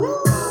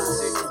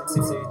Two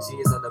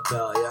G's on the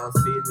belt, yeah, I'm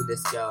feeling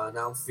this girl, and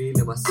I'm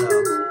feeling myself.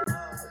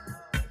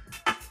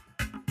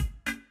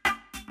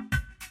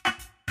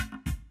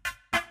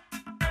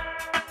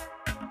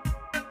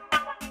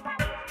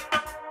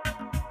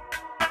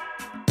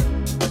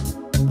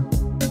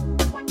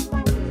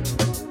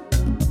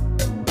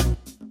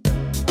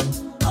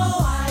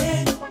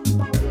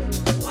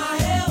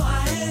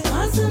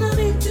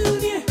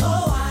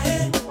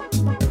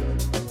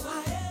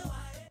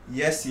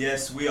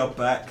 Yes, we are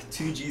back.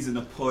 2G's in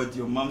the pod,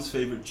 your mum's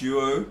favourite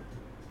duo.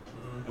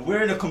 And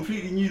we're in a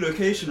completely new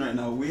location right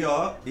now. We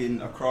are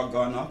in Accra,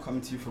 Ghana.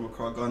 Coming to you from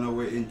Accra, Ghana.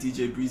 We're in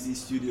DJ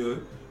Breezy's studio,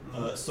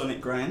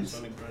 Sonic Grind.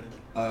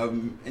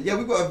 And yeah,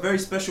 we've got a very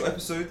special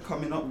episode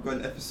coming up. We've got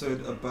an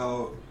episode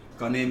about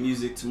Ghanaian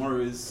music.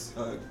 Tomorrow is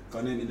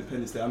Ghanaian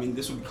Independence Day. I mean,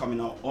 this will be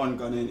coming out on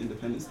Ghanaian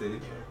Independence Day.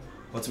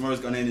 But tomorrow's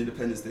Ghanaian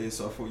Independence Day.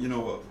 So I thought, you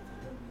know what?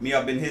 Me,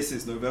 I've been here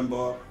since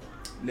November.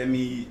 Let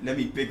me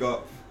big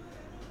up.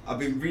 I've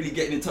been really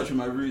getting in touch with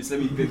my roots. Let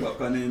me big up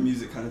Ghanaian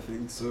music kind of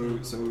thing.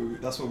 So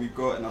that's what we've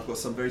got, and I've got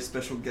some very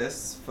special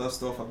guests.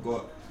 First off, I've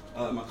got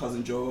my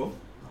cousin Joel,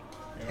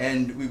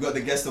 and we've got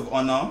the guest of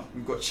honor.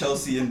 We've got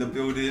Chelsea in the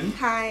building.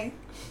 Hi.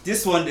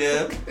 This one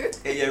there,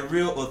 a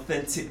real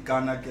authentic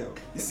Ghana girl.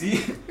 You see,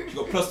 she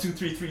got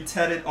 +233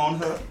 tatted on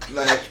her.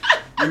 Like,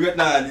 you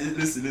got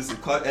listen,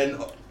 and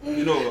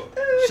you know,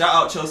 shout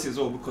out Chelsea as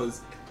well,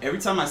 because every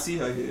time I see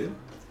her here,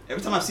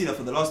 every time I've seen her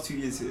for the last 2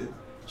 years here,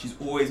 she's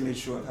always made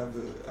sure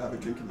I have a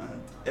drink in my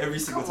hand every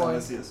single time I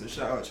see her. So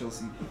shout out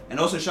Chelsea, and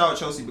also shout out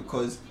Chelsea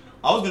because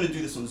I was gonna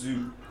do this on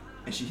Zoom,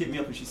 and she hit me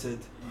up and she said,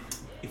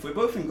 "If we're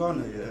both in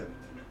Ghana, yeah,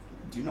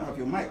 do you not have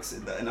your mics?"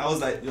 And I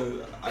was like,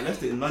 "Yo, I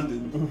left it in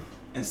London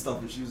and stuff."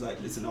 And she was like,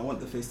 "Listen, I want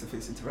the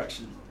face-to-face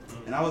interaction."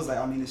 And I was like,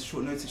 "I mean, it's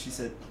short notice." She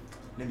said,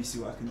 "Let me see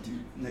what I can do."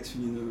 Next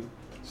thing you know,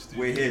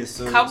 we're here.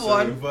 So come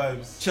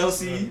on,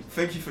 Chelsea,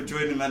 thank you for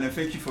joining, man, and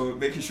thank you for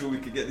making sure we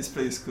could get this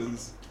place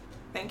because.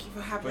 Thank you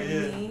for having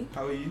me.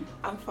 How are you?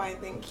 I'm fine,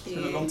 thank you.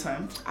 It's been a long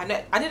time.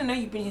 I didn't know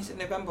you've been here since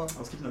November. I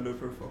was keeping a low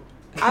profile.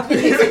 I've been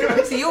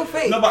here so you're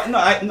fake. I'm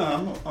not.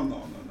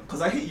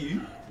 Because I hit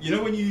you. You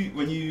know when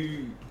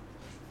you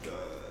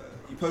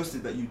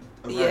posted that you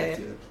arrived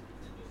here.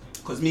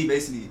 Because me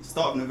basically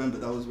start of November,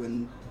 that was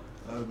when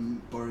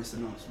Boris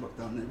announced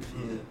lockdown and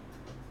everything.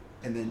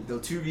 Yeah. And then there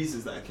were 2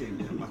 reasons that I came.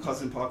 Yeah. My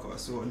cousin Parker, I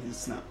saw on his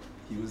snap,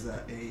 he was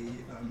at a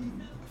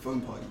phone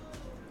party.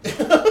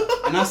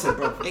 And I said,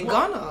 bro, in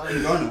Ghana.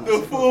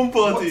 The phone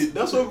party.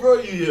 That's what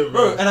brought you here,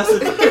 bro. And I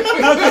said, no,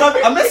 because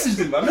I messaged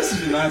him.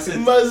 And I said,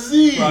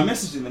 Mazie. Bro, I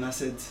messaged him and I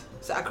said,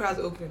 so Accra's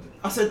open.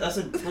 I said,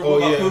 bro,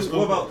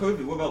 what about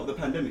COVID? What about the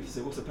pandemic? He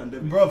said, what's the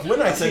pandemic? Bro,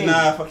 when I said, came,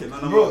 nah, fuck it, man.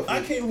 Bro,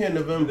 I came here in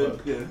November.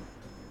 Yeah.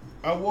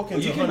 I walk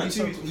into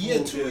Honeysuckle.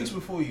 Yeah, 2 weeks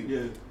before you.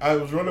 Yeah. I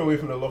was running away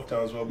from the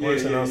lockdown as well.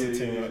 Boris announced the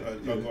thing.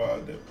 I go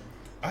out there.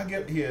 I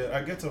get here,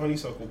 I get to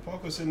Honeysuckle,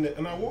 Parker's in there,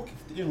 and I walk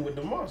in with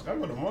the mask. I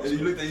got a mask. And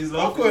you looked at his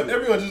Of course,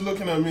 everyone just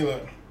looking at me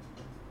like,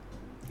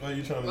 what are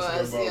you trying to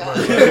say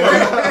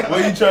about what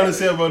are you trying to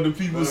say about the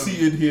people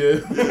seated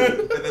here?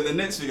 And then the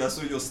next week I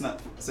saw your snap,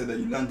 said that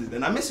you landed.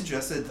 And I messaged you, I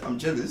said, I'm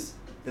jealous.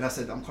 Then I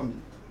said, I'm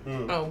coming.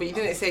 Oh, but you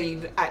didn't say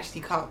you'd actually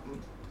come.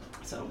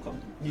 I said, I'm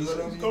coming. He's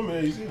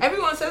coming, you see.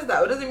 Everyone says that,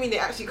 but it doesn't mean they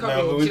actually come.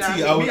 Nah, but with T,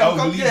 I would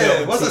believe that.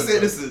 that. Once I say,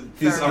 listen,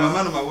 I'm a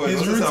man of my word.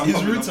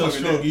 His roots are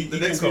strong. He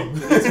can come.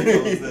 The next week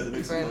I was there. The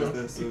next week I was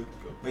there. So,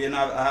 but yeah,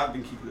 now I have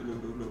been keeping it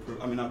low.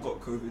 I mean, I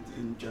got COVID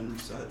in January,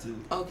 so I had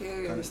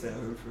to kind of stay at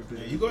home for a bit.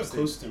 Yeah, you got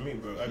close to me,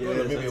 bro. I got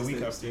it maybe a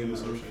week after you or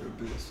some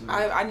shit.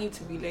 I need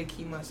to be low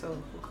key myself.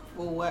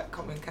 For work,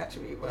 come and catch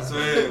me. But so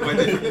yeah, when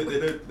they don't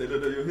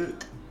know you're here.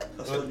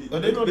 That's what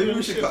maybe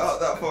we should cut out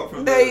that part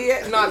from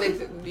there.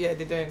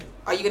 They don't.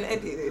 Are you gonna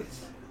edit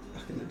this?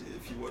 I can edit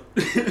if you want.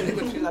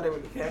 I don't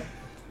really care.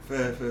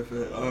 Fair.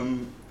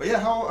 But yeah,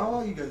 how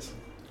are you guys?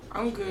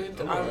 I'm good.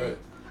 Right.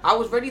 I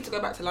was ready to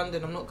go back to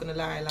London. I'm not gonna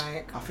lie.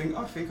 Like I think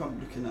I'm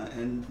looking at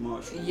end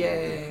March.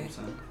 Yeah.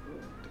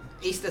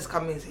 Easter's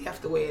coming, so you have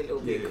to wait a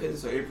little bit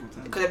because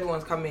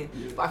everyone's coming.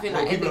 Yeah. But I think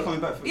like people are coming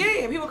back.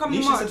 People are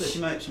coming in Nisha March. said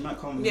that she might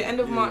come. Yeah, end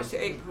of March to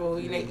April.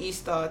 You know,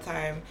 Easter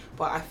time.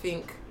 But I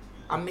think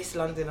I miss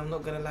London. I'm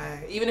not gonna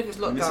lie. Even if it's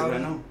lockdown. You miss it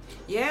right now?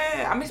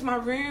 Yeah, I miss my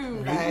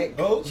room. Really? Like,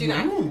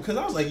 room? Because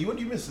I was like, what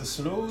do you miss? The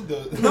snow? No,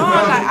 like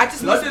I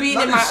just miss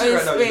being in my own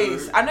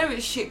space. I know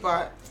it's shit,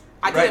 but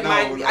I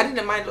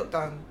didn't mind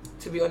lockdown.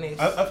 To be honest,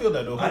 I feel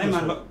that though. I didn't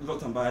mind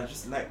lockdown, but I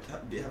just like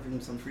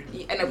having some freedom.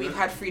 Yeah, and we've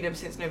had freedom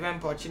since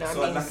November. Do you know what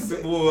I mean? Like a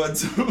bit more.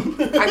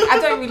 I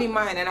don't really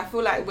mind, and I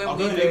feel like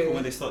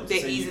when they start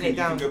they're easing it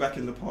down. You can go back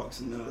in the parks,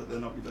 and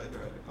then I'll be like,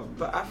 alright.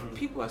 But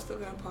people are still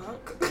going to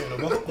park.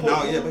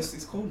 Now, yeah, but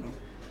it's cold now.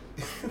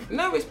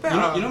 No, it's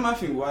better. You know my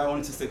thing. Why I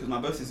wanted to stay because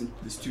my birthday's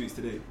is 2 weeks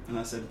today, and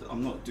I said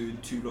I'm not doing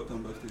 2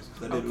 lockdown birthdays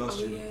because I did last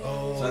year. Yeah.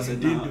 So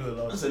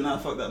I said, nah,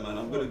 fuck that, man.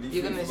 I'm gonna be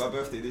free for my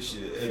birthday this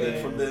year, and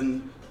then from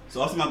then.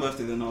 So after my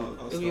birthday, then I'll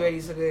start. You'll be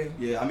ready to go.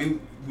 Yeah, I mean,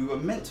 we were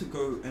meant to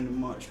go end of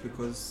March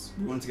because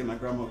we wanted to get my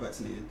grandma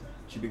vaccinated.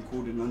 she'd been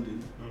called in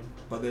London.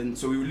 But then,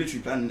 so we were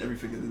literally planning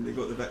everything, and then they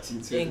got the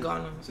vaccine too. In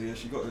Ghana. So yeah,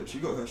 she got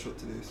her shot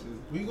today. So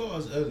we got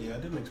ours early. I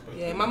didn't expect.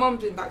 Yeah, my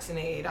mom's been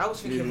vaccinated. I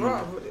was thinking, bro,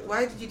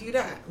 why did you do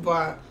that?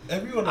 But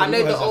everyone I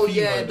know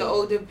has the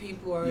older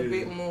people are a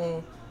bit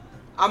more.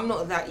 I'm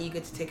not that eager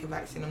to take a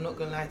vaccine. I'm not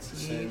gonna lie to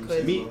you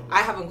because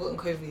I haven't gotten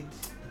COVID.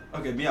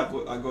 Okay, me, I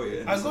got it. I got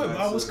it, but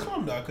I was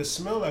calm though. I could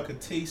smell, I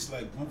could taste,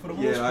 like, for the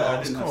most part, I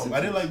was calm.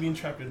 I didn't like being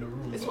trapped in the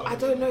room. I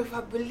don't know if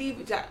I believe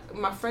it. Like,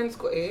 my friends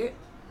got it.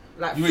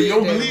 Like, you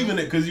don't believe in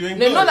it because you ain't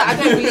No, not that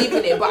I don't believe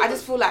in it, but I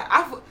just feel like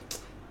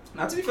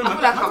now, to be fair, I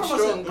feel like I'm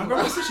strong. My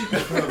grandma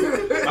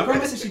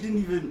said she didn't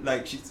even,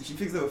 like, she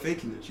thinks they were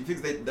faking it. She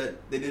thinks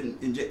that they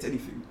didn't inject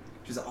anything.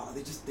 She's like,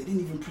 they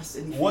didn't even press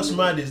anything. What's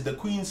mad is the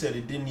Queen said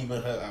it didn't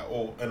even hurt at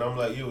all, and I'm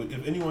like, yo,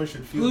 if anyone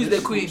should feel Who's this,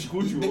 the Queen? She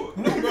called you what?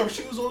 No, bro,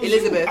 she was on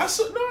Elizabeth.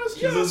 Zoom.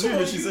 She was on Zoom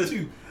and she said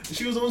too.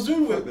 She was on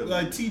Zoom with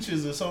like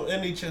teachers or some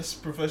NHS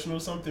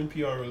professional, something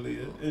PR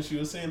related, and she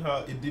was saying how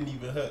it didn't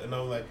even hurt, and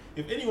I'm like,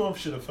 if anyone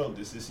should have felt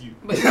this, it's you.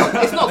 But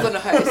it's not gonna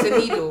hurt. It's a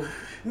needle.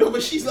 No,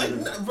 but she's like,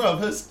 nah, bro,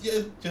 her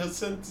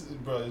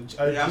scent, bro.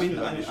 I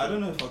don't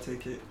know if I'll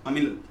take it. I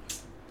mean,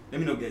 let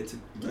me not get into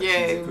COVID.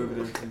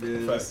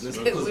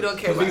 We don't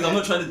care. I'm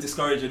not trying to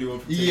discourage anyone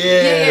from taking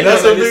it.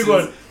 That's a big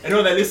one.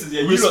 Anyone that listens,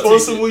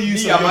 responsible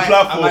use of your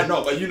platform. I might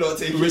not, but you not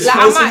take it.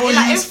 Responsible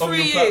use in of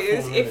 3 your platform.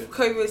 years, if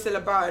COVID is still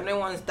about and no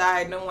one's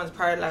died, no one's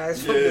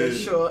paralyzed from the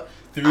shot.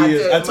 3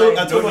 years. I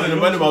told one of the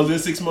random I was doing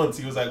 6 months.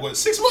 He was like, "What?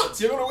 6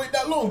 months? You're gonna wait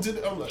that long?"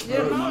 I'm like,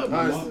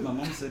 my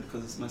mom said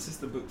because my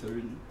sister booked her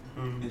in,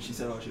 and she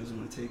said, "Oh, she doesn't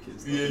want to take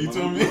it." Yeah, you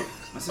told me.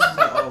 My sister's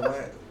like,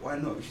 "Oh, why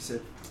not?" She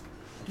said,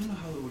 I don't know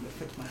how it will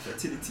affect my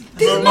fertility.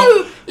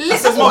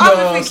 Listen, what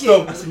I was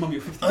thinking. I said, Mom,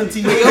 you're 50.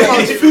 Auntie,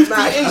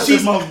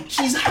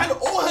 she's had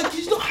all her kids.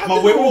 She's not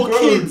having no more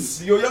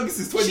kids. Your youngest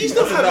is 20. She's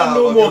not having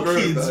no more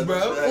kids, bro.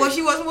 Well,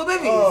 she wasn't more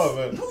babies. Oh,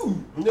 man.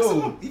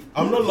 No.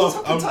 I'm not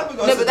laughing.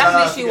 No, but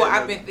that's literally what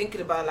I've been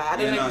thinking about. Like, I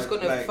don't know if it's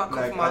gonna fuck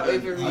off my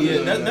ovary.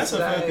 Yeah, that's a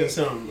fair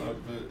concern.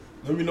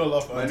 Let me not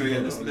laugh at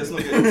it. Let's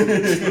not get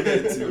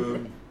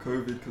into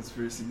COVID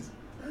conspiracies.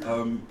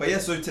 But yeah,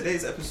 so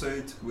today's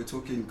episode we're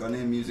talking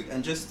Ghanaian music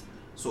and just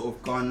sort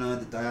of Ghana,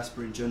 the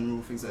diaspora in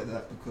general, things like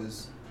that,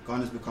 because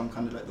Ghana's become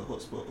kind of like the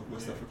hotspot of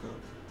West Africa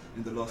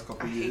in the last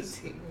couple of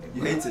years.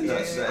 You hate it?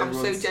 Yeah, I'm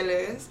so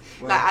jealous.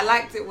 Wow. Like, I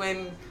liked it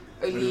when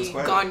only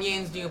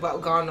Ghanaians knew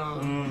about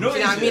Ghana. No, you know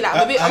what I mean?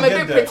 Like, I'm a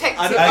bit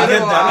protective.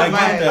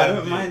 I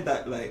don't mind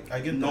that, like,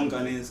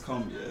 non-Ghanaians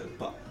come,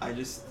 but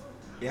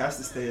it has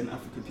to stay in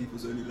African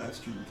people's only live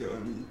stream. You get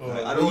what I mean?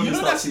 Like, I don't want to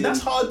start seeing.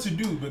 That's hard to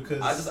do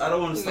because I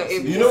don't want to start.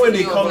 You know when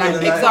they come like,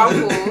 in,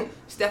 example,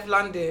 Steph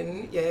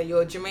London,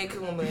 you're a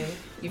Jamaican woman.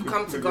 You've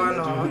come to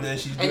Ghana,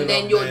 and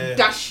then you're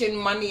dashing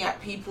money at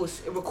people,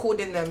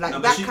 recording them,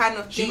 like that kind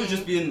of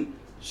thing.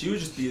 She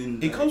was just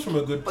being. It comes from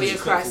a good place. Oh,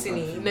 you're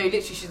crassing. No,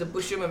 literally, she's a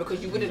bush woman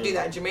because you wouldn't do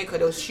that in Jamaica.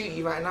 They'll shoot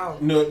you right now.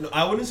 No,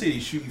 I wouldn't say they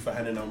shoot you for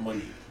handing out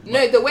money.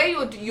 No, the way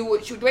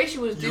the way she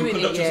was doing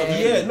it,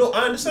 yeah, no,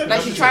 I understand.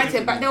 Like she's trying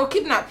to, they'll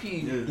kidnap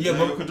you. Yeah,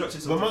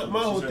 but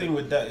my whole thing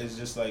with that is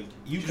just like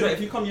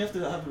if you come, you have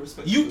to have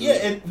respect. You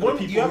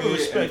have a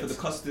respect for the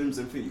customs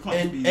and things. You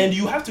can't and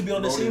you have to be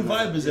on the same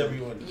vibe as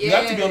everyone. Yeah. You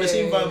have to be on the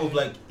same vibe of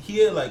like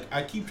here. Like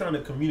I keep trying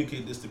to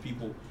communicate this to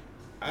people.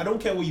 I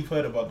don't care what you've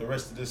heard about the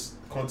rest of this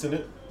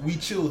continent. We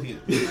chill here.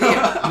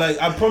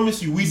 Like I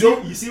promise you,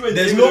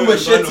 there's no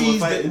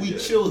machetes. We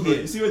chill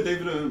here. You see when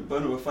David and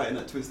Burner were fighting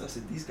at Twist? I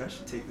said these guys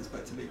should take this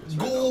back to Lagos.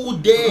 Go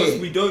there.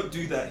 Because we don't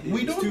do that here.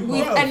 We don't.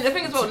 And the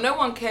thing is, no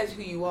one cares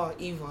who you are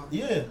either.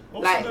 Yeah.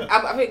 Like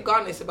I think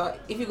Ghana is about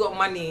if you got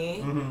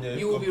money,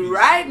 you will be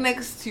right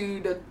next to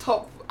the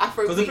top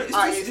Afrobeat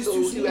artists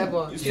or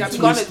whoever.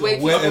 Ghana's way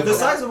too the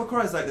size of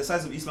Accra is like the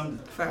size of East London.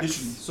 Literally.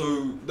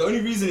 So the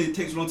only reason it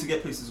takes long to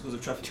get places is because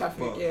of traffic.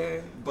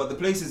 But the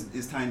place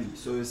is tiny,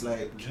 so it's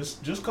like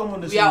just come on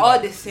the same. We are all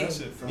the same.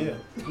 That's it, yeah.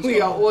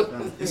 We are all.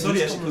 It's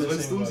funny actually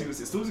because when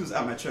Stormzy was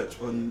at my church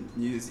on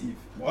New Year's Eve.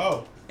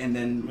 Wow. And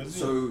then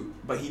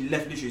but he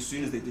left literally as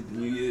soon as they did the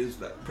New Year's,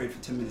 like prayed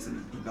for 10 minutes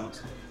and he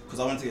bounced because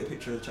I wanted to get a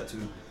picture, chat to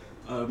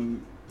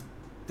him.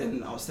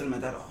 Then I was telling my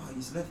dad, oh,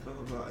 he's left, blah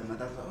blah blah, and my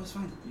dad was like, oh, it's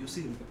fine, you'll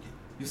see him.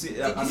 You see?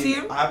 Did you see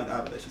him? I haven't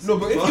actually. No,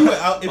 but if you were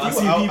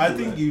out, I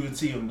think you would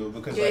see him though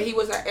because he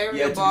was at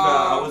Area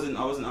Bar. I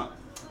wasn't out.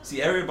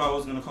 See, Area Bar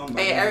wasn't gonna come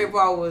back. Hey, Area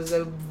Bar was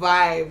a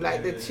vibe,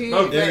 like the two.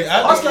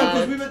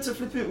 Because we went to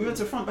flip it. We went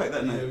to front back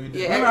that night.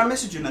 Yeah, remember I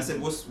messaged you and I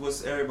said,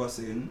 what's Area Bar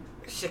saying?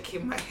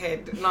 Shaking my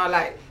head. No,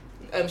 like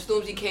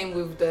Stormzy came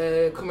with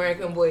the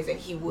American Boys and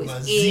he was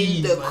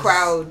in the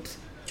crowd.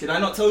 Did I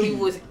not tell you?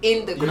 He was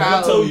in the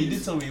crowd. I told you. You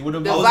did tell me. I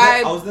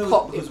was there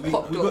because we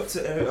got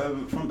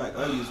to front back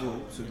early as well,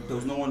 so there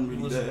was no one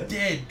really there.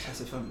 Dead. I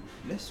said, fam,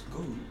 let's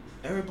go.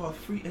 Area Bar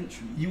free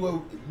entry. You were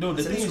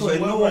the thing is,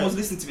 no one was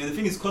listening to me. And the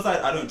thing is, because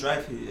I don't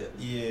drive here yet.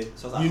 Yeah.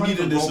 So I was like, I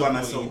needed this by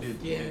myself.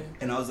 Yeah.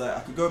 And I was like, I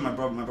could go with my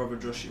brother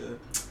Josh here,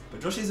 but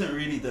Josh isn't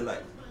really the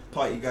like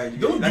party guy.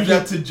 Don't do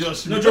that to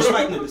Josh. No, Josh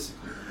might know this.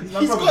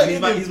 He's my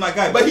brother. He's my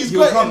guy. But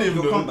he'll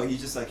come, but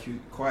he's just like he's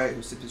quiet.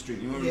 He'll sip his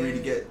drink. You won't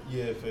really get.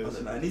 Yeah, fair.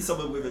 I need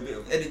someone with a bit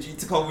of energy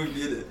to come with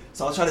me.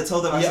 So I was trying to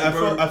tell them.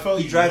 I felt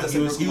he drives.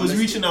 He was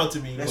reaching out to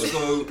me. Let's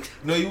go.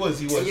 No, he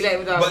was. You let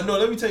him down. But no,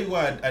 let me tell you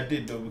why I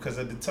did though, because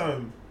at the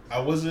time I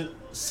wasn't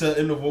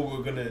certain of what we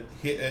were gonna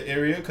hit an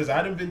area because I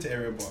hadn't been to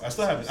Area Bar. I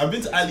still haven't. I've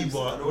been to Ali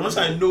Bar. Once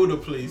I know the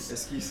place,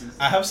 excuses.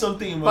 I have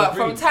something in my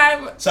brain. But from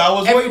time, so I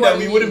was worried that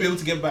we wouldn't be able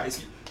to get back.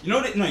 You know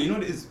what? You know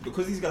what it is,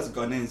 because these guys are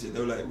Ghanaians. They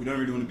were like, we don't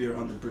really want to be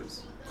around the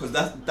Brits. Because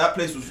that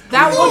place was...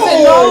 That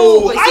wasn't...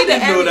 No,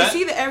 but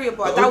see the Area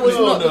Bar, that was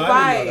not the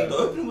vibe. The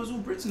opening was all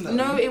Brits in that.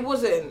 No, it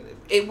wasn't.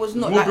 It was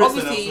not. Like,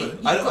 obviously...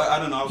 I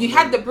don't know. You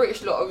had the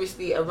British lot,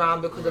 obviously,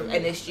 around because of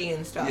NSG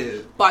and stuff.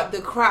 Yeah. But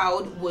the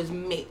crowd was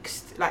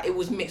mixed. Like, it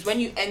was mixed. When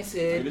you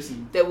entered,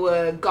 there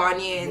were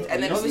Ghanaians.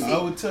 And then,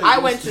 obviously, I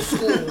went to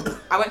school.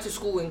 I went to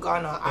school in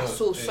Ghana. I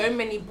saw so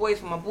many boys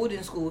from my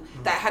boarding school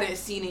that I hadn't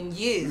seen in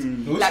years.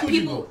 Like,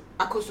 people...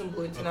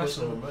 Akosombo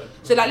International.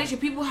 So like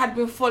literally people had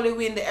been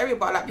following the Area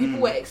Bar. Like people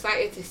were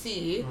excited to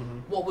see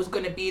what was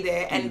gonna be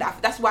there, and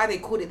that's why they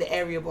called it the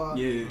Area Bar.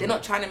 Yeah. They're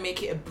not trying to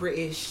make it a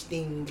British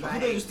thing.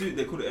 Like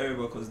they call it Area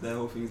Bar because their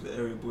whole thing is the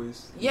Area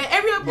Boys. Yeah,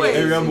 Area Boys.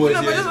 Yeah, Area Boys.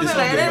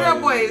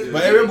 Area Boys.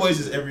 But Area Boys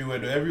is everywhere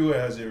though. Everywhere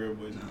has Area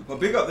Boys. But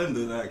big up them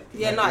though, like.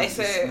 Yeah, no, it's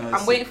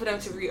I'm waiting for them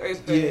to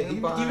reopen. Yeah,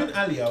 even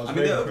Ali, I was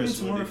very they're opening impressed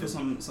tomorrow for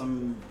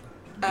some.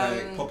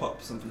 Like pop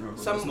up something or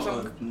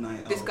other.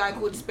 This guy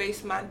called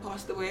Spaceman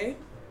passed away.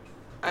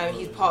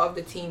 He's part of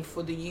the team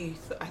for the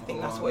youth. I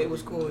think that's what it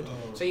was called.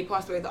 So he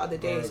passed away the other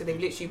day. So they've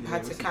literally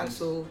had to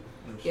cancel.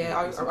 Yeah,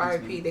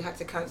 RIP. They had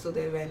to cancel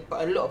the event.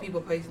 But a lot of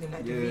people praising him,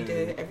 like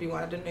Davida,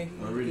 everyone. I don't know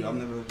who. Oh, really? I've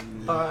never.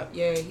 But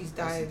yeah, he's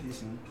died.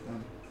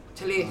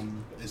 Chile.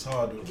 It's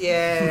hard.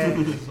 Yeah.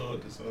 It's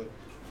hard.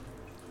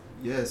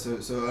 Yeah.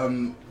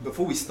 So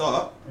before we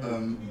start,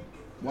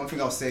 one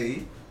thing I'll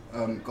say,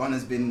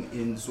 Ghana's been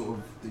in sort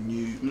of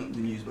not the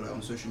news, but like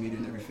on social media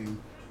and everything.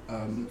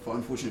 For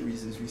unfortunate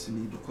reasons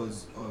recently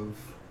because of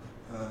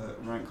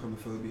rank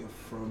homophobia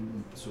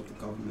from sort of the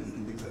government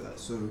and things like that.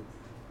 So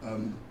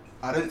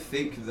I don't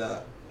think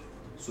that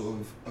sort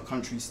of a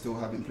country still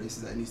having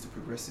places that it needs to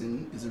progress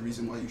in is a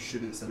reason why you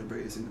shouldn't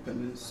celebrate its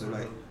independence. So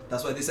like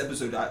that's why this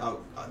episode,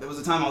 there was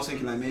a time I was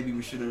thinking like maybe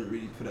we shouldn't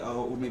really put it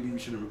out or maybe we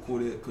shouldn't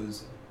record it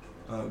because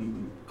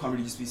can't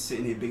really just be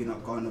sitting here bigging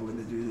up Ghana when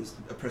they're doing this,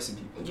 oppressing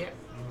people. Yeah.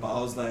 But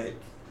I was like,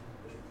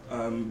 I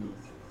don't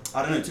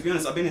know, to be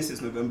honest, I've been here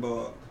since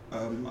November.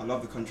 I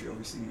love the country,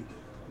 obviously,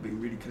 being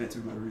really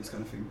connected with my roots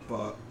kind of thing,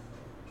 but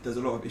there's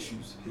a lot of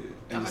issues here.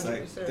 And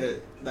 100%.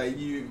 It's like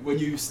when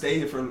you stay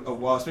here for a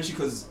while, especially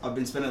because I've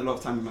been spending a lot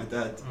of time with my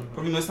dad,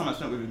 probably most time I've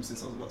spent with him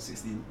since I was about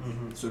 16.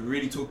 So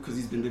really because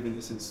he's been living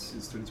here since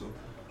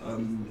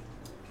 2012.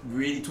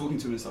 Really talking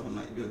to him and stuff, I'm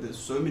like, there's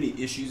so many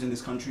issues in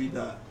this country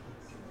that,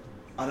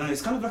 I don't know,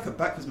 it's kind of like a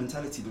backwards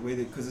mentality, the way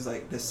because it's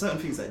like, there's certain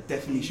things that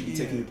definitely should be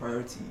taken in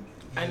priority.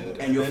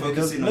 And you're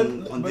focusing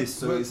on this.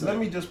 So it's let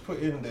me just put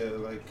in there,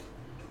 like,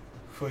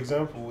 for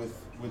example,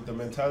 with the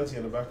mentality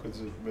and the backwards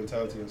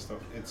mentality and stuff,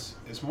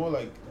 it's more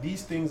like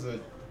these things are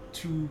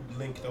too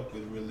linked up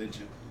with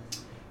religion.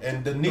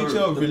 And the nature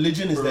of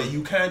religion is that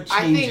you can't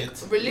change it. I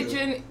think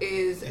religion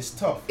is... It's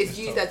tough. It's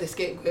used as a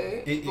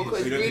scapegoat.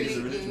 Because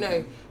really,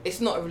 no, it's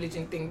not a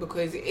religion thing.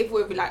 Because if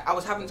we're like... I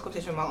was having this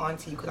conversation with my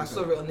auntie because I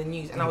saw it on the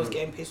news and I was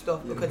getting pissed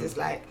off because it's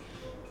like,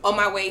 on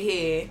my way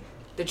here,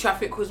 the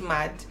traffic was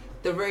mad.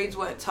 The roads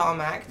weren't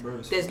tarmacked.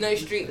 There's no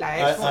street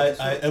lights.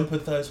 I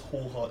empathize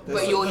wholeheartedly.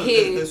 But you're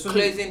here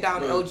closing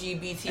down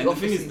LGBT and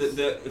offices. The thing is,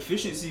 the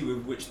efficiency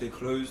with which they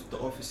closed the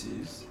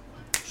offices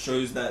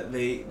shows that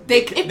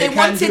if they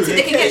wanted to,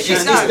 they can get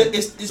shit done. They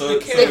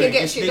can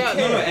get shit done.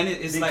 No, and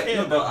it's like,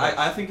 no, but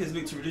I think it's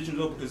linked to religion as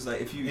well, because like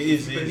if you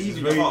believe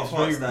in your heart of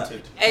hearts that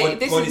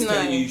God is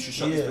telling you should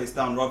shut this place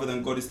down, rather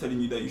than God is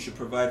telling you that you should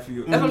provide for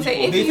your own. That's what I'm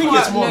saying.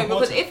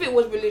 Because if it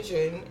was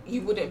religion,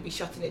 you wouldn't be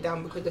shutting it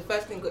down, because the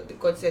first thing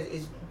God says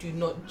is do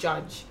not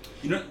judge.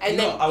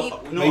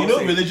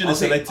 Religion is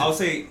selective. I'll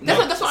say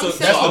that's what I'm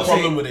saying. That's the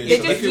problem with it. They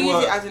just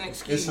use it as an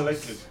excuse. It's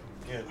selective.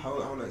 Yeah. How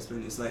will I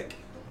explain it? It's like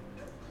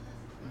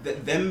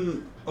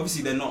them,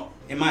 obviously they're not,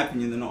 in my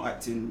opinion, they're not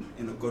acting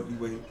in a godly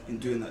way in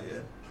doing that,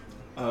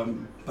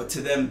 but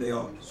to them they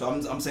are. So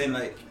I'm saying,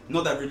 like,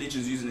 not that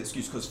religion's using an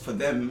excuse, because for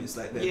them it's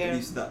like their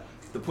beliefs that.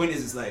 The point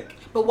is, it's like.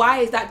 But why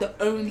is that the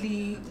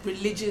only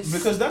religious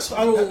because that's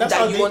rule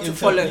that you want to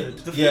follow? I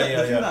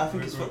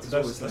think it's fucked as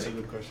well. That's a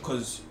good question.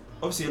 Because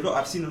obviously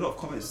I've seen a lot of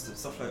comments and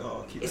stuff like,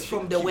 oh, keep that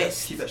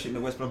shit in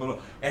the West, blah blah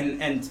blah.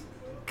 And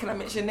can I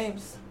mention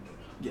names?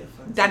 Yeah.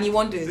 Danny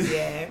Wonders,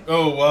 yeah.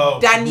 Oh wow.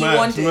 Danny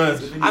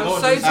Wonders. I'm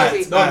so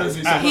sorry.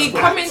 He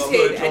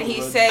commented and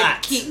he said,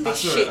 "Keep this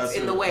shit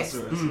in the West."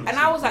 And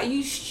I was like,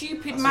 "You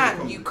stupid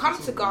man! You come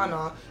to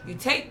Ghana, you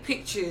take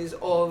pictures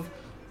of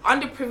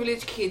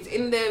underprivileged kids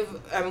in the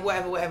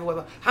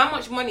whatever. How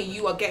much money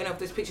you are getting off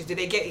those pictures? Did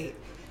they get it?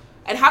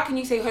 And how can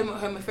you say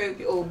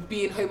homophobia or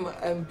being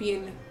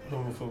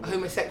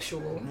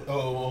homosexual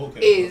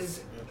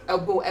is a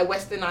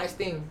westernized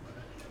thing?"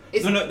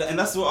 No, and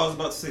that's what I was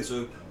about to say.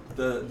 So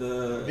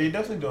They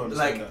definitely don't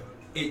understand that.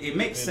 It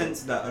makes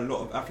sense that a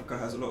lot of Africa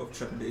has a lot of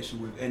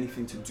trepidation with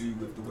anything to do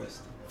with the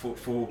West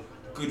for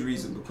good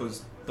reason,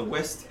 because the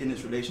West in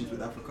its relations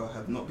with Africa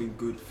have not been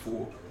good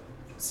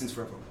since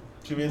forever.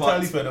 To be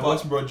entirely fair, the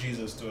West brought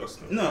Jesus to us.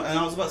 Though. No, and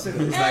I was about to say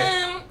that it's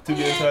like to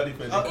be entirely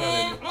fair, I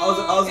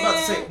was about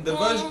to say the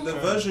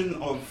version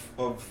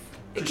of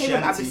it came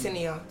from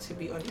Abyssinia, to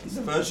be honest.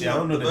 The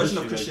version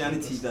of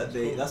Christianity that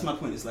that's my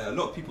point. It's like a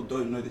lot of people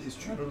don't know the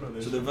history.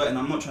 And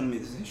I'm not trying to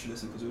make this a history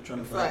lesson because we're trying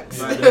to fight.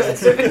 But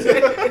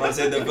I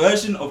say the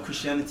version of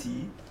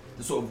Christianity,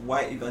 the sort of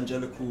white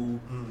evangelical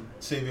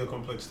savior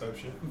complex type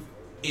shit,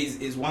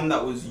 is one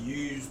that was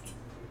used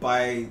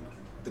by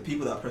the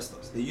people that oppressed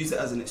us. They use it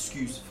as an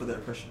excuse for their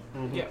oppression.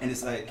 And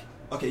it's like,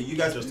 okay, you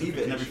guys believe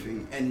it and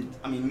everything. And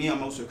I mean, me,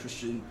 I'm also a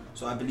Christian,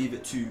 so I believe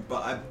it too.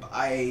 But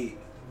I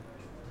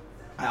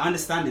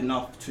understand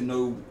enough to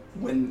know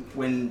when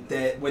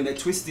they're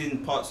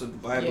twisting parts of the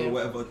Bible or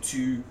whatever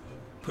to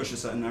push a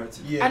certain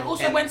narrative. And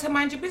also when to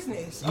mind your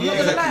business. I'm not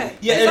gonna lie.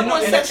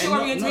 Someone's sexual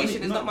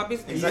orientation is not my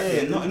business. Exactly.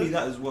 And not only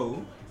that as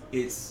well,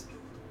 it's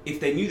if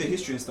they knew the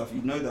history and stuff,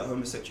 you'd know that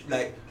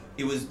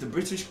it was the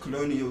British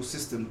colonial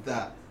system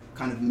that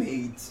kind of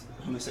made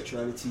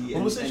homosexuality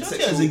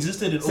has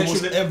existed in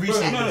almost every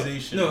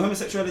civilization. No,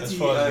 homosexuality, as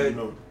far as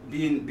know.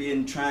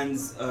 being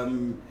trans,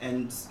 and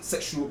being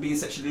sexually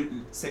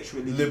liberated.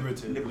 Sexually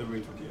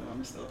liberated.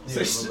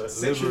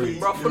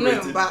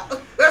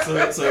 So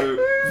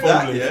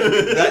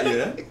that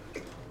year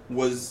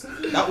was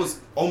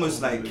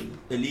almost like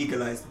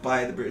illegalized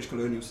by the British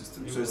colonial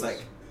system. So it's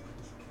like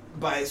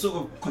by sort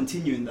of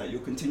continuing that,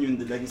 you're continuing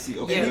the legacy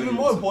of. And even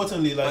more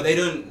importantly, like but they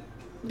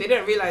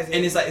don't realize it,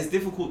 and it's like it's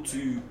difficult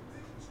to.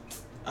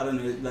 I don't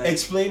know. Like,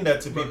 explain that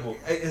to people.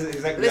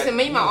 Exactly. Listen,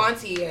 me and my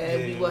auntie,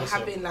 we were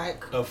having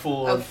like a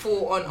full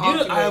on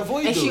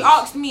argument, and she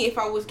asked me if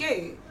I was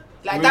gay.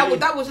 Like really?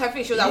 that was her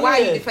thing. She was like,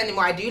 "Why are you defending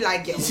me? I do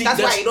like girls. That's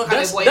why you don't have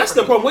a boyfriend." That's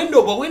the problem.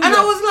 Window. And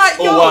I was like,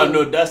 "Yo, wow,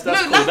 no, that's cool.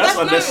 That's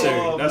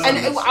unnecessary." That's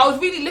unnecessary. I was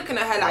really looking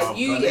at her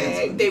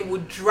like, they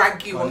would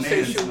drag you on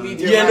social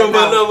media. Yeah, but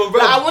bro.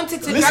 Like, I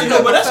wanted to drag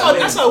but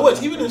that's how it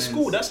works. Even in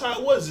school, that's how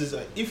it was. Is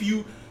like if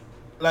you,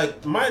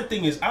 like, my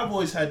thing is, I've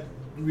always had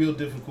real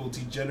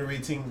difficulty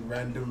generating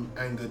random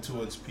anger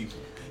towards people.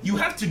 You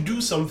have to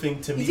do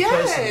something to me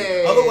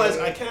personally. Otherwise,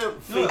 I can't.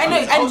 I know.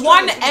 And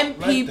one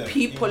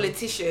MPP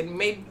politician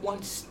made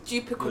one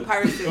stupid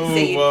comparison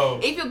saying,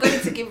 if you're going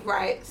to give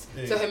rights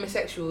to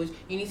homosexuals,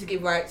 you need to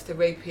give rights to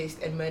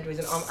rapists and murderers.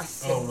 And I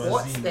said,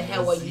 what the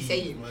hell are you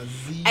saying?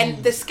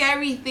 And the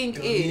scary thing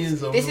is,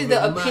 this is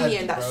the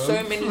opinion that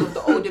so many of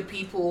the older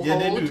people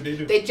hold. They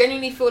do. They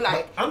genuinely feel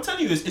like. I'm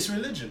telling you, it's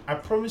religion. I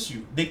promise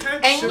you. They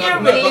can't. And your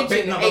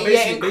religion,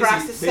 in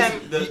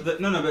Christendom.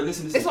 But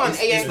listen. This one,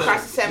 in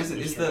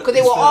Christendom. Because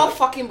they were all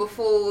fucking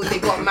before they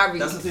got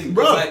married. That's the thing,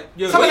 bro. Like,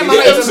 some of them are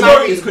not even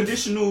married. It's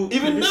conditional.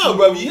 Even now,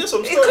 bro, you hear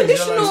some stories.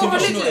 It's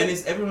conditional, and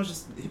everyone's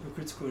just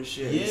hypocritical as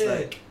shit. Yeah. It's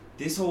like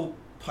this whole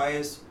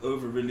pious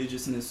over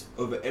religiousness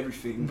over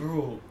everything,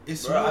 bro.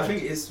 I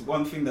think it's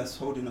one thing that's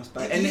holding us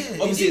back. And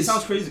obviously, it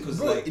sounds crazy because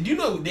like, do you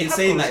know, in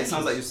saying that, it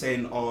sounds like you're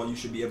saying, oh, you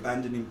should be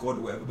abandoning God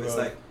or whatever. But it's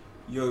like,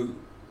 yo.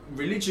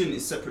 Religion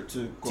is separate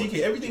to God. TK,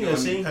 everything you're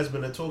saying has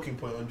been a talking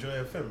point on Joy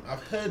FM.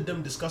 I've heard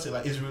them discuss it.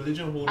 Like, is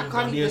religion holding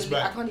Ghanaians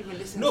back? I can't even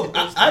listen. No,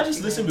 I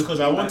just listen because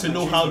I want to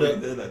know how the.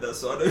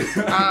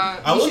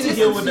 I want to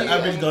hear what the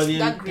average Ghanaian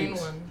that green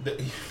one.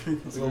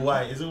 Well,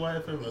 why is it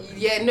YFM?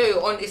 Yeah,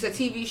 no. It's a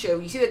TV show.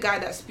 You see the guy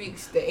that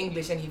speaks the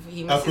English and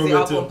he messes it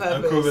up on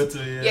purpose.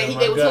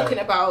 They were talking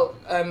about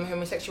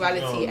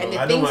homosexuality and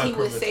the things he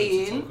was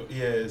saying.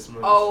 Yes,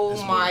 man.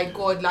 Oh my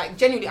god! Like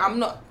genuinely, I'm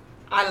not.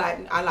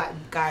 I like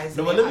guys.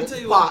 No, but let me tell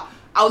you what.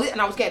 I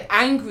was getting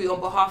angry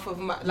on behalf of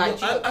my like.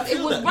 It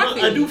was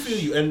rubbish. I do feel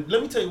you, and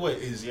let me tell you what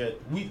it is. Yeah,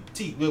 we've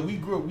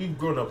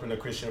grown up in a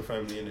Christian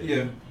family, and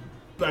we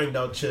banged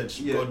out church.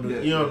 You know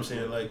what I'm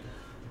saying? Like,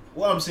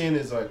 what I'm saying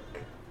is like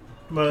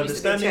my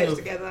understanding of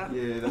together.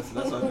 Yeah, that's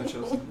what I know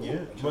Chelsea.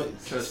 Yeah,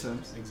 church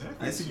terms.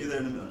 Exactly. I see you there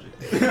in the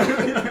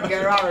middle.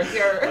 Get out.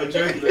 I'm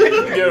joking.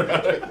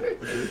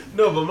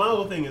 No, but my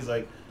whole thing is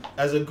like,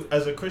 as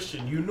a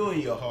Christian, you know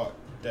in your heart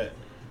that.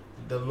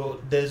 The Lord,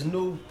 there's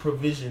no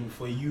provision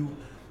for you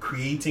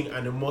creating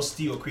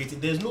animosity or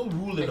there's no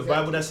rule in the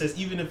Bible that says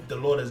even if the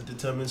Lord has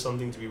determined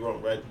something to be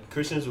wrong, right?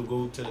 Christians will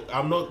go to.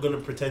 I'm not going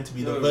to pretend to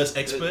be the verse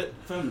expert,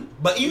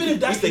 but even if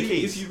that's the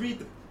case, if you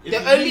read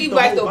the only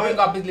verse they'll bring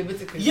up is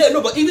Leviticus. Yeah,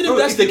 no, but even if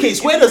that's the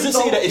case, where does it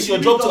say that it's your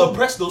job to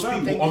oppress those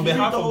people on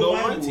behalf of the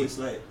Almighty? It's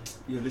like,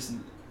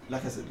 listen.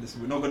 Like I said,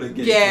 listen, we're not gonna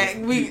get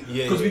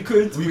because we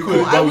could.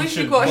 I wish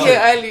we got here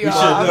earlier.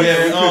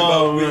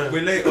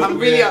 We're late. I'm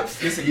really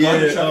upset. Listen,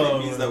 traffic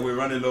means that we're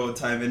running low on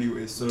time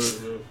anyway. So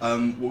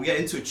we'll get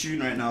into a tune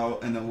right now,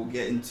 and then we'll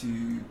get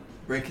into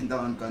breaking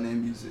down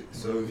Ghanaian music.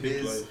 So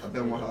here's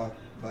Abenwaha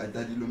by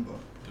Daddy Lumba.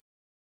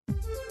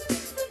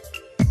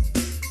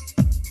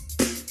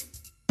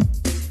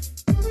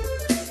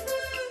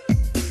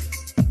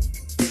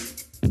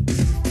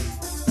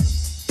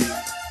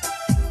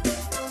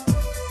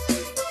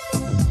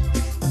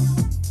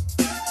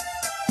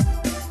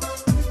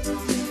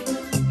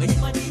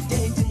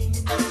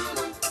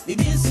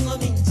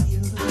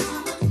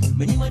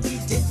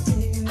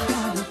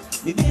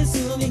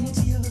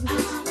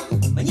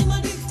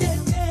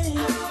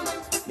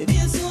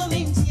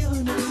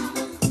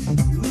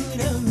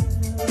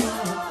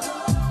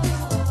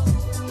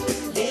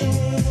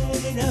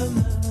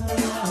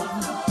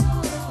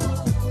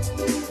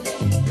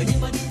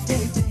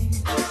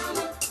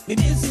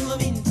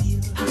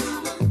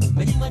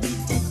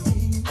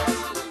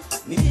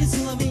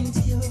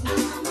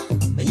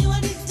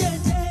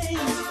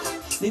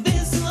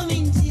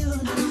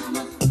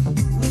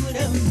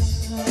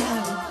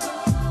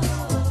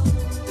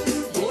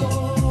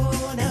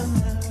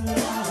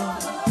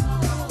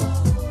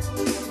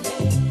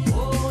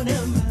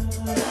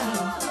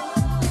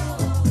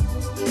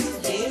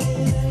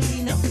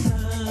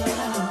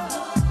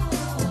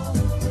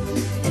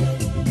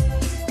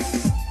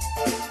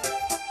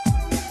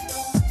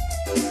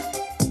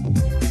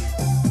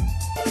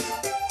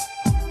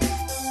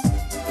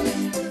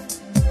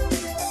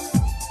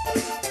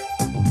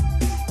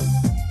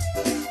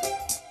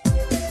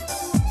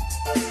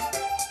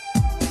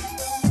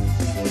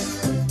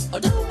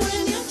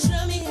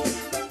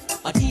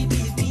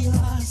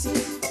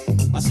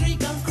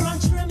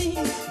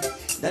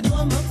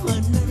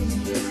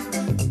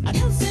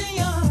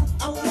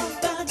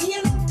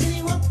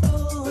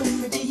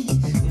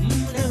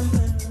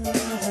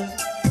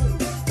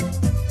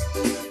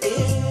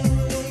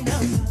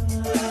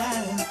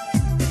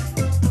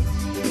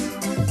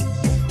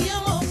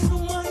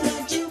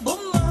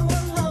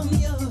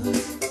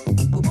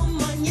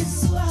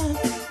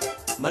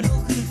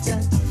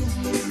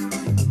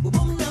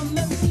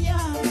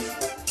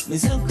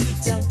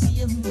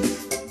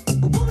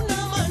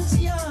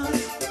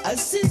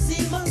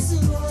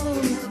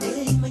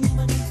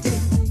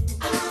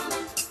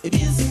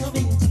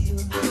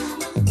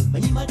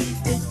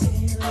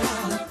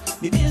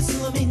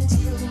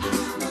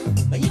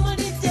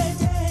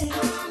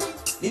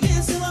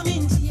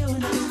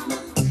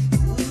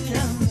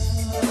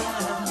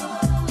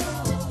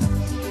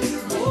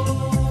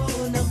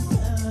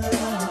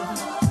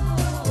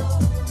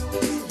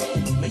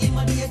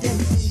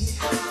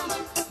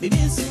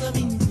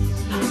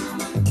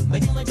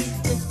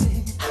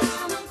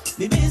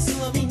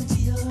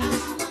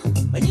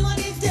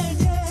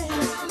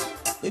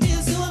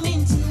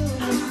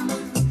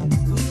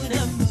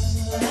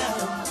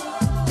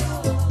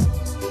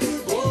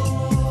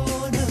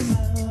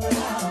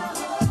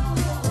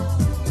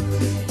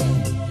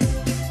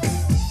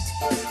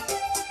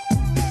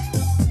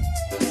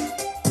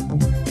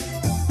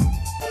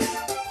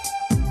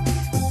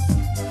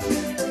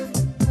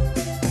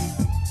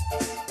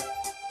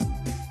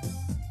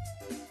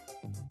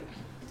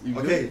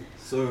 Okay,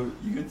 so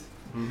you good?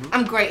 Mm-hmm.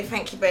 I'm great,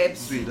 thank you, babes.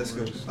 Sweet, let's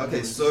go.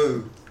 Okay,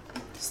 so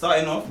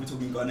starting off, we're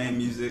talking Ghanaian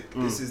music.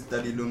 This is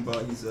Daddy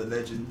Lumba. He's a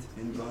legend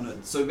in Ghana.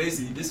 So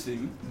basically, this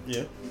thing,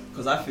 yeah,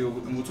 because I feel,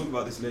 and we'll talk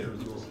about this later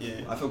as well.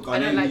 Yeah, I feel Ghanaian I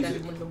don't like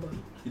music. Daddy Lumba.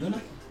 You don't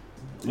like?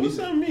 What does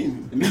that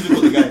mean? The music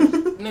or the guy?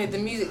 No, the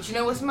music. Do you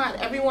know what's mad?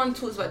 Everyone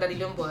talks about Daddy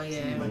Lumba,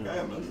 yeah. My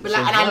guy, man. But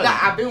like, and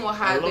I've been with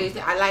her.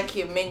 I like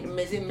it.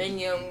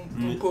 Menyam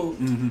Buko.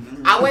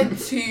 I went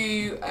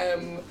to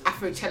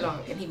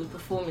Afrochella and he was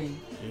performing.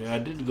 Yeah, I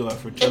did go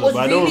Afrochella, it was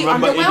but really I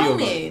don't remember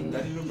underwhelming.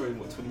 Daddy Lumba in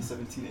what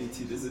 2017,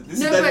 18? This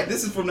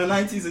is from the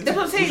 90s. That's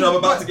what I'm saying. Which I'm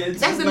about to get into.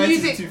 That's the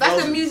music.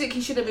 That's the music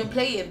he should have been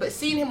playing. But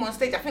seeing him on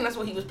stage, I think that's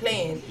what he was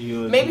playing.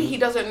 Maybe he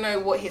doesn't know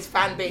what his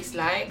fan base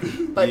like,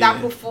 but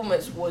that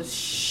performance was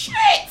shit.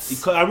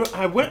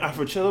 I went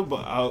Afrochella,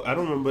 but I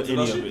don't remember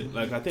any of it.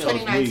 Like I think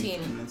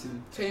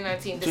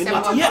 2019,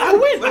 December. Yeah, I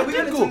went. I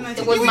did go.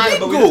 It was my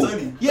go.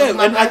 Yeah,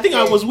 and I think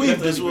I was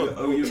waved as well.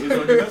 Oh, it was on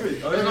your birthday?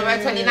 It was on my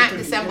 29th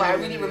December. I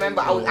really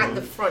remember. I was at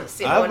the front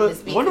sitting on the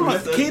speaker. One of my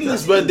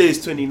Caitlin's birthday is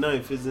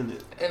 29th, isn't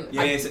it?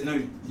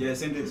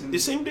 Same day. The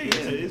same day.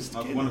 It's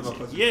one of our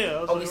cousins.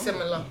 Yeah. Are we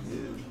similar?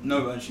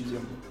 No, and she's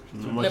younger.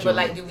 No, but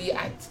like, do we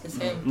act the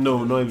same?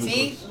 No, not even.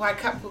 See, why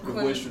Capricorn?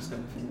 Boisterous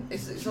kind of thing.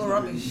 It's all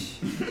rubbish.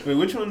 Wait,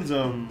 which one's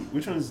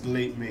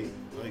late May?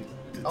 Like.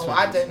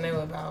 I don't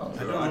know about.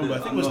 I don't remember. I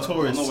think it was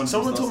Taurus.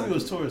 Someone told me it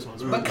was Taurus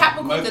once. But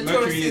Capricorn, the Taurus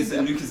Mercury is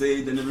and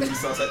Lucozade, then everything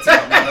starts at 2.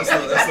 That's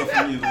not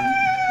for me, man.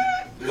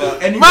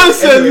 But anyway, man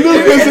said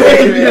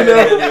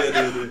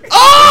Lucozade.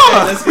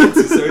 Oh! Let's get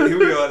into. So here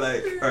we are.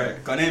 Like, all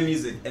right, Ghanaian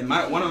music, and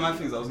one of my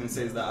things I was gonna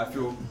say is that I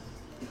feel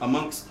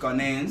amongst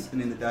Ghanaians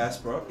and in the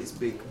diaspora, it's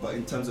big. But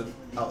in terms of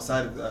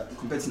outside of that,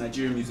 compared to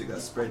Nigerian music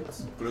that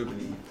spreads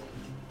globally,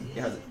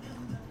 it hasn't.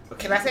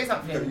 Can I say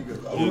something?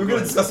 We're going to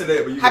discuss it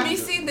later. But have you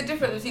seen the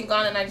difference between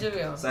Ghana and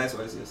Nigeria?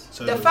 Size-wise, yes.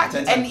 The fact,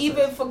 and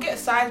even forget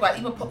size-wise,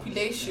 even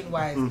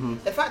population-wise,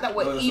 the fact that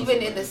we're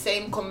even in the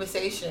same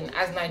conversation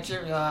as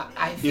Nigeria,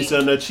 I think it's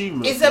an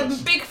achievement. It's a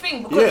big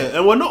thing. Because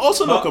and we're not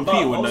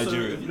competing with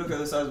Nigeria. If you look at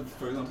the size of,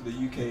 for example, the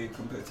UK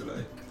compared to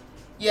like.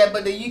 Yeah,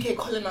 but the UK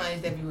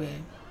colonized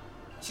everywhere.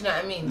 Do you know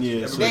what I mean?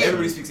 Yeah.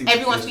 Everybody speaks English.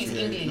 Everyone speaks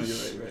English. No,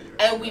 you're right.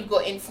 And we've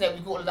got internet,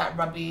 we've got all that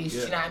rubbish,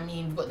 Yeah. you know what I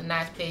mean? We've got the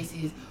nice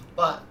places.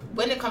 But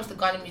when it comes to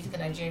Ghanaian music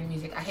and Nigerian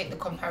music, I hate the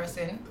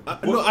comparison. I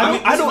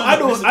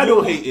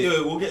don't hate it.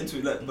 Yeah, we'll get into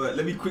it. But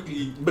let me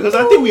quickly, because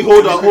I think we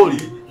hold our own.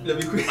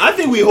 I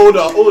think we hold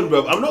our own,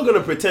 bro. I'm not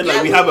gonna pretend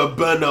like we have a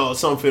burner or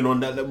something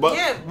on that, but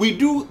we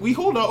do. We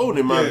hold our own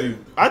in my view.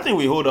 I think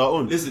we hold our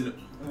own. Listen,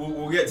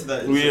 we'll get to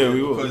that. We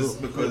will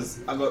because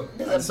I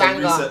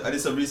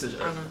did some research.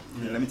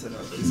 Let me tell you.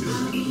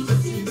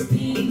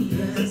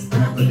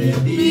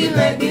 Be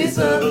like this,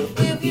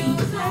 if you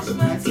touch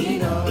my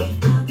Tino.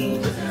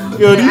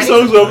 Yo, these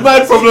songs were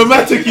mad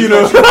problematic, you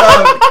know.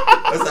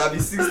 I'll be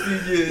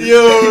 16 years.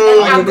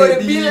 Yo, I'm gonna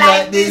be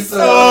like this.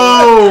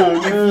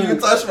 Oh, if you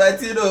touch my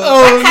Tino.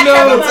 Oh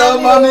no, tell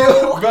mommy.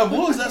 Bro,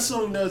 what was that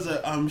song that was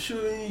like, I'm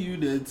showing you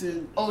the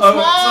thing? Oh,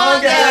 small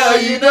girl,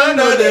 you don't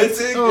know the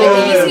thing.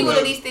 You see all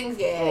of these things,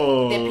 they're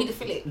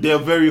pedophilic. They're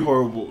very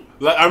horrible.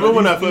 Like I remember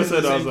when I first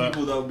heard, I was like,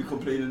 people that would be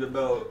complaining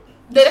about.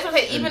 That's what I'm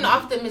saying. Even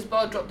after Miss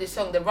Bell dropped this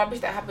song, the rubbish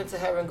that happened to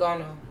her in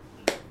Ghana.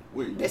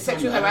 The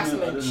sexual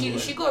harassment.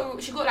 She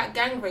got like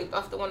gang raped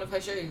after one of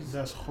her shows.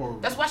 That's horrible.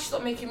 That's why she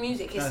stopped making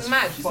music. It's That's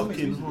mad.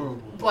 Fucking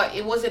horrible. But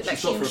it wasn't like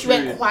she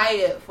went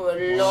quiet for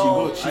a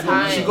long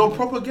time. She got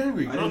proper gang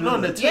raped. No, on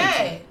the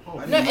yeah.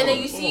 And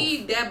then you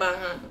see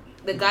Deba,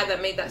 the guy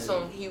that made that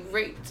song. He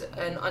raped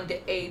an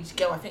underage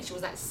girl. I think she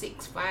was like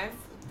 6'5".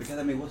 The guy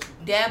that made what?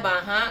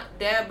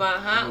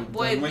 Deba,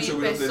 boy, listen.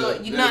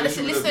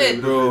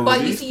 Bro,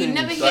 but you see, you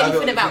never hear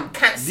anything about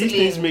cancelling. These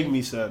things make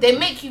me sad. They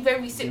make you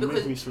very sick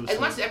because as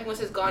much as everyone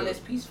says Ghana is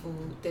peaceful,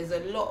 there's a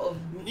lot of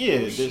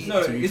it's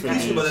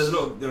peaceful, but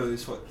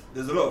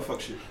there's a lot of fuck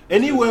shit.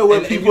 Anywhere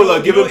where people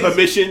are given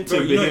permission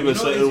to behave a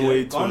certain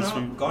way.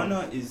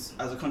 Ghana is,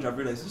 as a country, I've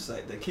realized it's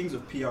like the kings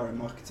of PR and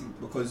marketing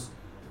because,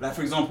 like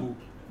for example,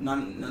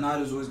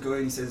 Nanado's always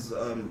going. He says.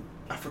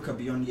 Africa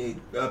beyond aid,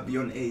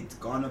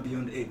 Ghana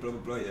beyond aid, blah blah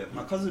blah. Yeah.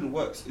 My cousin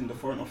works in the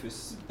foreign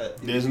office.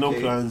 There's no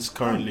plans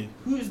currently.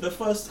 Who is the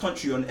first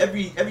country on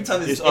every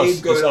time there's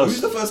aid going out?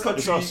 Who's the first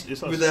country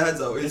with their heads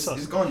out? It's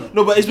Ghana.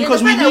 No, but it's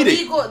because we need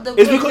it.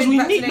 It's because we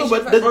need. No,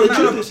 but the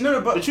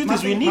truth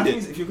is we need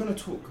it. If you're gonna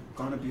talk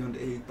Ghana beyond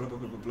aid, blah blah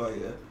blah blah blah.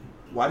 Yeah.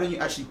 Why don't you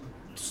actually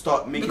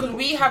start making? Because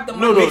we have the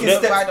money.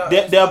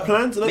 There are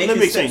plans. Let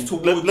me explain.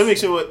 Let me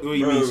explain what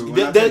you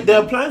mean.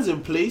 There are plans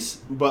in place,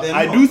 but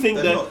I do think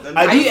that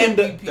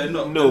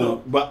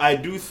but I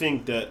do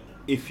think that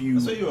if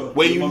you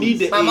when you need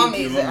the my mom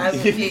is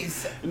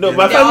please. No,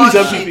 my family's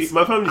MPP.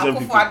 My family's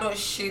MPP. Akufa don't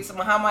shit.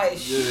 Mahama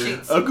is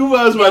shit.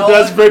 Akufa is my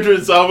dad's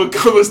brethren, so I will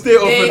come and stay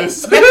off of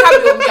this. We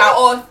are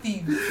all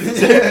thieves.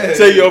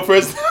 Say your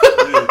first.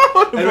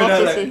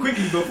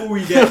 Quickly before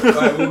we get,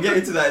 we'll get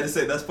into that in a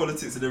sec. That's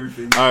politics and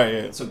everything. Alright,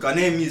 yeah. So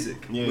Ghanaian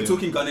music. We're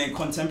talking Ghanaian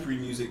contemporary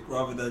music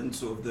rather than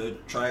sort of the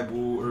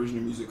tribal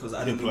original music because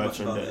I didn't know much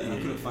about that. I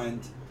couldn't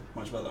find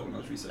much about that when I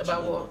was researching.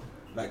 About what?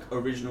 Like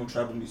original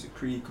tribal music,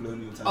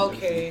 pre-colonial times.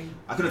 Okay.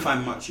 I couldn't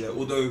find much yet.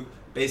 Although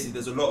basically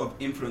there's a lot of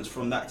influence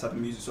from that type of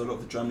music. So a lot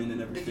of the drumming and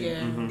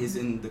everything is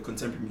in the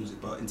contemporary music.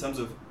 But in terms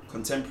of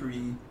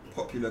contemporary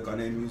popular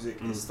Ghanaian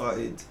music, it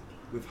started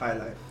with High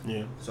Life.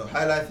 Yeah. So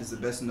High Life is the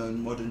best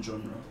known modern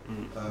genre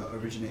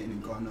originating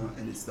in Ghana,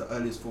 and it's the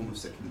earliest form of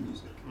secular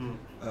music.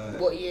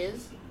 What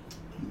years?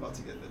 I'm about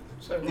to get there.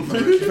 Sorry.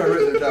 If I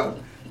wrote them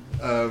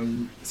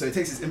down. So it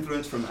takes its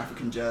influence from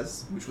African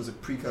jazz, which was a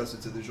precursor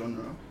to the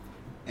genre,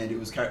 and it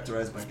was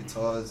characterized by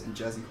guitars and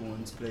jazzy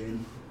horns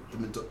playing the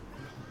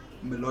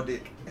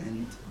melodic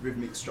and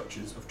rhythmic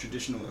structures of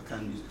traditional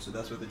Akan music. So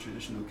that's where the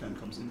traditional Akan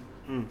comes in.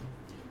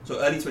 So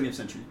early 20th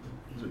century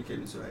is when it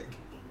came into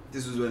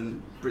this was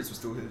when Brits were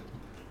still here.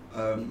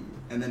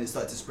 And then it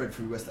started to spread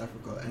through West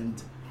Africa, and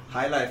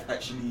High Life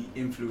actually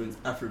influenced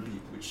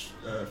Afrobeat, which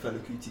Fela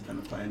Kuti kind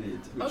of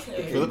pioneered.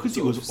 Fela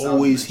Kuti was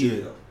always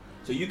here.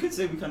 So you could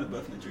say we kind of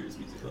birthed Nigeria's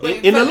music.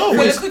 In a lot of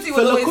ways,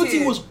 Fela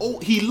Kuti was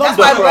he loved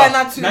Accra.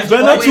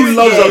 Bernard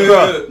loves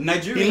Accra.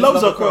 He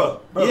loves Accra.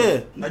 Yeah,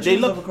 they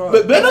love Accra.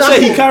 But Bernard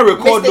said he can't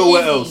record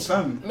nowhere else.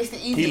 Mr.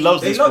 Easy. He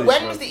loves this place.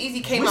 When Mr.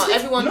 Easy came out,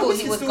 everyone thought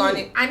he was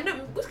Ghanaian. I know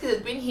Wizkid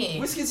has been here.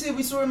 Wizkid's here.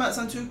 We saw him at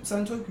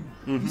Santoku.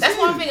 That's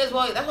one thing as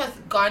well. That's why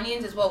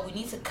Ghanaians as well. We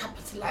need to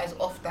capitalize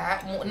off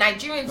that.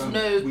 Nigerians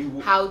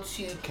know how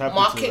to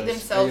market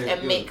themselves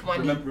and make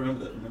money.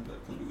 Remember that.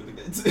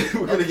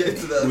 We're gonna get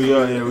into that. We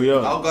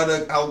are. How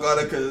Ghana.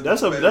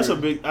 That's a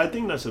big. I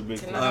think that's a big.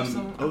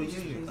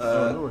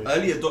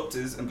 Early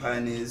adopters and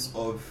pioneers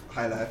of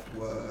High Life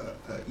were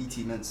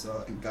E.T.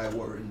 Mensah and Guy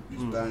Warren,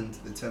 whose band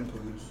The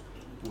Tempos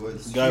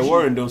was. Guy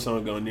Warren don't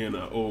sound Ghanaian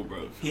at all,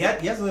 bro. He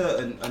has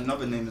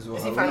another name as well.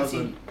 Is he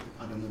fancy?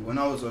 I don't know. When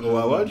I was on.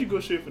 Why'd you go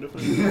straight for the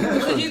fancy?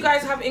 Because you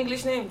guys have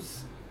English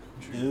names.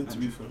 Yeah, to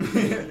be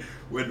fair.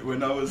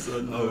 when I was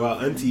on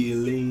Auntie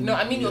Elaine. No,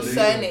 I mean your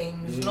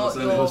surnames, not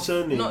your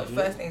surnames, not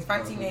first names.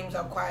 Fancy names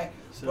are quite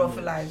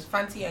brofilized.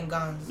 Fancy and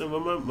Gans. No,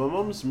 my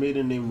mom's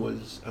maiden name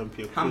was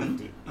Ampia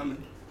Hammond.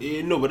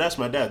 No, but that's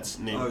my dad's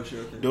name. Oh,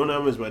 sure, okay.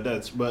 Donham is my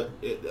dad's, but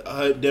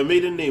their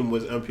maiden name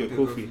was Ampia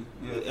Kofi.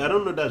 Yeah. I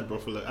don't know that's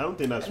brofilized. I don't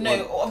think that's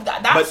no.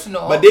 That's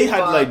not. But they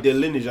had like their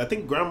lineage. I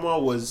think grandma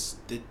was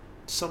the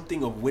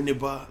something of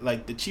Winneba.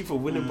 Like the chief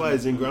of Winneba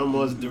is in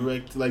Grandma's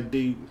Direct. Like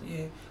they.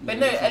 Yeah, but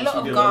no, a lot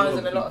of Ghans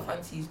and a lot of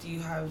fancies do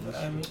have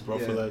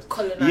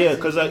colonized. Yeah,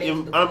 because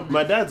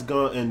my dad's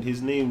Ghan and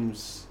his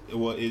name's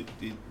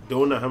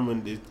Dona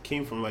Hammond. It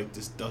came from like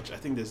this Dutch. I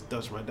think there's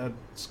Dutch. My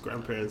dad's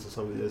grandparents or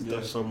something. There's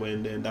Dutch somewhere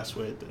in there, and that's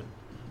where the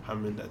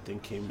Hammond I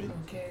think came in.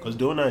 Because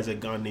Dona is a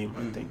Ghan name,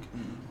 I think,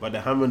 but the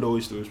Hammond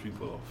always throws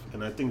people off,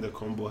 and I think the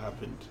combo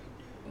happened.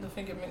 I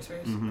think it mixed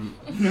race.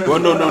 Well,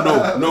 no.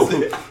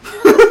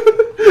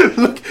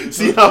 Look,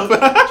 see how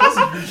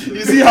fast.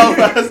 You see how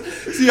fast.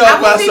 See how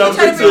fast I'm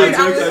mixed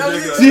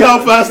race. See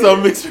how fast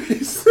I'm mixed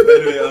race.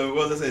 Anyway,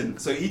 what was I saying?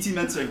 So E.T.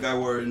 Mensah and Guy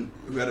Warren,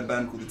 who had a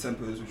band called The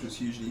Tempos, which was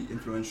hugely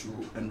influential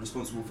and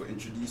responsible for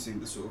introducing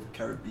the sort of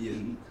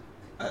Caribbean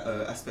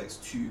aspects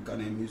to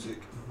Ghanaian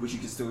music, which you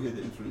can still hear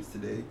the influence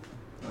today.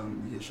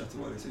 We hear Shatta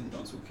Wale saying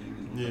Dancehall King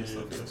and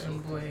all that stuff.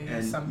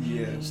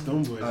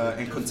 Stonebwoy,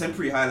 and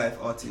contemporary highlife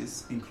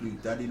artists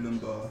include Daddy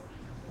Lumba,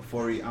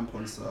 Ofori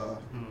Amponsa,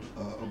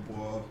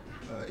 Oboa,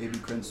 A.B.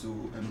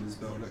 Krenzel, and Liz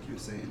Bell, like you were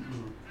saying.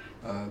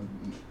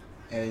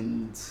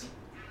 And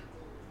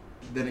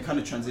then it kind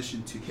of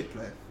transitioned to hip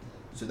life.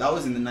 So that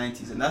was in the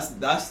 90s, and that's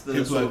the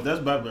hip life. That's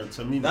bad, man.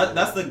 Samini.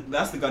 That's the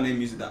Ghanaian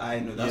music that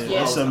I know. That's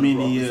what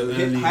Samini. So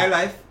high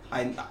life.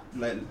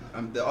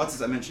 The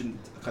artists I mentioned,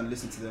 I kind of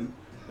listen to them.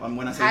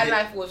 When I say high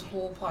life was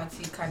whole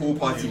party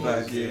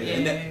vibes, yeah.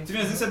 And then, to be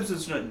honest, this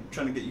episode's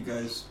trying to get you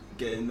guys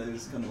getting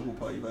those kind of whole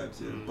party vibes,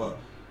 yeah. But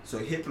so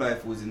hip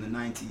life was in the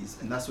 90s,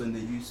 and that's when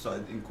they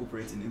started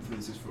incorporating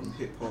influences from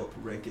hip hop,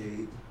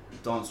 reggae,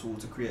 dancehall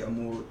to create a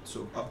more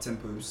sort of up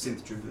tempo,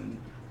 synth driven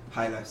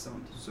high life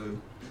sound. So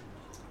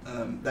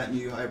that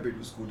new hybrid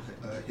was called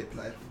hip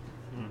life,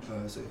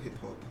 so hip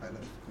hop high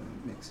life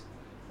mix,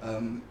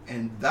 and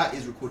that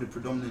is recorded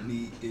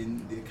predominantly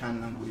in the Akan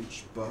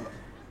language, but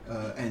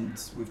and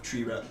with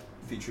tree rap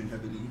featuring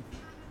heavily,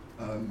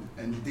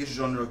 and this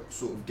genre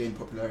sort of gained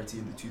popularity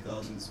in the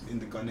 2000s in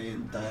the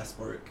Ghanaian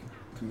diasporic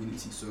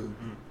community. So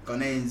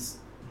Ghanaians,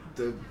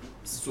 the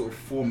sort of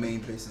four main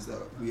places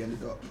that we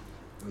ended up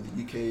were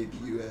the UK,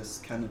 the US,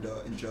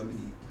 Canada, and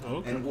Germany.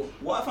 And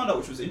what I found out,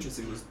 which was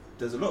interesting, was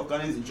there's a lot of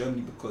Ghanaians in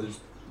Germany because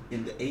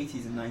in the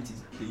 80s and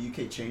 90s, the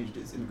UK changed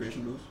its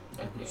immigration laws.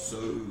 So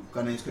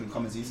Ghanaians couldn't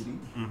come as easily.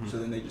 So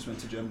then they just went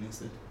to Germany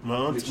instead. My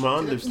aunt lives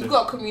there. You've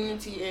got a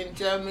community in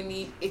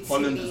Germany, Italy.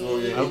 Holland as well,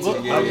 yeah. I've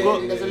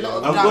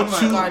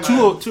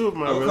got two of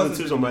my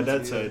relatives on my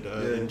dad's side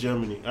in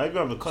Germany. I even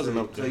have a cousin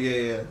up there.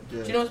 Yeah.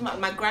 Do you know what?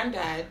 My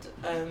granddad,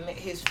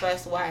 his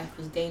first wife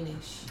was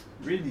Danish.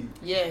 Really?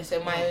 Yeah. So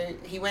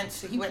he went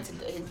to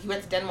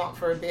Denmark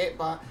for a bit,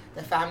 but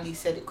the family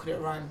said it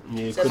couldn't run.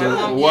 Yeah, so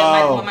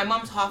my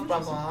mom's half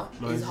brother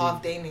is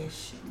half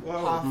Danish.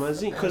 Wow.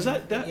 Because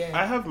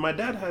my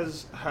dad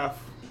has half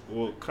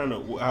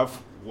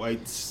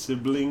white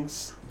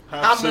siblings,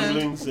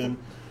 siblings, and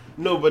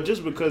but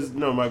just because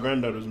my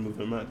granddad was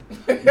moving mad.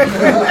 But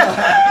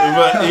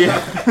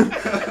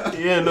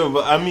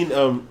but I mean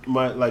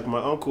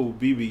my uncle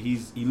Bibi,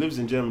 he lives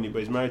in Germany, but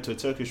he's married to a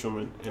Turkish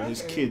woman, and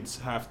his kids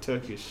half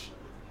Turkish.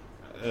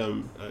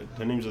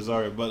 Her name's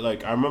Azaria, but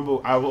I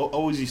remember I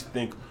always used to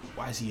think,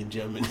 why is he in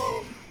Germany?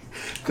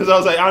 Because I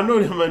was like, I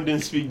know the man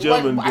didn't speak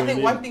German. I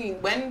think one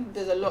thing, when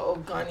there's a lot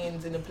of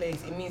Ghanaians in a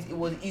place, it means it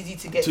was easy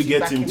to get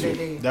back in the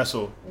day. That's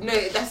all. No,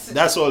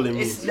 that's all it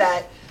means. It's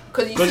like,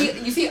 because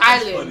you see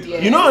Ireland,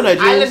 you know Nigerians.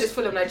 Ireland is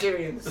full of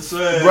Nigerians.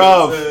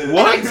 Bruv,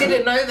 what? And I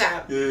didn't know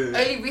that.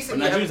 Only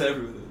recently. Nigerians are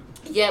everywhere.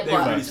 Yeah,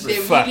 but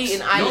they're really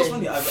in Ireland. You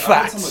know what's funny? I've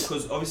heard somewhere,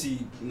 because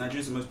obviously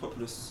Nigeria's the most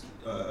populous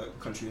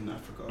country in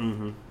Africa.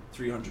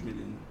 300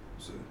 million.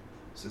 So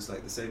it's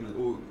like the same.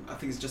 I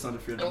think it's just under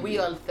 300. And we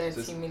are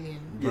 30 million.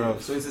 Yeah.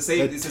 So it's the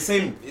same. It's the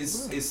same.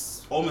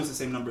 It's almost the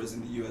same number as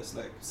in the US,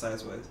 like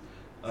size wise.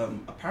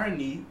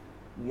 Apparently,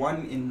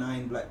 1 in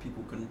 9 black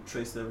people can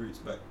trace their roots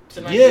back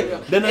to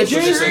Nigeria. The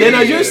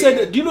Nigerians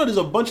said, do you know there's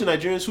a bunch of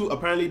Nigerians who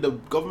apparently the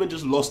government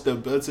just lost their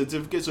birth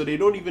certificate, so they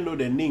don't even know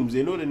their names.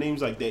 They know the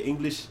names like their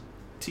English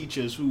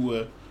teachers who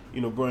were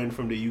brought in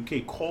from the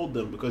UK called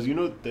them, because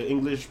the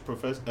English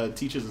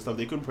teachers and stuff,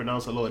 they couldn't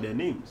pronounce a lot of their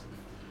names.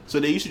 So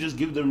they used to just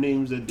give them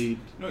names that they'd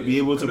be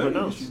able to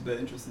pronounce. Which is very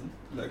interesting.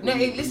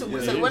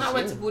 When I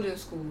went to boarding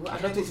school, I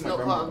know this is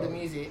not part of the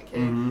music.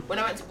 When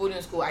I went to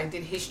boarding school, I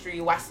did history,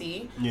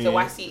 WASSCE. So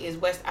WASSCE is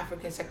West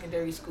African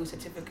Secondary School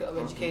Certificate of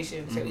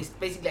Education. So it's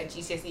basically like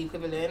GCSE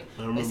equivalent,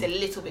 but it's a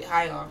little bit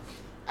higher.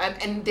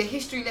 And the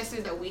history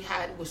lessons that we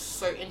had was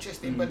so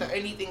interesting, but the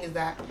only thing is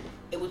that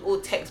it was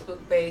all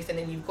textbook based, and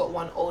then you've got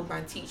one old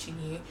man teaching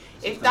you.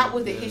 If that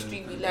was the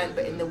history we learned,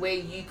 but in the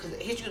way because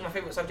history was my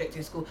favourite subject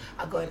in school,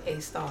 I got an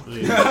A star.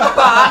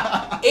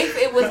 But if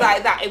it was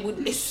like that,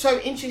 it's so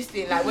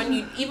interesting. Like when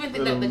you even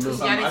think that the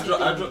Christianity.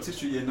 I dropped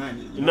history year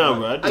 9. No,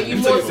 man. Are you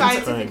more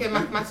scientific and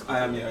mathematical?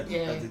 I am. I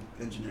did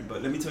engineering,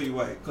 but let me tell you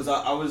why. Because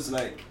I was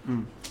like,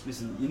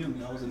 listen, you knew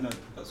me. I was a nerd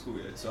at school,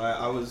 yeah. So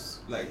I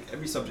was like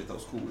every subject I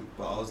was cool with,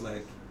 but I was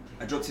like,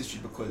 I dropped history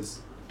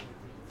because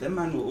them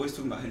man were always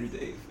talking about Henry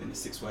VIII and his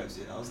 6 wives.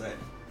 Yeah, I was like,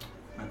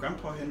 My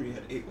grandpa Henry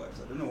had 8 wives.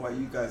 I don't know why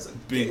you guys are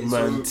big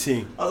man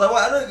ting. I was like,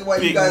 I don't know why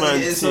you guys are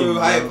getting so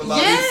hype about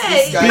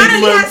this guy.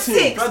 Big man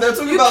ting. Bro, they're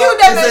talking you about killed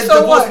them and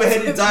so what?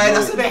 Henry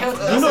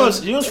died.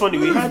 You know what's funny?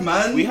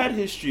 We had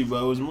history,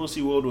 but it was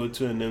mostly World War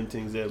II and them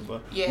things there.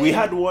 But we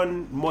had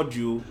one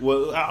module.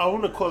 Well, I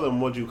want to call it a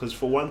module because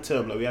for one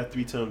term, like we had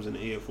 3 terms in a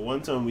year. For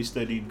one term, we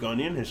studied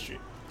Ghanaian history.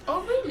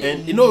 Oh really?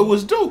 And you know it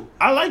was dope.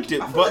 I liked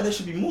it. I feel like there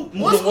should be more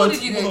what than school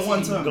did you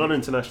go to? Ghana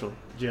International.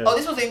 GIS. Oh,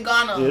 this was in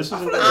Ghana. Yeah, this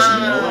was in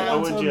Ghana. I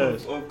went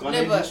GIS. Of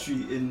Ghanaian history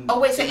in. Oh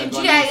wait, so in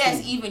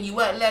GIS even you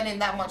weren't learning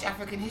that much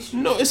African history?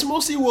 No, it's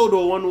mostly World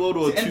War I, World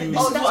War II.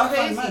 Oh,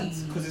 that's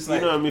crazy. Because it's like,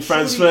 you know what I mean,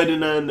 Franz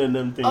Ferdinand and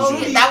them things. Oh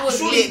yeah, that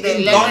was lit.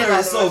 In Ghana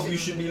itself, you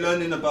should be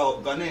learning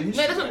about Ghanaian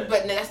history.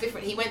 But that's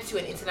different. He went to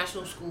an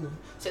international school,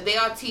 so they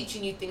are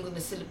teaching you things on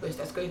the syllabus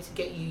that's going to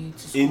get you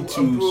to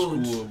school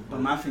abroad. But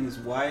my thing is,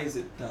 why is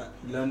it that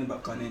learning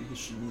about Ghanaian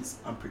history means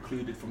I'm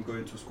precluded from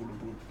going to a school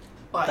abroad?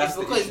 But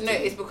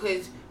it's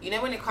because you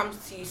know when it comes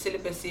to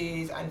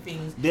syllabuses and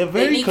things, they're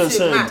very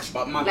concerned.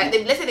 But like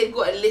let's say they've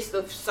got a list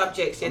of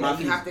subjects that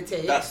you have to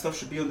take. That stuff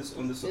should be on this.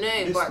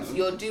 No, but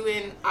you're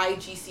doing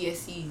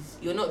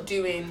IGCSEs. You're not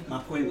doing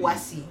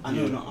WASSCE. I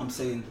know. No, I'm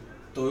saying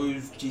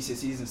those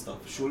GCSEs and stuff.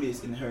 Surely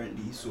it's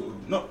inherently sort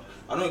of not.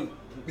 I don't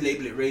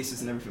label it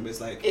racist and everything, but it's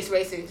like it's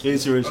racist.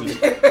 It's racist.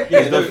 Okay.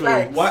 Yeah,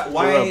 definitely.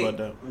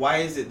 Why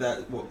is it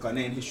that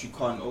Ghanaian history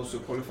can't also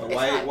qualify?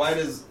 Why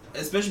does,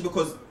 especially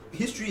because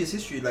history is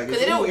history, like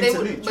it's all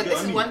interlinked. But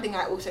this is one thing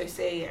I also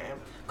say,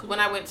 because when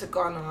I went to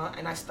Ghana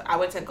and I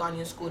went to a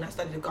Ghanaian school and I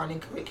studied the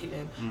Ghanaian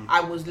curriculum, I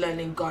was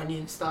learning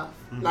Ghanaian stuff.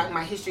 Like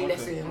my history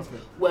lessons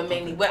were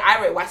mainly when I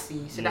wrote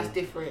WASSCE, so that's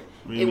different.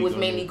 It was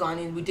mainly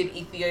Ghanaian. We did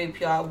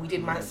Ethiopia, we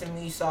did Mansa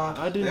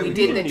Musa, we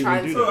did the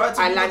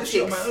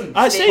transatlantic.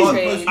 I say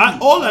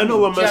all I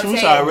know about Mansa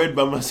Musa I read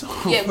by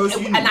myself. Yeah,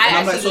 and I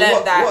actually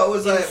learned that.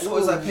 What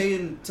was I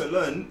paying to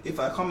learn if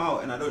I come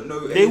out and I don't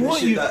know? They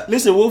want you.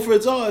 Listen,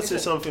 Wilfred Zaha said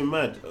something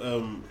mad.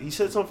 He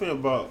said something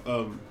about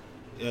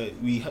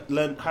we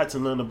had to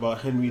learn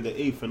about Henry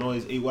VIII and all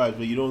his 8 wives,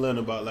 but you don't learn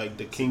about like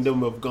the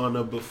Kingdom of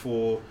Ghana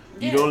before.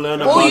 You don't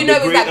learn about all you know the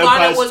is great that Ghana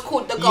empires. was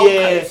called the Gold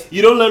Coast.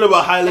 You don't learn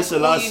about Haile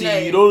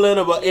Selassie. You don't learn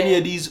about any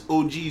of these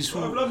OGs who.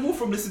 I've learned more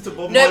from listening to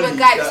Bob Marley. No, but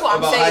guys, that's what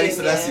I'm saying. Haile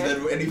Selassie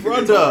than anything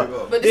brother,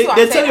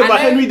 they're telling you about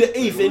Henry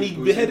VIII and he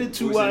beheaded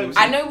 2 wives.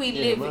 I know we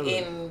live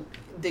in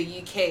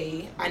the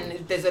UK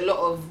and there's a lot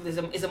of it's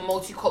a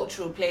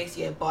multicultural place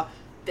here, but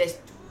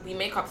we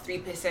make up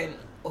 3%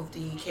 of the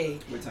UK.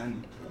 We're tiny.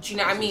 Do you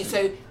know what I mean?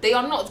 So they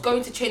are not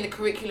going to change the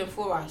curriculum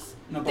for us.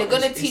 No, they're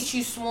going to teach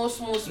you small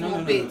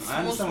bits. I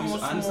understand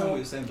what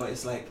you're saying, but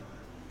it's like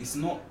it's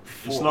not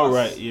for it's not us,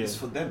 right. Yeah, it's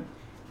for them.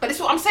 But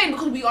it's what I'm saying,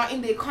 because we are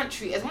in their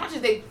country. As much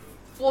as they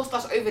forced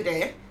us over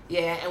there,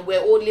 and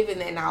we're all living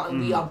there now, and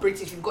we are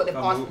British. We've got the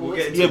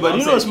passports. But you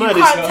know what's mad?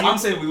 I'm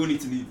saying we all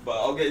need to leave, but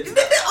I'll get into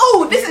that.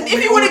 Listen,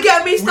 if you want to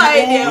get me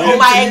started on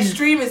my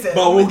extremism,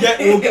 but I'll get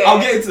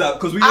into that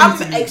because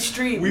I'm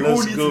extreme. We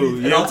all need to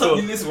leave. And I'll tell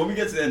you, listen, when we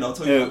get to the end, I'll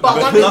tell you.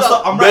 But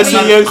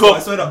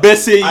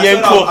Bessie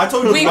Yenko. I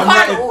told you, we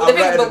can't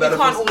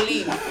all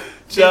leave.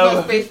 There's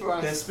no space for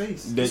us. There's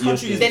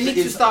space. They need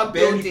to start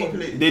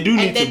building. They do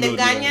need to build. And then the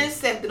Ghanaians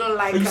said they don't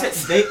like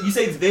us. You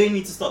say they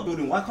need to start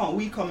building. Why can't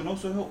we come and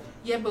also help?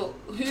 Yeah, but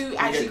who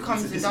actually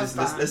comes and does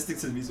that? Let's stick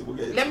to the music.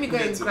 Let me go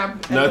and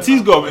grab. Now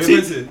T's got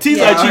T's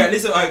actually.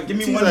 Listen, give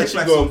me one hip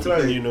life song to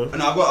play. You know.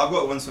 And I've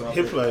got one song.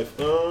 Hip life.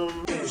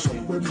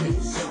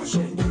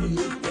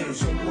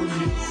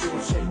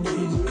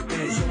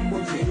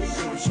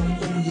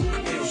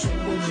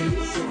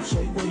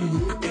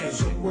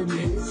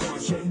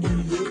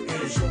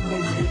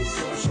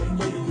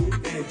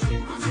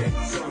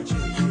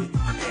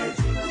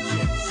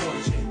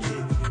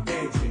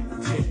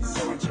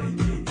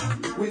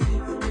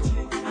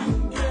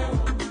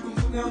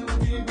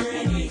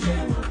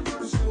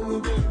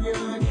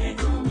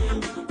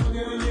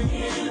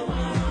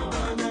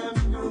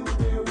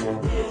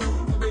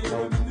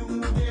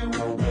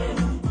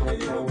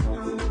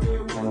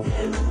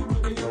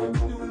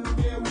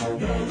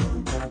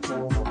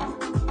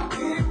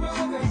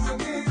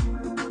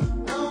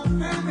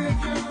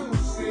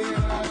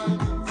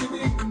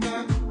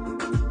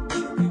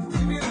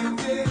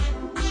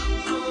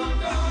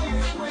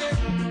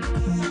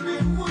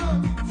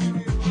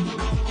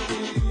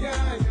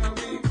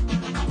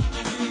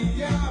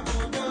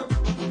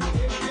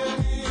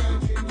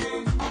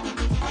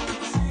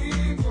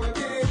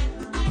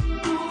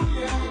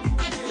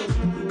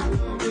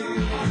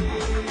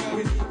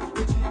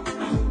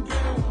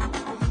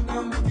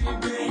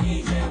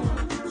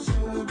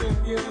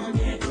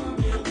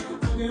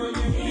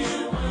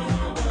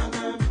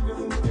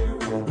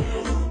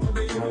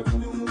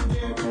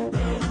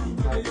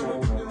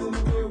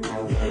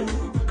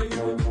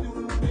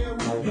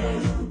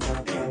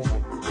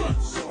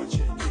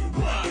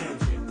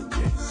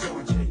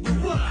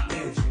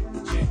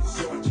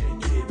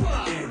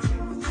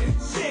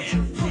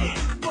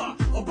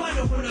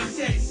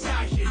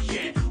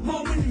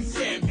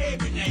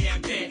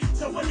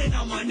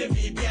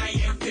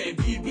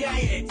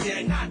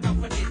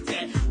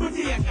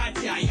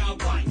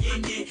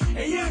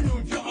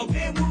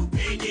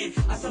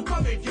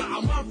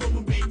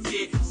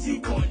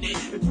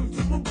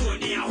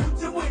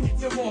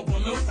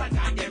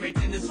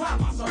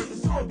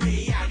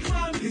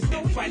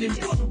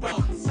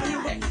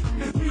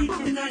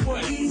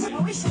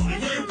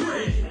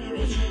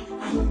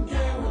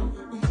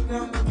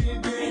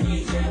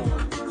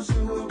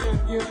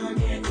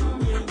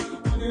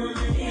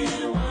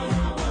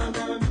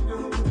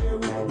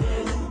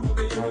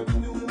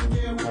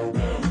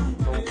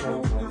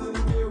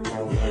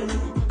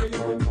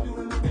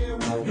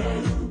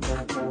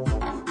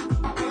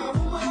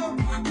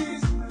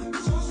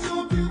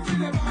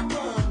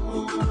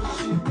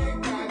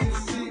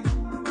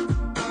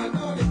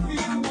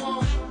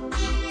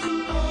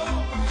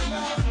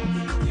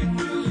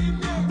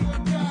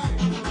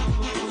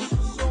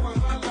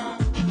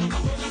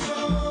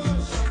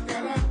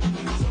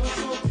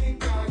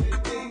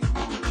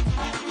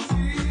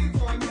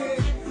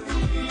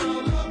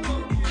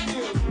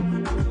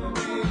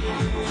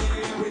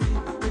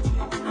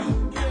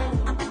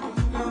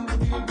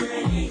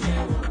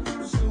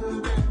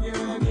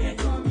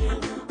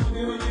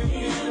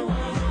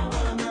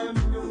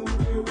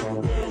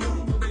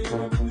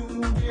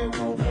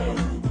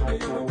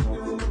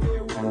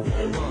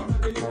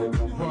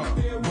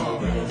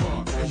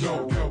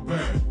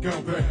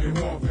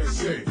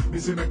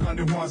 See me kind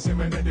of want see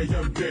me net the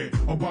young day.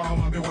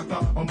 Obama me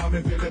water, Obama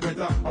me feel it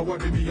better. I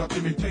want to be up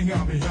to me king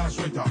and me hands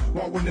sweater.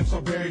 What when them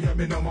so bad, yeah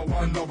me number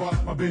one lover.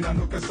 I been a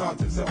look at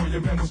start and say oh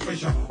your memo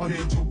special. On the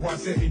 2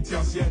 points say it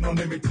just yeah no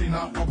name it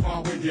tina.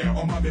 Obama with yeah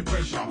on my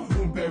pressure.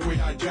 Umpe we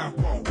a jack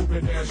bro,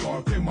 open there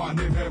so came on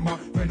name hema.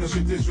 When the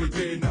sweet is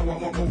sweet, now I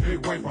want more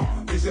big wiper.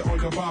 They say all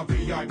about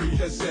VIP,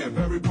 just say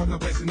very part of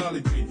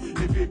personality.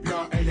 The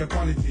PPR and your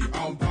quality.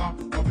 I'm pa,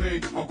 a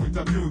big, a quit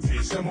a beauty.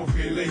 Some of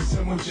feeling,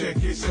 some of check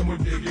it, some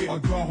of dig it.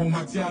 Draw home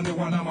at the end of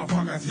one of my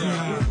fuckers.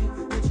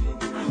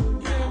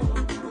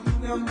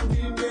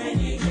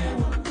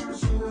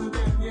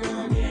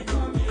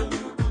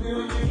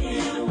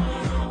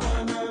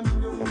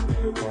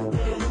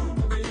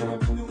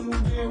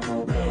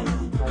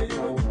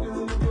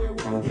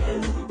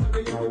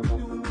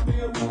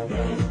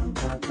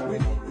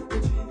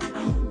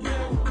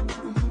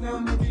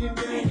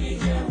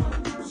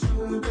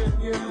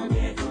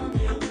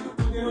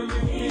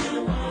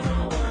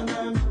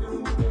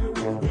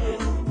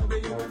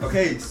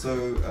 Okay,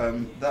 so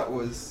that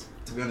was,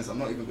 to be honest, I'm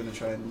not even going to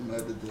try and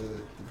murder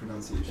the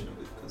pronunciation of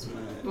it because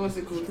what's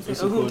it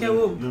called?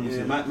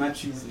 Yeah, my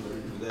cheese.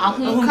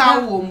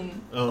 Ahunkawum.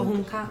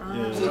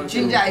 So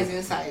ginger is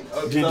inside.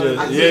 Ginger,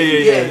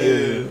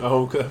 yeah.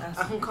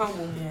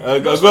 Ahunkawum. I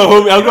got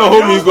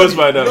homie who goes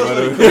by that.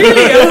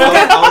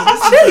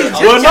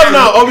 Well, not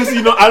now,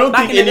 obviously not. I don't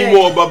think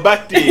anymore, but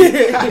back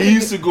then he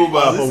used to go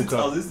by Ahunka.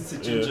 I was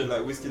listening to Ginger,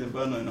 like Whiskey and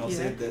Burner, and I was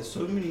saying there's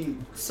so many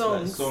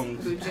songs.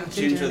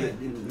 Ginger,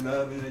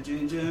 love in the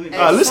ginger.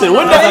 Listen,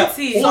 when that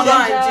all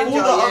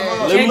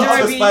the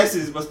other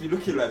spices must be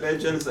looking like they're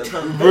jealous.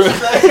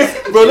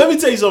 Bro, let me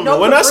tell you something.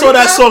 When I saw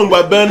that song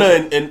by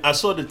Burner and I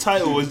saw the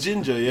title was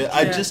Ginger,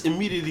 I just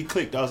immediately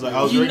clicked. I was like,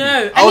 I was ready.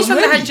 Any song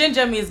that has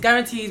ginger means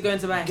guarantee he's going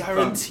to buy.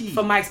 Guarantee.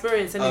 From my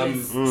experience,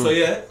 anyways. So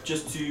yeah,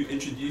 just to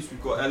introduce,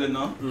 we've got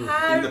Eleanor in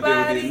the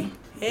building.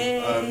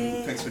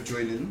 Hey. Thanks for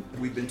joining.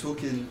 We've been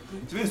talking.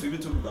 To be honest, we've been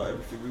talking about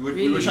everything.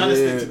 We were trying to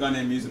stick to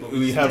Ghanaian music, but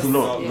we have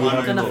not.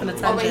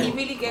 But he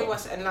really gave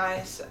us a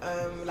nice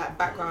like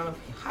background of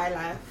high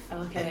life,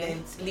 and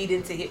then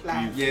leading to hip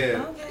life.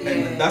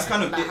 And that's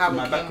kind of like it for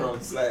my background.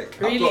 It's like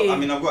really?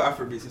 I've got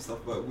Afrobeats and stuff,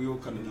 but we all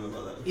kind of know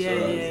about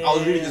that. I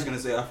was really just gonna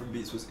say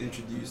Afrobeats was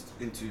introduced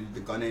into the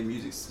Ghanaian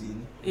music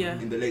scene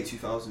in the late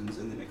 2000s,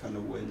 and then it kind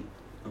of went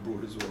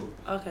abroad as well.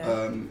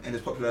 And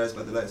it's popularized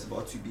by the likes of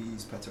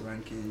R2Bs, Pata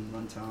Rankin,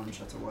 Runtown,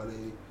 Shatta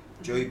Wale,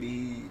 Joey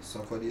B,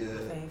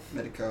 Sarkodia,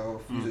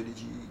 Medical, Fuso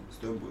DG,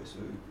 Stoneboy, so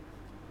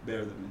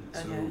bear them in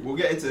it. So we'll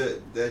get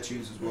into their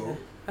tunes as well.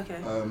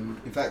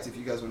 In fact, if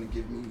you guys want to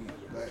give me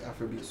like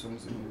Afrobeat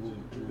songs, then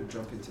we'll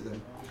jump into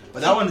them.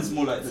 But that one is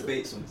more like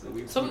debate songs that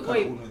we. So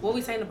wait, what are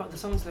we saying about the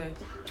songs though?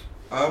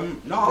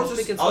 No, I was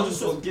just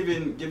sort of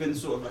giving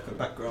sort of like a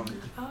background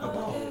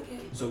about.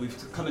 So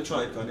we've kind of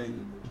tried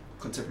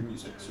contemporary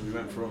music. So we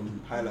went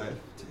from High Life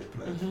to Hip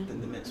Life.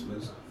 Then the next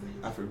was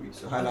Afrobeat.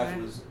 So High Life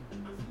was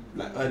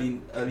like early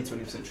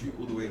 20th century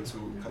all the way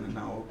until kind of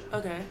now.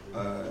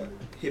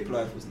 Hip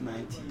Life was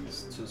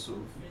 90s to sort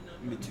of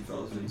mid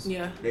 2000s.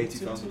 Late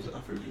 2000s was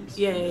Afrobeats.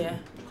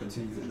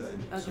 Continue with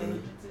that. So,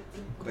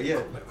 but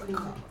yeah.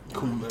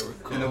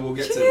 Kumerica. And then we'll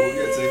get to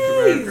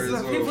Kumerica as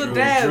well.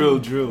 People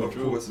drill. Of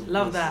course.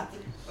 Love that.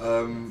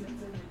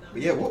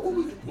 But yeah, what were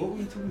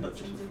we talking about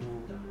just before?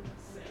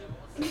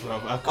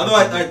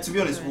 To be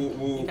honest,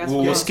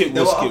 we'll skip.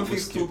 There were other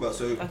things to talk about.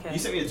 So you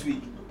sent me a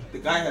tweet. The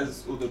guy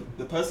has, or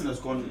the person has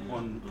gone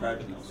on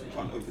private now, so you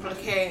can't open it.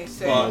 Okay,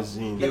 so but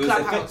it was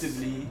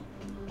effectively.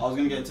 I was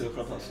gonna get into the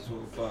Clubhouse as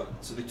well, but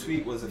so the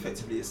tweet was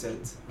effectively it said.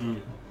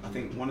 I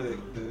think one of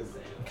the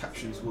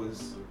captions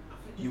was,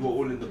 "You were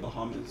all in the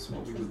Bahamas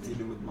while we were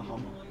dealing with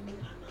Mahama."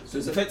 So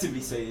it's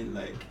effectively saying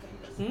like,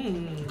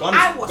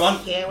 I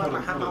was here when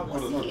Mahama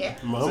was here.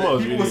 So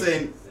people were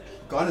saying,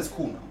 Ghana's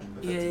cool now.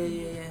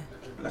 Yeah.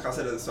 like I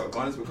said at the start,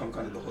 Ghana's become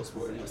kind of the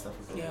hotspot in West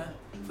Africa. Yeah,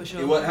 for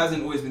sure. It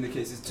hasn't always been the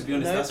case. To be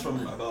honest, that's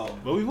from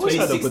about. But we've always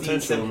had the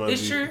potential,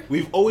 It's true.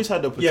 We've always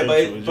had the potential.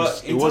 Yeah,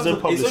 but it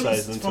wasn't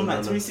publicized until from like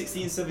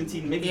 2016,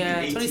 17, maybe even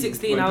 18.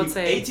 2016, I would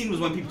say. 18 was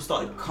when people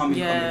started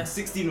coming.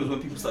 16 was when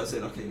people started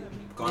saying, okay,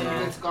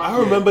 Ghana. I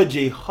remember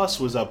J Hus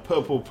was at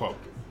Purple Pop.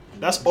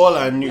 That's all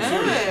I knew.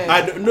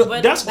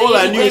 That's all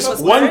I knew.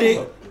 One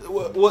day.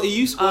 Well, he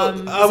used.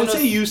 I would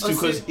say he used to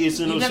because it's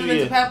in You've never been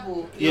to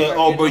Purple? Yeah.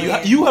 Oh, bro,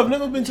 you have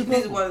never been to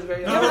Purple. This one's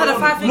very. You haven't had a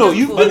 5 fingers. No,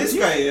 you. But this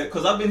guy,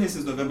 because I've been here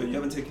since November. You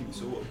haven't taken me,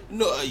 so what?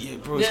 No, yeah,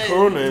 bro, it's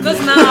Corona. Because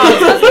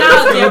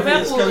now,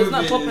 Purple is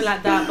not popping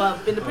like that.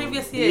 But in the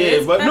previous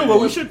years, but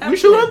we should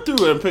run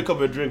through and pick up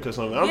a drink or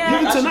something.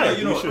 Even tonight.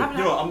 You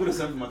know, I'm gonna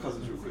send for my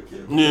cousins real quick.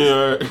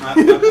 Yeah.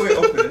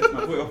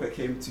 My boy Ope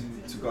came to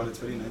Ghana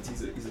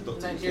 2019. He's a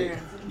doctor. Nigerian.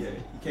 Yeah,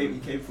 he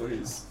came for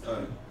his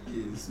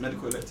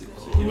medical elective.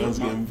 So man's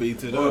getting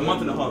baited. A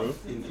month and a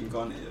half in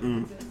Ghana.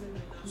 Yeah.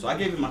 So I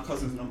gave him my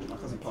cousin's number, my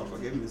cousin Parker. I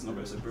gave him his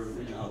number. I said, bro,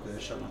 when you're out there,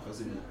 shout my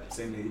cousin,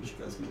 same age,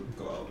 you guys can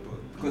go out.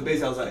 But because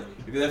basically I was like,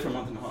 if you're there for a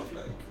month and a half,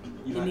 like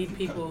you need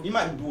people. You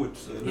might be bored,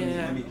 so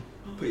let me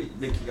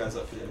link you guys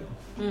up here.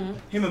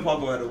 Him and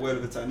Parker had a word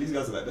of a time. These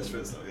guys are like best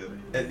friends now.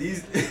 Yeah. And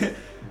these.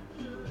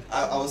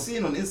 I was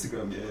seeing on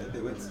Instagram,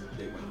 they went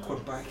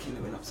quad biking,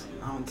 they went up to the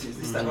mountains,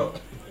 this, that,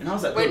 and I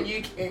was like, when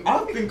you came,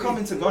 I've been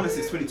coming to Ghana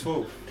since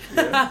 2012,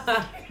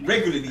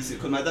 regularly,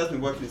 because my dad's been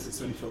working since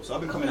 2012, so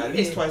I've been coming at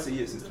least twice a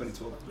year since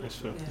 2012. That's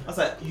fair. I was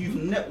like,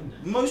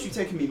 you've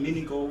taken me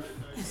mini golf,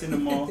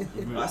 cinema.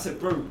 I said,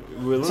 bro.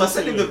 So I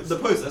sent him the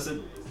post. I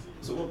said,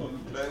 so what about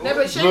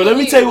bro, let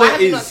me tell you what why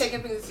have is. You not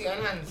taken things to your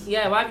hands?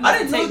 Yeah, why have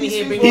you not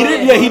taken me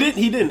here?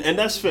 He didn't, and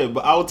that's fair.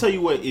 But I'll tell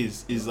you what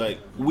is like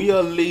we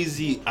are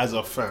lazy as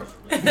a fam.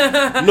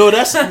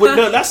 That's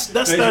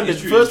standard.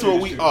 First of all,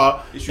 we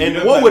are,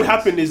 and what would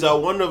happen is that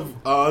one of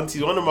our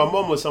aunties, one of my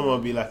mom or someone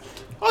would be like,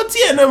 "Oh,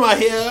 T and them are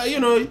here,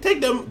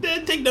 take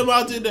them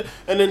out," and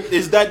then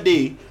it's that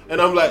day, and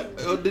I'm like,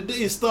 the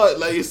day start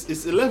like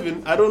it's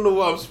 11. I don't know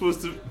what I'm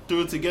supposed to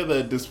do together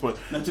at this point.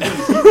 Now, to be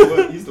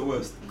honest, he's the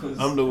worst.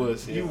 I'm the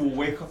worst. He will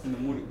wake up in the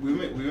morning.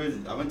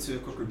 I went to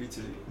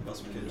Kokrobite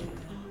last weekend.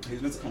 He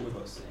was meant to come with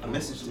us. I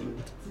messaged him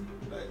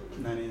like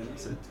 9 a.m. I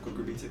said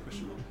Kokrobite ? He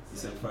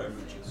said fire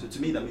emoji. So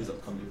to me that means I'm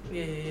coming.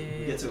 Yeah.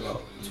 We get to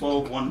about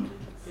 12:01.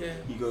 Yeah.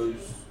 He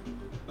goes.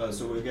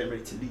 So we're getting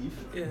ready to leave.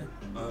 Yeah.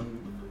 I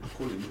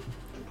call him.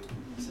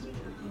 He said,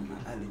 my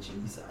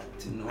allergies are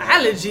acting.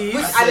 Allergies?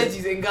 Which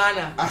allergies in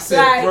Ghana? I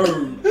said, bro.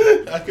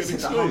 I could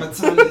explain.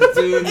 Hamatan is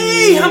doing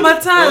Hey,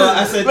 Hamatan.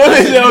 I said, let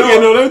me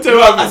tell you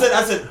what happened. I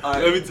said,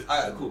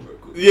 alright, cool, bro.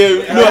 Cool.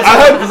 Yeah, no, I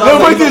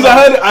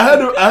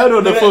heard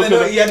on the phone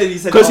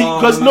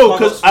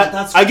because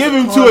I gave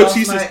him 2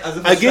 excuses.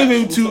 I gave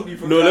him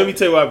 2. No, let me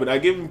tell you what happened. I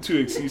gave him 2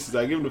 excuses.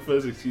 I gave him the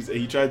first excuse, and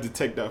he tried to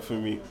take that for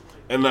me.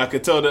 And I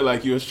could tell that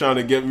like he was trying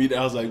to get me.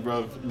 I was like,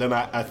 bro. Then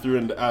I threw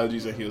in the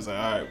allergies, and he was like,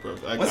 all right, bro.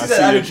 I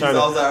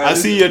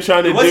see you're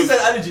trying to. Once he said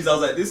allergies, I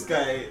was like, this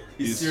guy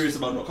is serious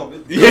about not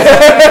coming. Yeah.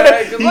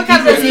 What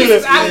kind of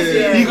allergies?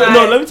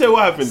 No, let me tell you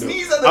what happened.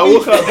 I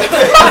woke up.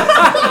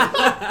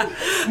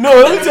 No,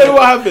 let me tell you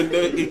what happened.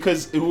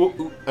 Because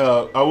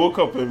I woke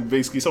up and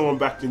basically someone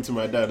backed into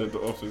my dad at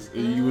the office.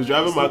 He was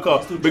driving my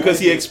car because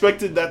he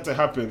expected that to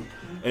happen.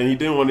 And he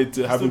didn't want it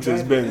to happen to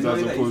his Benz as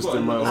opposed to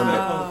my own.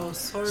 Oh,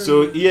 sorry.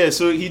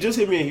 So he just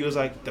hit me and he was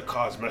like, the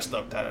car's messed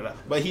up, da.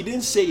 But he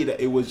didn't say that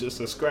it was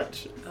just a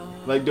scratch.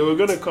 Like they were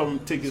gonna come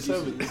take his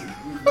service.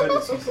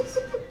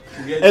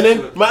 And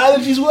then my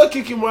allergies were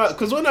kicking my out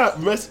because when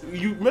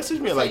you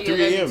messaged me at like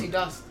 3 a.m.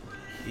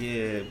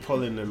 Yeah,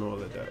 pollen and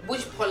all of that.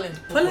 Which pollen?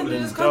 Pollen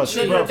in this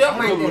country. No, don't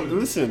mind them.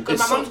 Listen, because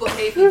my mom's got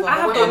hay fever. I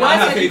have the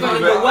worst hay fever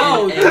in the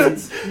world.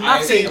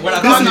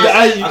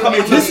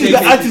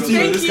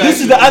 This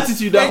is the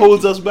attitude that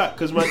holds us back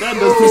because my dad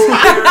does this.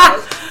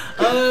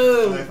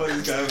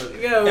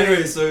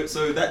 Anyway,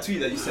 so that tweet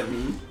that you sent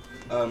me,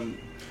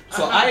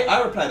 so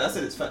I replied. I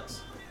said it's facts.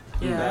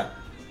 Yeah.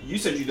 You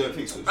said you don't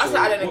think so. I said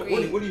I don't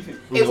agree. What do you think?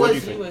 It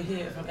was. You were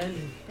here from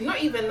early. Not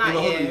even that.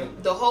 Yeah.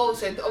 The whole.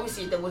 So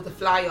obviously there was the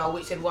flyer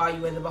which said, "Why are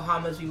you in the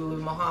Bahamas?" We were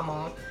with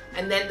Mahama,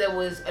 and then there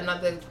was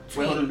another tweet.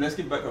 Wait, hold on. Let's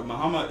get back.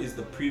 Mahama is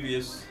the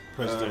previous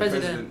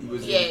president. He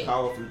was in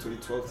power from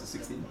 2012 to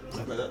 16.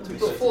 Like that.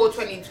 Before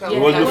 2012. It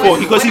was before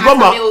because he got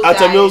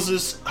Atta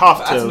Mills'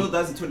 half term. Atta Mills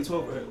died in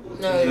 2012, right?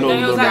 No,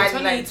 it was like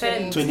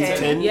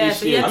 2010. Yeah,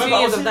 so he had 2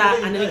 years of that,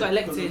 and then he got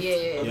elected.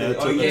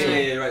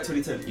 Yeah, right,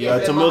 2010. Yeah,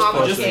 Atta Mills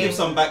passed. Just to give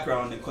some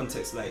background and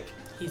context, like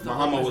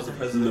Mahama was the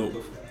president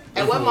before.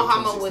 And when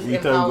Mahama was in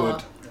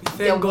power,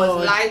 there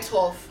was light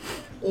off.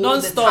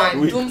 All the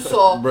time,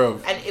 Doomsaw,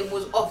 and it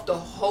was off the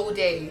whole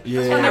day.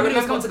 Yeah, I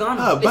remember coming to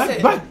Ghana.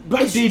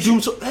 Back day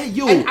Doomsaw. Hey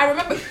yo, and I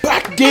remember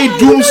back day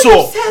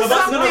Doomsaw.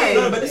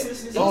 No, but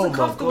listen. Oh my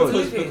god.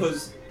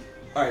 Because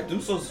alright,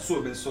 Doomsaw's sort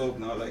of been solved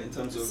now, like in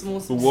terms of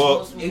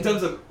small. In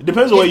terms of it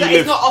depends on where you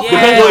live. Depends on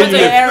where you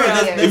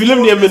live. If you live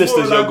near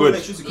ministers, you're good.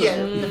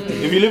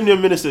 If you live near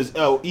Ministers,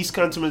 East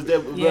Cantonment's there,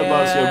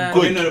 whereabouts, you're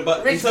good. No,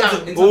 but Rich bro.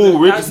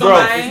 It's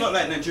not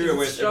like Nigeria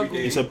where it's every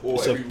day. It's a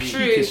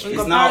It's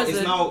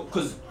now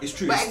because it's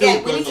true. But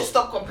again, we need to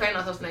stop comparing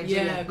ourselves to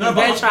Nigeria. No,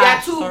 but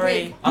they're too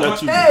big.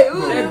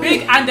 They're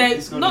big and they're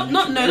not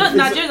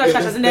Nigerians are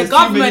trash. As in their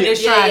government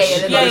is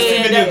trash.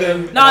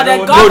 No,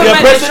 their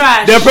government is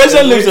trash. Their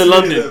president lives in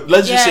London.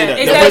 Let's just say that.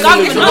 It's their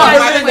government. No,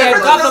 their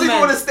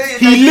government.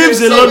 He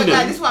lives in London.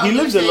 He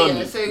lives in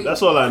London.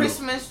 That's all I know.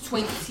 Christmas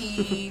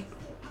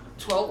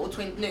 2012 or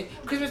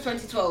Christmas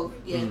 2012.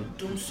 Yeah,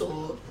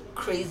 Doomsaw.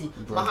 Crazy.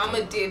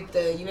 Muhammad did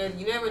the you know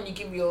when you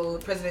give your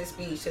president's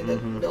speech so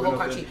the whole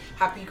country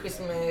Happy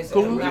Christmas Merry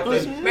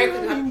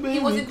Christmas. He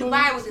was in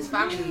Dubai with his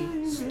family. He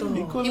was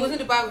in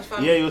Dubai with his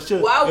family. Yeah, he was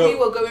chill. While we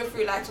were going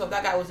through that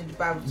guy was in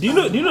Dubai with his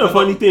family. Do you know the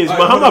funny thing is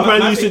Muhammad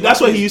apparently used to,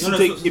 that's what he used to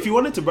take. If you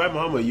wanted to bribe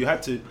Muhammad, you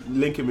had to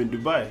link him in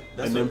Dubai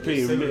and then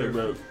pay him later,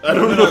 bro. I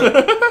don't know.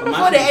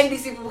 Before the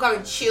NDC people come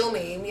and chill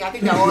me, I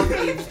think they're all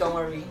thieves, don't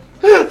worry.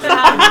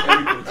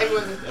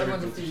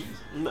 Everyone's a thief.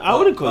 I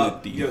wouldn't call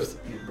it thieves.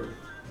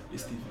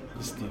 It's Steve.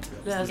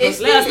 Let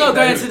us not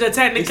go into the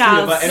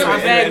technicals. We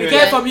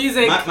get for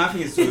music. My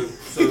thing is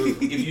so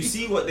if you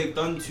see what they've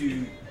done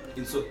in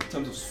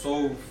terms of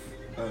solve.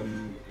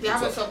 And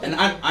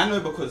I know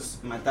because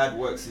my dad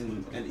works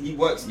in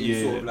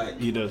sort of like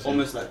he does,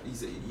 almost like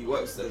he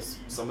works as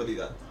somebody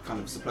that kind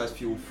of supplies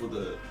fuel for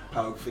the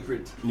power for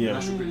grid,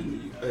 national grid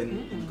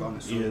in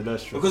Ghana. So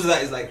that's true. Because of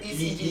that, it's like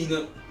he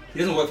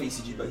doesn't work for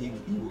ECG, but he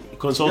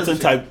consultant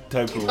type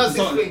role.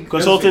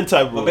 Consultant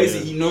type role. But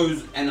basically, he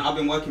knows, and I've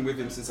been working with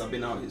him since I've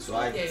been out here. So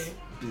I've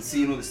been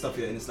seeing all this stuff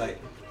here, and it's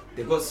like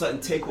they've got certain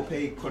take or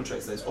pay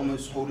contracts that's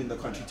almost holding the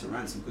country to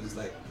ransom because it's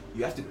like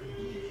you have to,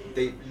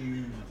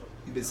 you've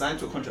been signed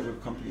to a contract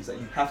with companies that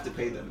you have to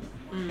pay them,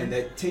 and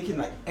they're taking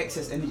like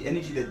excess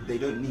energy that they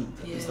don't need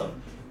and stuff,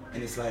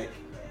 and it's like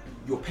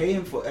you're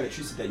paying for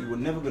electricity that you were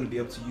never going to be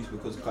able to use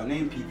because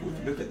Ghanaian people, if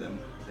you look at them,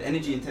 the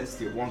energy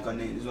intensity of one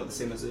Ghanaian is not the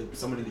same as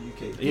someone in the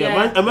UK.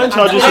 A man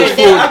charges his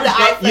phone.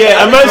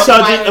 A man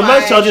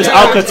charges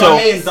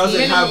Alcatel.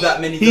 Doesn't have that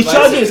many. He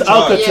charges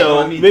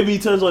Alcatel. Maybe he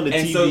turns on the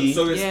TV.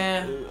 So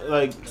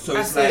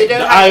it's like the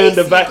iron,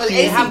 the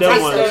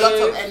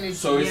vacuum.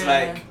 So it's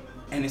like,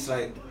 and it's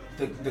like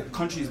the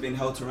country is being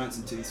held to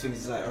ransom to these things.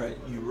 It's like, alright,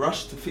 you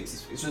rush to fix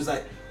this. It's just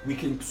like we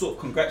can sort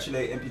of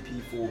congratulate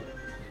MPP for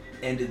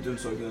ended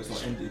Doomsaw, even though it's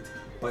not ended.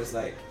 But it's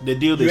like the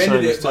deal they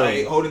signed it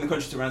by holding the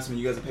country to ransom,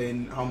 and you guys are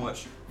paying how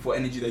much for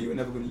energy that you were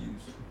never going to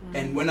use.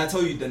 And when I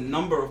tell you the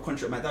number of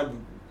contracts, my dad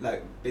would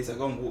like basically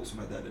go on walks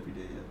with my dad every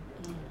day,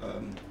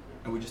 and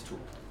we just talk.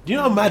 Do you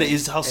know how mad it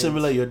is how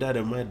similar your dad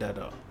and my dad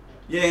are?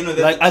 Yeah, no.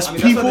 Like as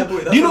people,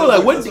 do you know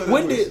like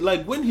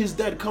when his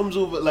dad comes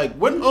over, like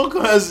when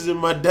Uncle Hans is in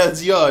my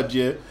dad's yard,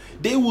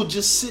 they will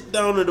just sit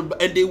down and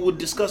they would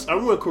discuss. I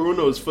remember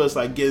Corona was first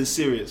like getting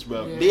serious,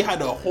 bro. Yeah. They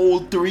had a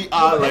whole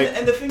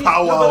 3-hour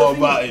powwow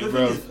about it,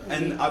 bro.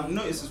 And I've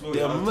noticed as well.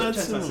 I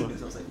was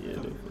like,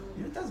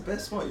 that's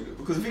best smart,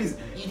 because the thing is,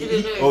 you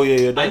didn't know. Oh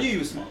yeah, I knew you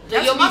were smart.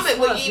 Your mum,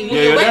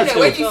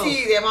 when you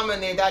see their mum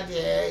and their dad,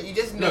 you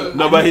just know.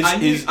 No, but his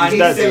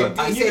dad.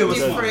 I knew they were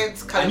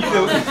different.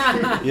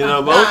 You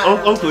know, but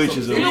Uncle H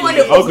is. You know when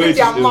they open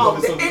their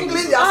mouth, the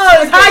English. Oh,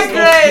 it's high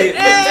grade.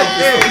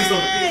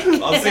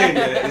 I'm saying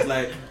it's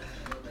like,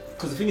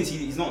 because the thing is,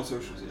 he's not on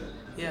socials yet.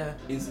 Yeah.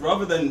 It's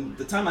rather than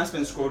the time I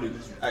spend scrolling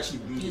is actually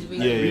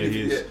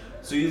reading.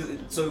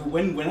 So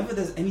whenever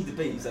there's any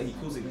debate, he's like, he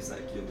calls it. He's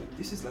like, yo,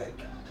 this is like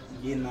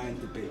year 9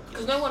 debate.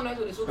 Because no one knows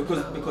what it's talking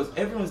about. Because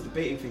everyone's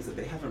debating things that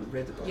they haven't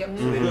read about. Yep.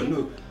 So they don't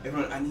know.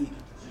 Everyone, and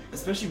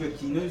especially when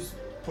he knows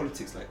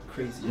politics like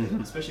crazy,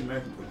 especially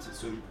American politics.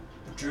 So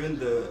during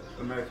the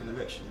American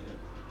election,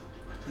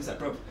 he's like,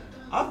 bro,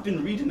 I've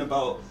been reading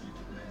about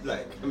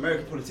like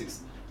American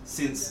politics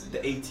since the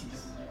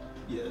 80s.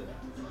 Yeah,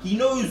 he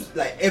knows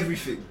like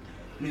everything.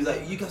 And he's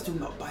like, you guys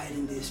talking about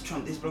Biden, this,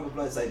 Trump, this, blah, blah,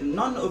 blah. It's like,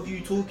 none of you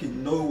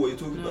talking know what you're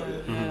talking about.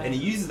 And he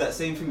uses that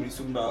same thing when he's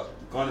talking about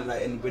Ghana.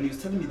 Like, and when he was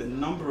telling me the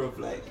number of,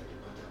 like,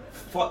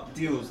 fuck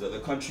deals that the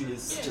country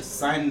is just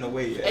signing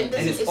away. And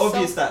it's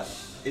obvious that...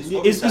 It's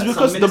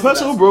because the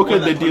person who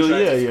brokered the deal,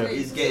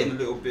 is getting a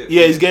little bit...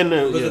 Yeah, he's getting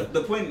a...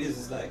 The point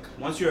is like,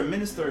 once you're a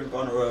minister in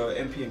Ghana or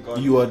an MP in Ghana...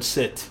 You are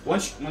set.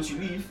 Once you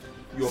leave...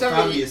 Your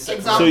family is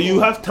set. So you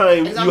have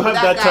time. You have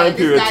that time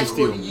period to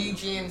steal.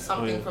 Eugene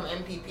something from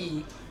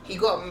MPP. He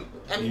got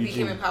MPP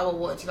came in power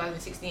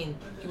 2016.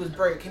 He was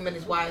broke. Him and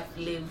his wife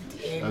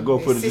lived in. I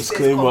gotta put a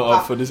disclaimer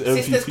up for this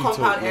MPP sister's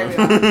compound area.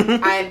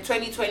 And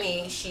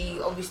 2020, she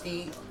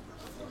obviously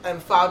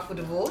filed for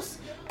divorce.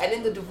 And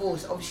in the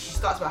divorce, obviously she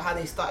starts about how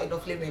they started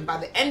off living. By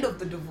the end of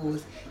the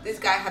divorce, this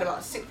guy had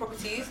about 6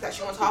 properties that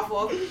she wants half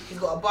of. He's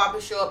got a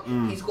barbershop.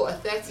 He's got a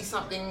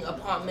 30-something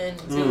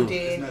apartment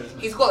building.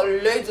 He's got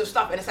loads of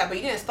stuff. And it's like, but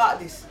you didn't start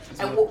this.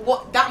 And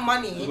what that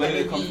money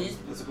that they used,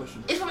 it's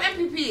from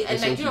MPP.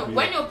 And like, you know,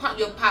 when your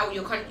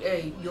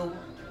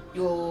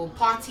your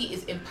party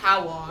is in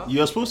power.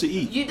 You're supposed to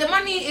eat. The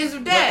money is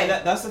there.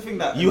 Yeah, that's the thing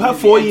that you have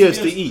 4 years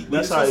to eat.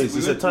 That's how it is.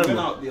 It's a timer.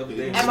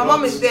 And my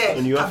mom is there.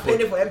 And I'm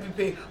paying for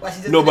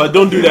MPP. No, but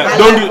don't do that.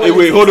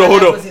 Wait, hold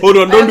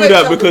on. Don't do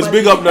that because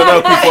big up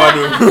Nana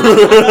Akufo-Addo.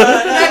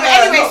 But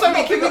anyway,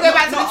 sorry. Can we go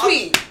back to the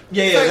tweet?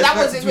 Yeah. So that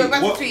was it. We're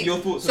back to the tweet. Your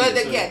thoughts? So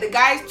the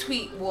guy's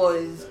tweet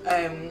was,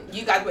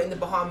 you guys were in the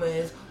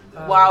Bahamas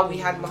while we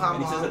had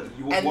Muhammad,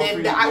 and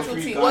then the actual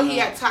tweet, what he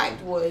had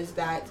typed was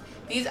that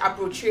these are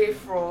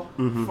Brochefro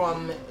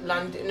from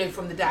London, no,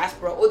 from the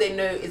diaspora. All they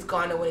know is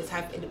Ghana when it's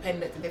time for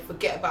independence, and they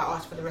forget about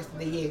us for the rest of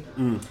the year.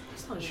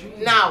 It's not true.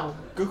 Now,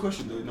 good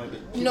question though.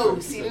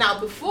 Now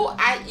before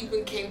I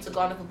even came to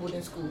Ghana for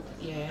boarding school,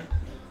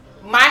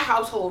 my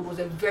household was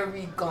a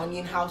very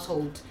Ghanaian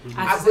household.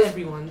 As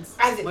everyone's.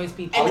 Most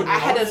people.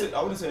 I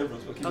wouldn't say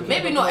everyone's. Okay.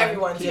 Maybe not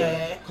everyone's,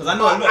 Because I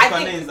know a lot of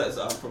Ghanaians that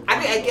are from.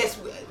 I guess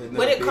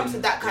when it comes to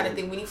that kind of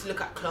thing, we need to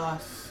look at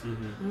class.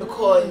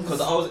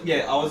 Because I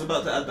was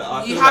about to add that.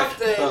 I you have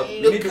to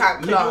look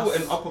at class. Middle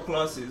and upper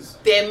classes.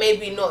 They're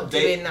maybe not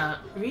doing that.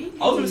 Really?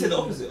 I was going to say the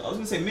opposite. I was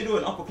going to say middle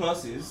and upper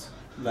classes.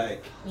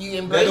 Like you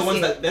embrace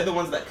they're the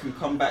ones that can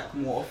come back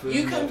more often.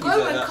 You can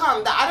go and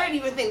come. That I don't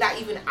even think that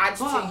even adds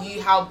to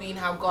you how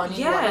Ghanaian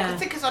you are. Because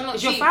tickets are not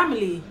cheap. Your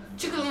family.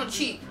 Tickets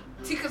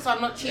are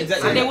not cheap.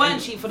 Exactly. And they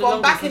weren't cheap for the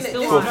longest. Back in the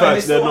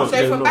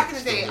day, from back in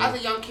the day, as a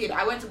young kid,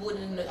 I went to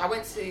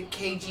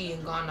KG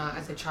in Ghana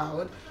as a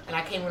child, and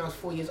I came when I was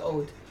 4 years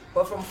old.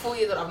 But from 4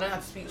 years old, I've learned how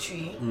to speak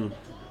Twi.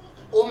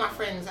 All my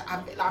friends,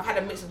 I've had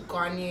a mix of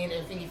Ghanaian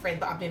and Thingy friends,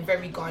 but I've been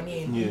very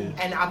Ghanaian.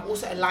 And I've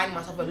also aligned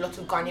myself with a lot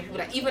of Ghanaian people.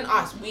 Like even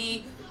us,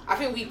 I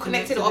think we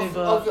connected off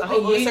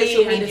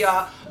social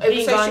media,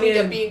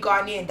 being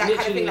Ghanaian, that kind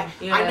of thing. Like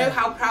I know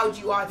how proud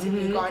you are to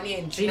be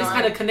Ghanaian. You just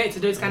kind of connect to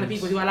those kind of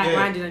people who are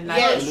like-minded and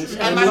like.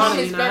 And my mom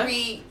is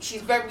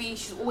she's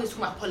always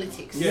talking about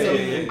politics. So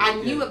I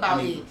knew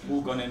about it.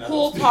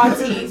 Pool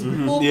parties,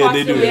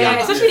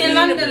 especially in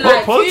London.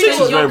 Like politics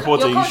is very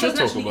important. You should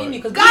talk about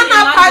it.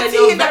 Ghana party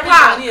in the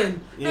park.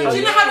 Do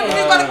you know how many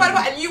Ghana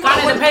party and you got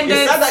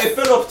independence? It's sad that it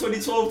fell off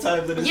 2012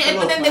 times.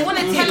 But then they want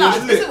to tell us.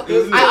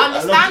 I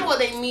understand what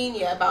they mean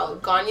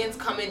about Ghanaians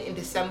coming in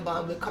December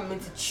and we're coming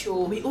to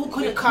chill. We all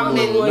could have come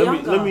in.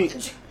 Let me.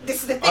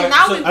 This is the thing.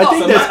 Now we've got.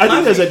 I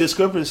think there's a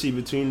discrepancy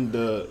between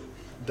the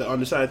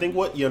understanding. I think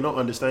what you're not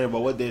understanding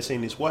about what they're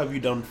saying is what have you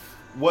done.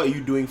 What are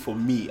you doing for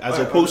me, as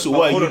opposed to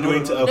what are you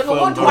doing to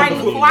affirm?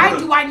 Why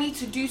do I need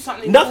to do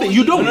something? Nothing.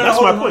 You don't.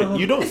 That's my point.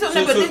 You don't.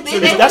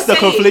 That's the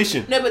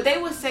conflation. No, but they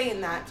were saying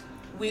that.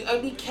 We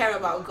only care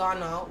about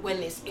Ghana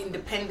when it's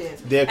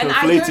independence. They're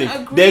conflating.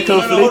 They're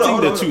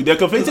conflating the two. They're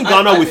conflating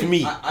Ghana with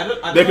me.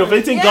 They're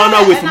conflating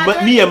Ghana with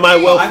me and my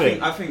welfare.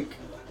 I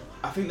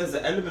think there's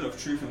an element of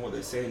truth in what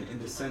they're saying, in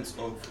the sense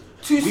of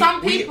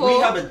some people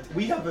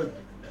we have a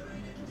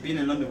being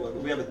in London,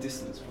 we have a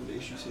distance from the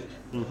issues here.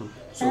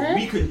 So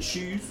we can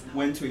choose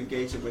when to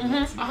engage and when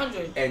not to.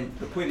 100. And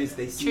the point is,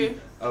 they see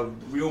a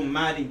real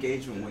mad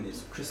engagement when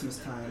it's Christmas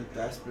time,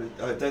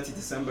 Dirty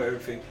December,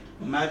 everything.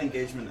 Mad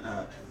engagement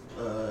at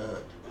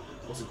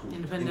what's it called?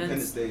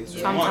 Independence Day.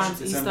 So March,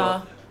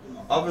 December.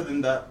 Other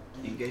than that,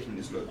 engagement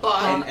is low.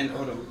 And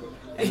hold on,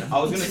 and I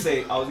was gonna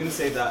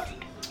say that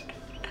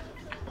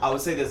I would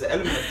say there's an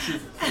element of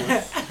truth, of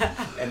course,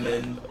 and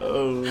then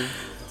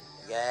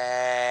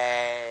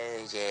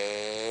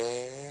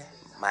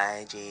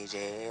my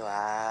JJ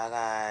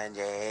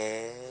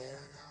Waganje.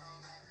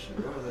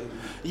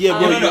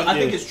 I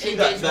think it's true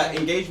that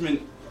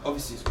engagement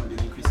obviously it's going to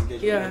be an increased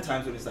engagement. There are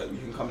times when it's like you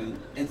can come and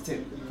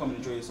entertain, you come and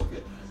enjoy yourself.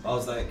 I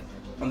was like,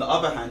 on the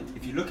other hand,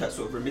 if you look at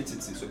sort of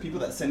remittances, so people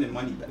that send in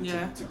money back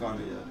to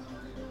Ghana,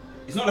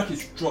 it's not like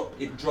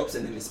it drops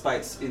and then it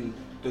spikes in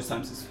those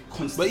times. It's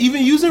constant. But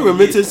even using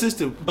remittance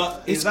system,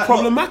 it's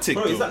problematic.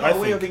 Is that not a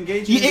way of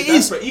engaging? It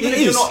is. Even if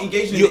you're not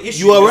engaging in the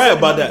issue, you are right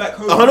about that.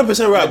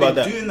 100% right about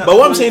that. But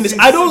what I'm saying is,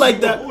 I don't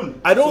like that.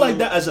 I don't like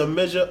that as a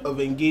measure of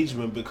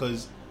engagement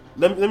because.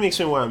 Let me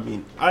explain what I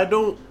mean. I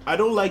don't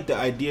like the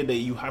idea that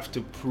you have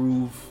to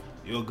prove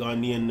your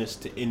Ghanaianness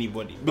to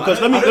anybody. Because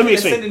let me explain. They're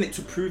sending it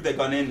to prove their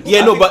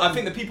Ghanaianness. But I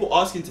think the people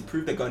asking to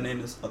prove their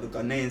Ghanaianness are the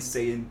Ghanaians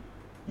saying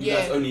you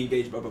guys only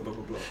engage blah blah blah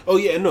blah blah. Oh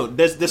yeah, no.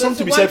 There's something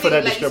to be said for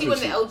that discrepancy. You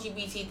see when the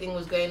LGBT thing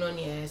was going on,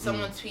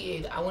 someone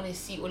tweeted, "I want to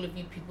see all of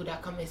you people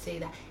that come and say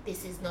that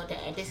this is the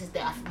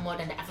more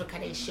than the Africa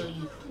they show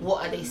you.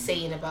 What are they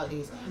saying about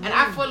this?" And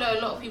I follow a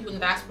lot of people in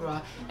the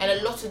diaspora, and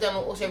a lot of them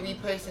are also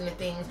reposting the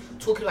things,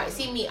 talking about it.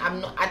 See me, I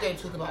don't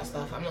talk about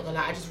stuff. I'm not gonna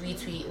lie. I just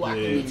retweet what I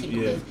can retweet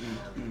because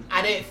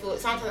I don't feel.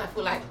 Sometimes I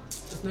feel like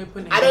there's no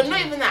point. I don't know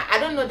even that. I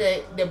don't know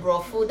the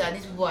brothel that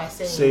these people are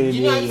saying.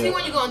 You know, you see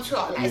when you go on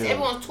Twitter, like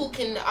everyone's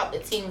talking up the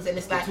things, and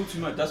it's like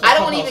I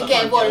don't want to even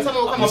get involved.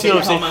 Someone will come and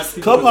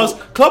say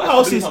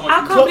Clubhouse is.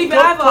 I can't believe it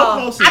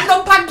either.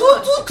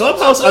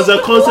 Clubhouse as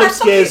a concept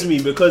scares me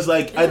because,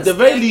 like, at the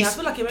very least,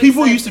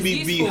 people used to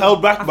be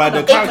held back by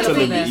the character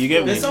limit. You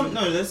get me?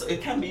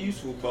 It can be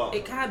useful, but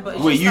it can. But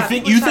wait, you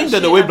think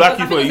that the way black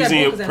people are using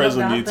it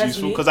presently it's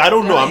useful? Because I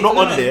don't know. I'm not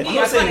on there,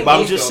 but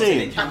I'm just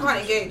saying. I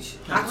can't engage.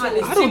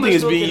 I don't think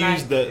it's being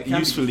used that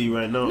usefully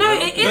right now. No,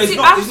 it is.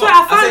 I swear,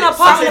 I found a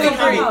part of the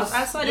house.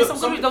 I swear, there's some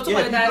groups that talk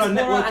about the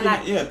diaspora and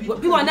like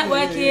people are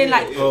networking,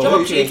 like job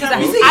opportunities. I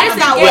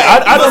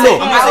don't know.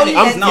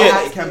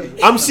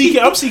 I'm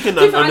seeking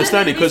that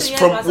understanding because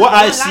from what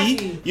I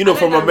see,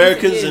 from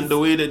Americans and the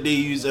way that they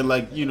use and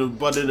like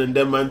Budden and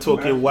them man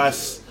talking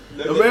was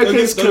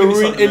Americans can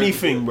ruin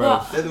anything,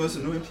 bro. They're the most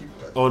annoying people.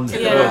 And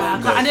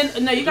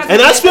then you guys.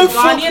 And I spent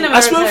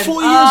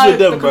 4 years with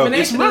them, bro.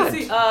 It's mad.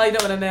 You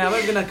don't want to know. I'm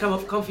not gonna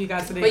come for you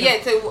guys today. But yeah,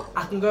 so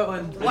I can go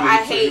on. What I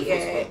hate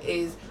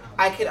is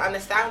I can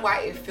understand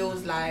why it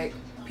feels like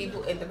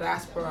people in the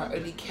diaspora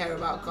only care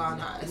about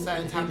Ghana at a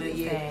certain time of the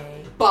year,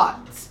 but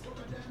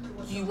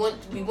we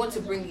want to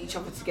bring each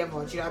other together.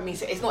 Do you know what I mean?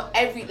 So it's not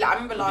every. Like I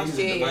remember last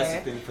year,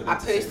 I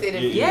posted a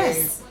video.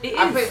 Yes, it is.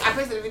 I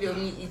posted a video of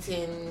me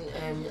eating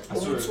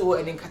Omuto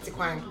and then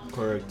Katikwang.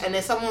 Correct. And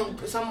then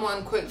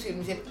someone quoted me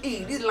and said,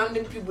 "Hey, these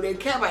London people, they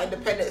care about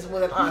independence more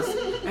than us."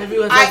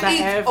 Everyone says that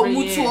every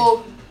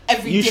Omuto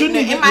every you shouldn't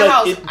in my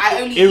house.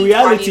 I only in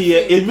reality,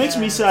 eat it makes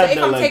me sad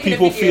that like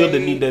people feel the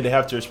need that they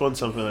have to respond to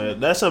something like that.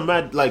 That's a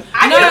mad like.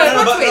 I know.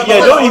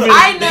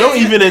 Don't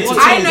even entertain.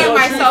 I know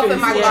myself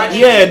and my God.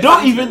 Yeah,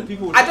 don't even.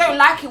 I don't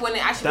like it when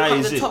it actually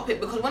becomes a topic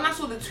because when I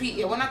saw the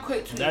tweet, when I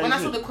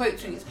saw the quote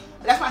tweets,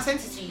 that's why I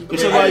sent it to you.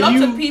 Because a lot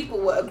of people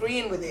were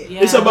agreeing with it.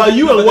 It's about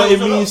you and what it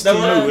means to you,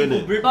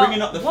 innit?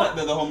 Bringing up the fact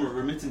that the whole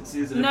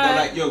remittances and they're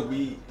like, yo,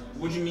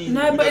 what do you mean?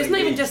 No, but it's not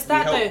even just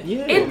that though.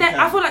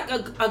 I feel like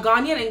a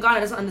Ghanaian in Ghana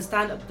doesn't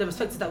understand the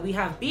perspective that we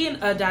have. Being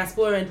a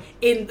diasporan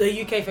in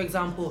the UK, for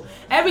example,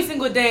 every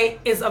single day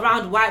is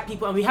around white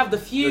people, and we have the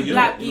few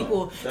black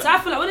people. So I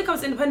feel like when it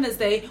comes to Independence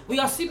Day, we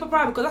are super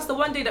proud because that's the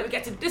one day that we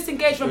get to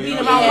disengage from being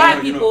around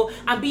white people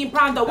and being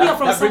proud that we are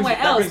from somewhere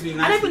else.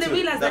 I don't think they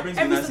realize that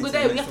every single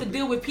day we have to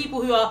deal with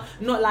people who are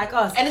not like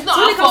us. And it's not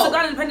so when it comes to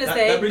Ghana Independence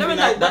Day,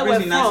 that brings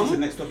me nicely to the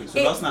next topic.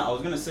 So last night I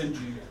was gonna send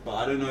you. But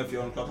I don't know if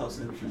you're on Clubhouse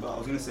and everything, but I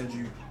was going to send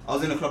you... I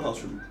was in a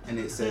Clubhouse room and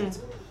it said,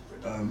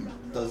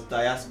 does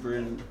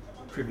diasporan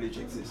privilege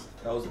exist?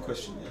 That was the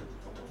question, yeah.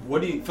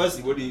 What do you...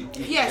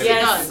 Yes,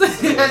 it does.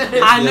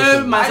 I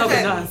know myself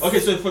it does. Okay,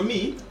 so for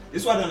me,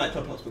 this is why I don't like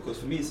Clubhouse, because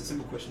for me it's a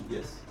simple question,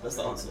 yes. That's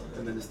the answer,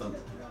 and then it's done.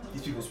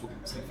 These people speak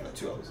for like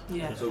 2 hours.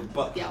 Yeah. So,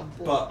 but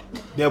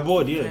they're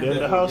bored, yeah.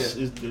 The house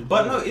is...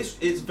 But no,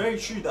 it's very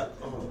true that...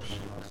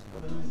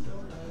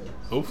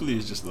 Hopefully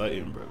it's just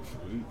lighting, bro.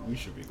 We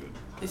should be good.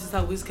 This is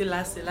how whiskey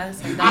lasts. These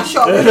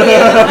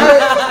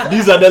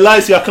are the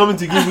lights you are coming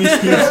to give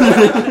whiskey.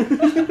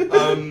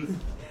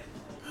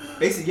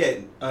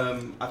 Basically,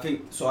 I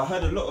think so. I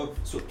heard a lot of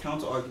sort of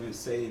counter arguments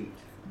saying,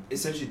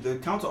 essentially, the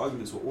counter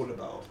arguments were all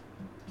about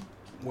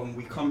when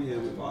we come here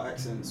with our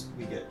accents,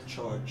 we get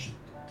charged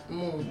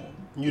more.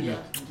 You do,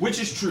 which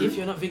is true. If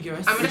you're not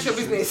vigorous, I mean, that's your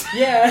business.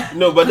 Yeah.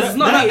 No, but that's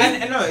not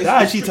that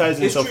actually ties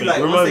in something.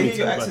 Like, once they hear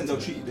your accent, they'll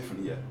treat you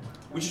differently. Yeah.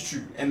 Which is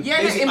true, and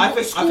I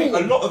think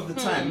a lot of the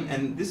time,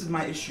 and this is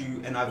my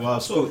issue, and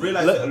I've sort of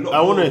realized that a lot.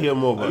 I want to hear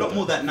more. A lot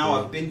more that now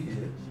I've been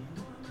here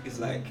is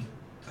like,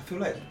 I feel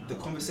like the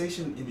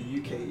conversation in the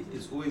UK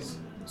is always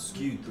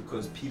skewed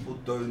because people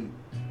don't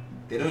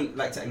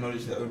like to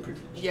acknowledge their own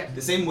privilege. Yeah.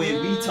 The same way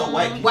we tell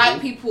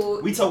white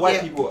people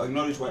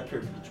acknowledge white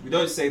privilege. We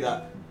don't say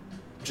that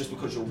just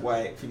because you're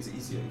white, things are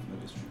easier. Even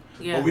though it's true.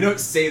 Yeah. But we don't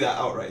say that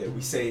outright.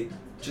 We say.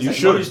 Just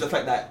acknowledge the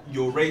fact that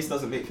your race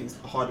doesn't make things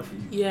harder for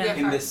you. Yeah.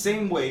 In the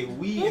same way,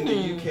 we in the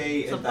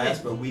UK and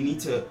diaspora, we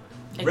need to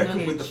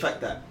reckon with the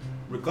fact that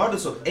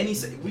regardless of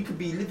we could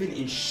be living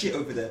in shit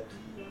over there,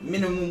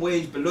 minimum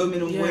wage, below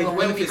minimum wage,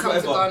 benefits,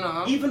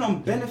 whatever. Even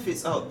on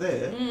benefits out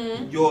there,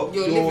 you're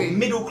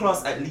middle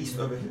class at least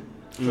over here.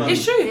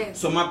 It's true. Yeah.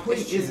 So my point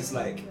is, it's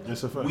like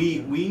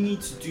we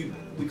need to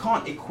we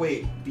can't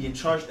equate being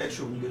charged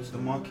extra when you go to the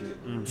market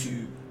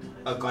to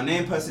a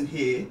Ghanaian person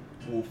here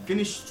will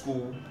finish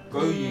school,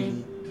 go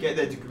uni, get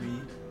their degree,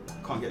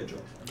 can't get a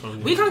job.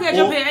 We can't get a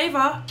job here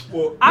either.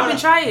 I've been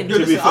trying.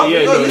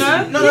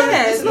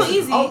 It's not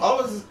easy. I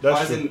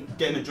wasn't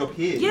getting a job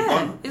here.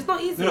 Yeah, it's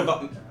not easy. No,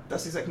 but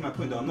that's exactly my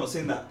point though. I'm not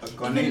saying that a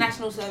Ghanaian... Even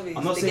national service,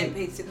 I'm not they saying, get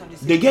paid 600.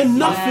 They get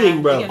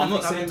nothing, bro. I'm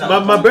not saying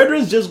that. My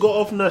brethren's just got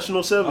off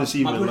national service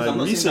even, like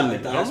recently.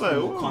 I'm like,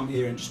 oh, come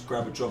here and just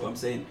grab a job. I'm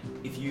saying,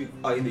 if you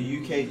are in the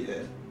UK,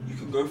 you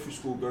can go through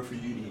school, go through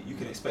uni, you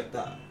can expect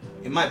that.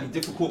 It might be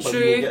difficult, but you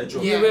will get a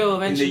job. You will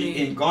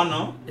eventually. In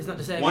Ghana, it's not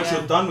the same. Once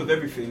you're done with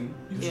everything,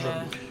 you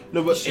struggle.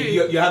 No, but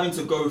you're having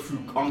to go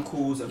through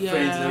uncles and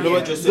friends and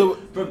everything.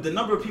 Bro, the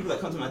number of people that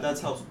come to my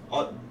dad's house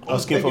are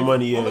asking for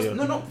money.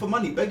 No, not for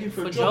money, begging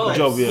for a job.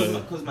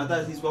 Because my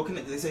dad, he's well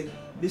connected. They say,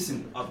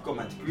 listen, I've got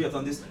my degree, I've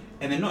done this,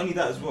 and then not only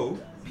that as well.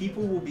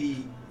 People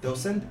they'll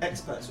send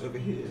expats over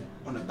here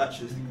on a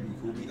bachelor's degree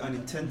who will be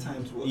earning 10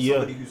 times what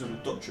somebody who's on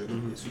a doctorate.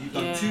 So you've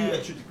done 2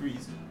 extra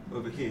degrees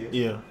over here,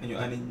 and you're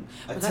earning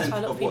a tenth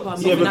of what.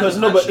 Yeah, because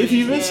but if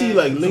you even see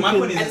like Lincoln, so my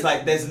point is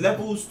like there's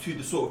levels to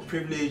the sort of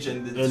privilege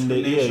and the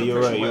discrimination.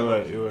 You're right.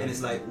 And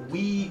it's like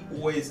we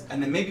always,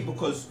 and then maybe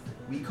because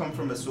we come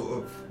from a sort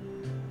of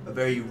a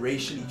very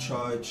racially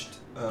charged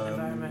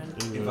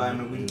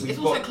environment. It's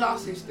also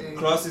classist though.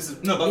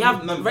 Classes, no, but we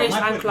have race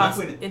and class.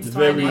 It's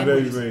very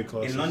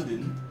classist. In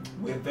London,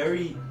 we're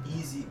very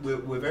easy.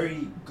 We're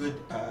very good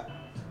at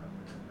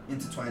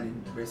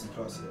intertwining race and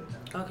class here.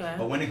 Okay.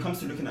 But when it comes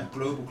to looking at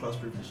global class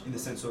privilege, in the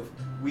sense of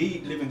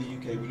we live in the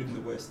UK, we live in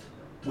the West,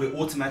 we're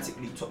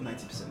automatically top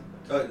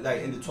 90%,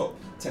 like in the top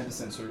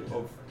 10%, sorry,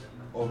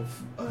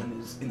 of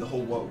earners in the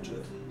whole world. Yeah?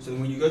 So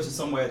when you go to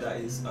somewhere that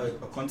is a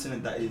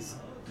continent that is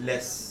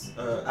less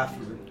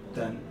affluent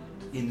than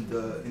in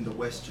the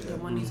West, yeah, the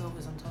money's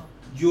always on top.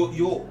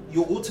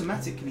 You're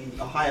automatically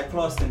a higher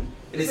class than.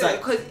 And it's like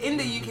because in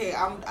the UK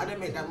I don't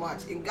make that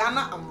much. In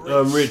Ghana I'm rich.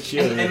 I'm rich,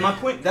 yeah. And my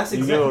point, that's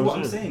exactly what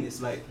I'm saying.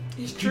 It's like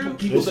it's people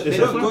true. They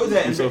don't go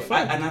there,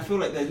 and I feel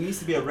like there needs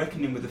to be a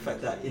reckoning with the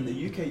fact that in the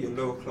UK you're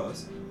lower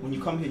class. When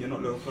you come here, you're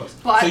not lower class.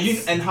 But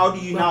so how do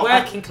you now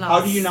working class?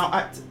 How do you now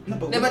act? No,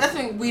 but that's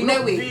what we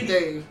know it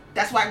though.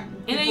 That's why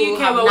in the people UK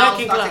have we're now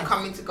working started class.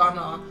 coming to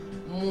Ghana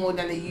more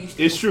than they used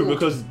to. It's true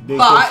because they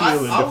But can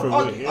feel in a different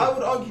way. I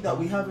would argue that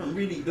we haven't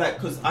really,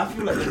 because I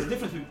feel like there's a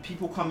difference between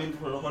people coming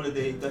for a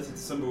holiday, 30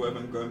 December, whatever,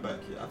 and going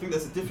back here. I think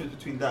there's a difference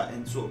between that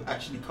and sort of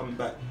actually coming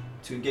back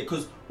to engage.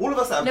 Because all of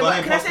us that have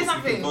Ghanaian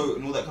passports, we can vote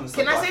and all that kind of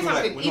stuff. Can I say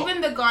something?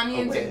 Even the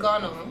Ghanaians in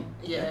Ghana,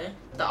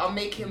 that are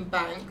making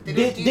bank, they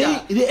don't do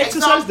that. They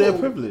exercise their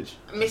privilege.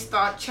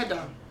 Mr.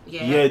 Cheddar.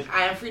 I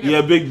am freedom.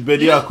 Yeah, big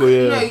Bediako,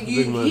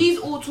 he's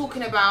all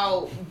talking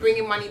about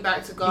bringing money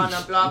back to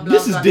Ghana, blah, blah,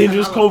 This is blah,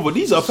 dangerous convo.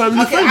 These are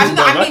family friends. You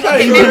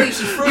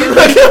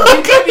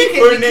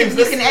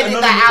can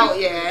edit that out,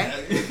 yeah.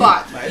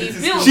 But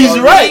she's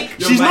right.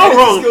 She's not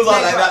wrong.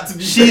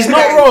 She's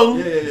not wrong.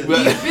 He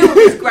built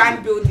this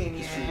grand building,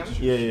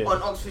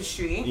 on Oxford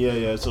Street.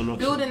 It's on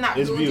Oxford. Building that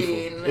it's building.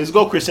 Beautiful. It's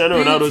got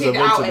Cristiano Ronaldo's event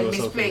out or and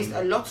something. misplaced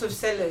a lot of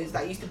sellers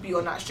that used to be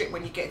on that strip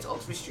when you get to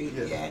Oxford Street,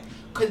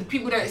 because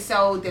people don't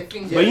sell their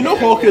things. But you know,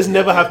 hawkers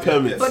never have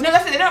permits. But no,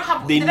 that's it. They don't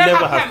have. They never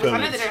have have permits.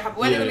 I know they don't have.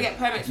 Where are they gonna get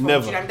permits from?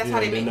 Never. That's how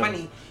they make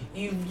money.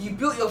 You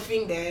built your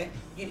thing there.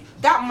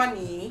 That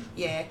money,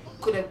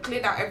 could have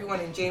cleared out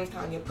everyone in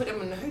Jamestown. You put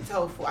them in the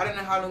hotel for I don't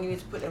know how long you need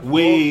to put them for.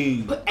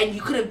 And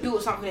you could have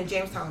built something in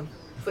Jamestown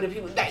for the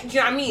people. Do you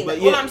know what I mean? But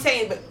all I'm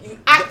saying, but you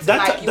act like you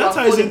are for the people. That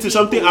ties into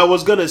something I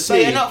was gonna say.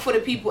 But you're not for the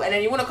people, and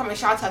then you want to come and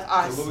shout at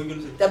us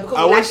that because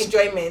we like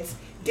enjoyment.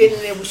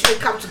 Then we should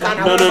come to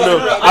Ghana. No.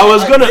 I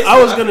was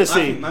gonna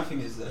say. My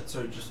thing is that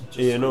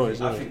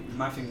I think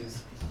my thing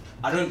is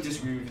I don't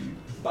disagree with you,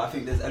 but I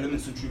think there's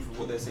elements of truth of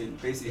what they're saying.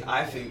 Basically,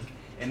 I think,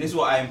 and this is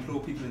what I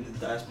implore people in the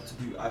diaspora to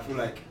do. I feel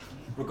like,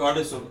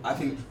 regardless of, I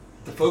think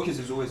the focus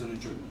is always on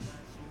enjoyment,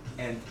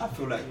 and I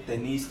feel like there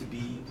needs to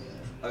be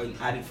an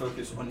added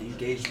focus on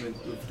engagement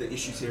with the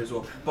issues here as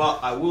well. But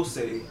I will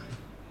say,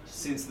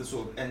 since the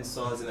sort of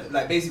NSARS and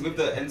basically with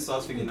the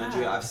NSARS thing in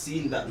Nigeria, I've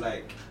seen that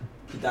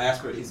the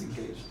diaspora is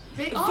engaged.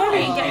 They are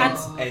very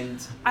engaged, and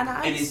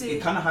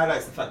it kind of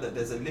highlights the fact that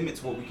there's a limit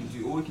to what we can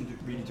do. All we can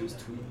really do is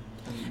tweet.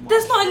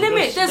 There's not a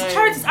limit. There's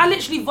charities. I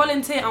literally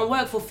volunteer and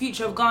work for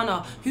Future of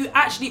Ghana, who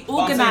actually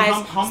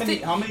organise. How many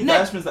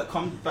diasporans that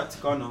come back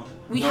to Ghana?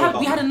 We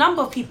had a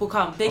number of people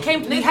come. They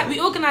came. We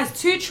organised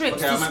 2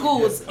 trips to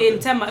schools in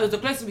Tema. It was the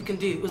closest we can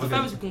do. It was the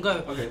furthest we can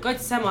go. Go to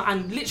Tema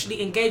and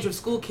literally engage with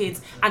school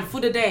kids and for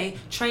the day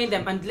train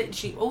them and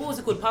literally what was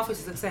it called? Pathways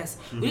to Success.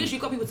 We literally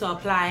got people to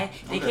apply.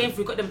 They came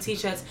through, got them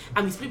t-shirts,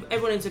 and we split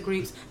everyone into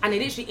groups and they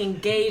literally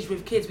engage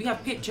with kids. We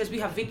have pictures, we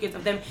have videos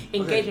of them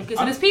engaging with kids.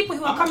 And there's people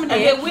who are coming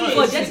here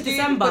for just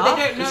December, but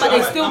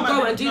they still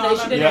go and do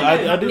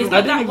that. It's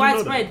not that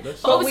widespread. But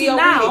obviously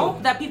now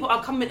that people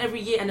are coming every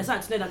year and they're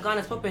starting to know that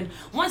Ghana's popping.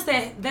 Once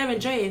they're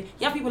enjoying,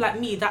 you have people like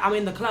me that I'm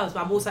in the clubs,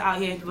 but I'm also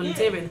out here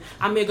volunteering.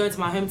 I'm here going to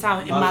my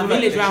hometown in my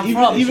village where I'm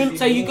from.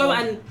 So you go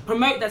and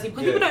promote that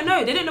because people don't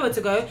know. They don't know where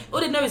to go. All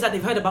they know is that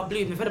they've heard about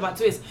Bloom, they've heard about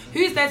Twist.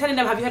 Who's there telling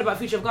them, have you heard about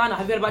Future of Ghana?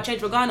 Have you heard about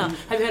Change for Ghana?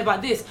 Have you heard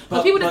about this?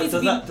 Because people need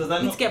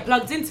to get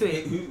plugged into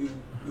it.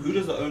 Who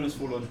does the onus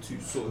fall on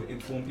to sort of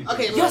inform people?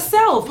 Okay,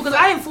 yourself, because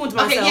I informed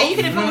myself. Okay, yeah, you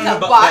can inform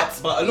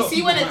yourself, but you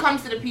see when it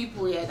comes to the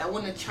people, that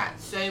want to chat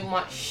so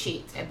much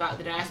shit about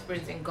the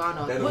diasporans in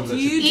Ghana. What do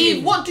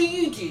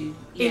you do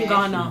in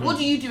Ghana? What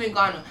do you do in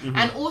Ghana?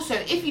 And also,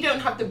 if you don't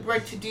have the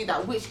bread to do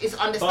that, which is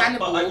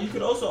understandable, but you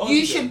could also argue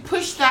you should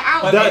push that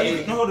out.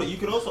 You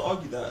could also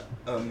argue that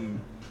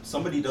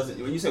somebody doesn't.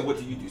 When you say what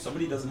do you do,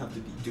 somebody doesn't have to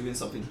be doing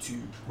something to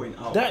point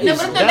out. That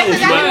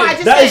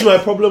is my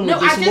problem with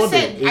this model.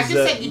 I just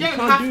said you don't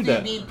have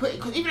to be put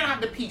because if you don't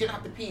have the P, you don't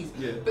have the P's.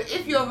 Yeah. But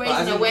if you're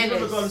raising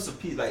awareness, regardless of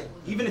P,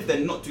 even if they're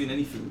not doing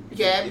anything.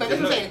 Yeah, but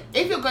that's what I'm saying.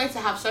 If you're going to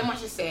have so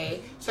much to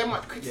say, so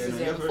much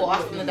criticism for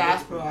us from the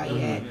diaspora,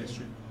 it's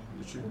true.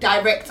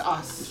 Direct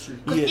us.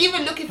 Because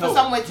even looking for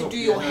somewhere to do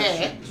your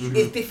hair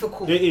is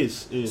difficult. It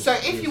is. So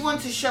if you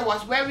want to show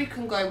us where we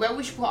can go, where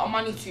we should put our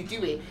money to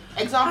do it.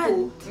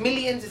 Example,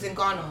 Millions is in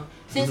Ghana.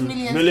 Since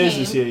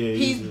Millions came,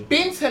 he's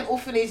been to an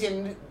orphanage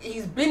and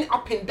he's been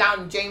up and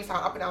down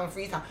Jamestown, up and down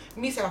Freetown.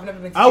 Me, I've never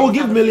been to I will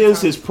give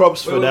Millions his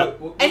props for that.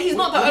 And he's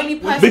not the only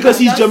person. Because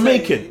he's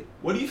Jamaican.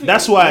 What do you think?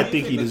 That's why I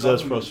think he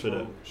deserves props for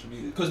that.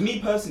 Because me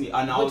personally,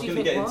 and I was going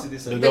to get into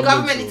this. The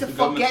government needs to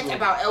forget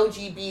about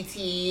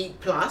LGBT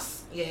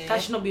plus. Yeah.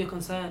 That should not be a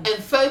concern.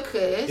 And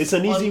focus it's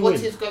an easy on win.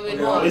 what is going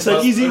on. It's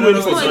an easy win.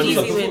 It's not an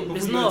easy win.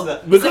 It's not.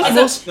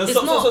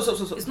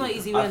 It's not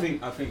easy win.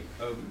 I think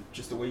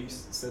just the way you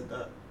said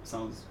that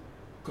sounds.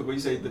 Because when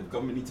you say the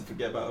government need to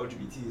forget about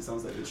LGBT, it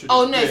sounds like it should.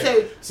 Oh no!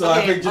 So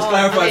I think just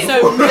clarify. Okay.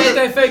 So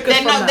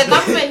the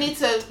government need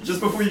to just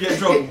before you get in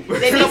trouble.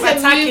 They need to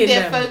move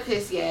their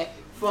focus,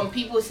 from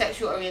people's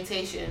sexual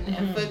orientation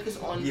and focus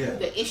on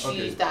the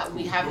issues that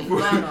we have in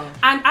Ghana.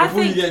 And I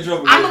think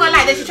I'm not gonna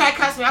lie, they should try to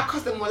cuss me. I'll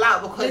cuss them all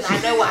out because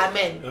I know what I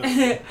meant.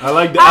 I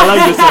like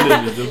this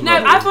energy. No,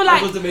 I feel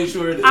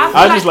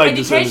like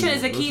education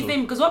is a key That's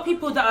thing because what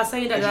people that are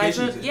saying that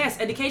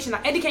education,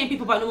 like educating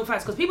people about normal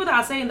facts, because people that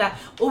are saying that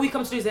all we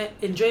come to do is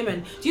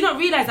enjoyment. Do you not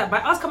realize that by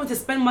us coming to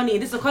spend money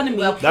in this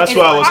economy, that's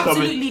why I was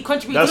absolutely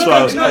contributing to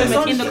the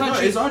development in the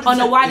country on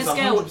a wider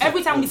scale.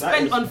 Every time we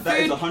spend on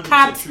food,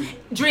 cabs,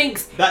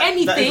 drinks,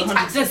 anything,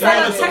 the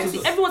sale of taxi,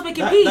 everyone's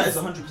making peace. That is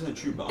 100%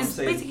 true, but I'm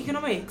saying basic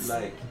economics.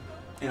 Like,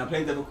 and I'm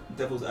playing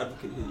devil's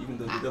advocate here, even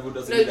though the devil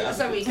doesn't need the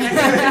advocate.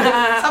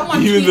 Sorry,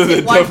 someone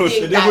tweeted one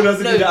thing. The devil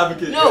doesn't need the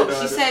advocate.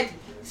 No, she said,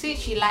 since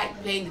she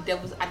liked playing the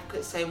devil's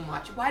advocate so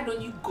much, why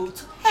don't you go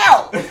to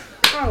hell?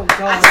 Oh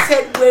God! I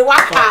said, wait,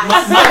 what?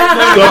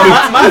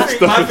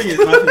 My thing is,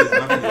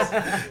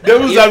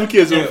 devil's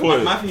advocate is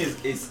important. My thing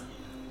is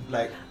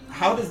like,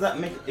 how does that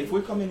make? If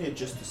we're coming here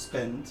just to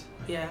spend,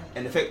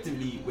 and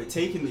effectively we're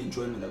taking the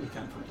enjoyment that we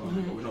can from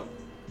Ghana, but we're not.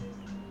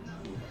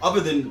 Other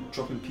than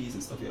dropping peas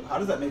and stuff, how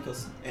does that make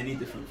us any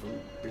different from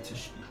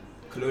British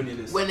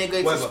colonialists? When they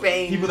go to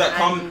Spain, people that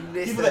come,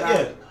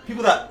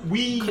 people that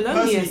we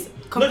personally,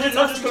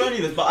 not just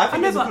colonialists, but I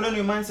think there's a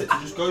colonial mindset to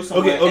just go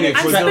somewhere. Okay, and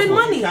spend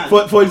money.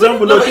 For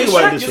example, think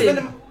about this way.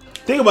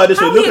 Think about this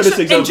way. Look at this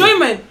example.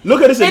 Enjoyment.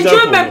 Look at this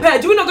example.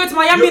 Enjoyment. Do we not go to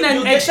Miami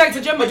and extract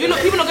enjoyment? Do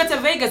people not go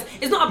to Vegas?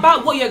 It's not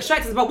about what you're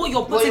extracting. It's about what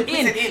you're putting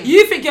in.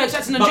 You think you're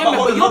extracting enjoyment,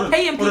 but you're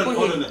paying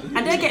people here,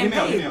 and they're getting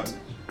paid.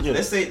 Yeah.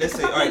 Let's say,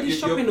 alright, you're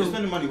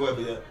spending money,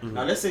 whatever,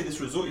 Now, let's say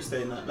this resort you're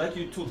staying at, like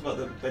you talked about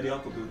the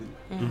Bediako building,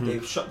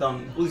 they've shut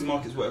down all these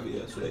markets, whatever,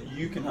 so that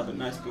you can have a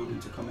nice building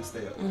to come and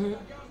stay at.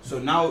 So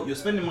now you're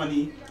spending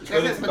money.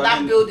 But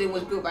that building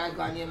was built by a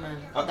Ghanaian man.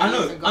 I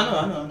know.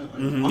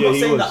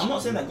 I'm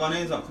not saying that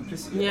Ghanaians aren't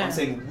complicit. I'm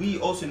saying we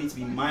also need to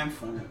be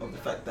mindful of the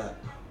fact that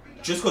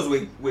just because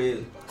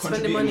we're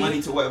contributing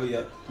money to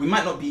whatever, we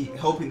might not be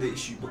helping the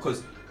issue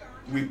because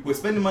we're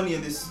spending money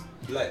in this.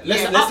 Like,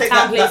 let's take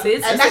that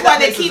places, and that's why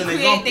they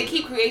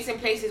keep creating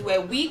places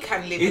where we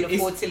can live and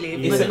afford to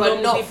live,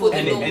 but not for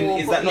the normal. And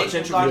is that not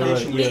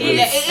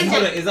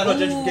gentrification? Is that not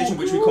gentrification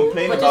which we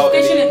complain about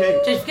in the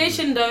UK?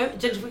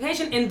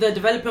 Gentrification in the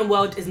developing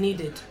world is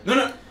needed.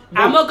 No.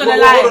 I'm not gonna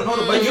lie.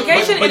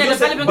 Education in a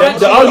developing country.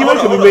 The argument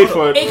can be made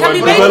for it. It can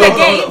be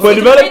made for a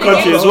developed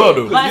country as well,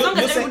 though. But as long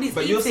as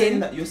everybody's eating,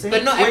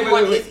 but not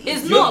everyone is.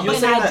 It's not. But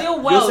in an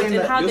ideal world, and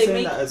how they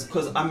make.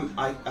 Because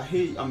I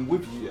hear I'm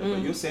with you, but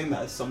you're saying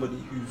that as somebody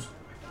who's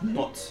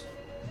not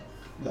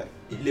like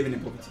living in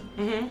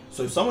poverty.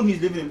 So someone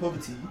who's living in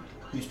poverty,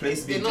 whose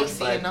place is being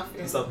gentrified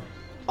and stuff.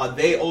 Are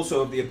they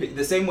also of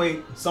the same way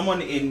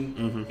someone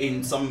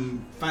in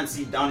some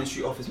fancy Downing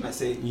Street office might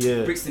say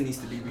Brixton needs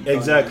to be redone?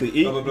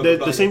 Exactly.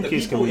 The same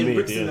case can be made.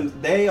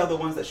 Brixton, they are the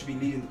ones that should be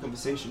leading the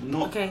conversation,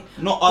 not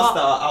us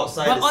that are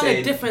outside. But on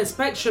a different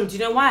spectrum. Do you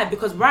know why?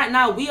 Because right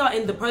now we are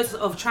in the process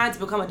of trying to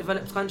become a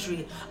developed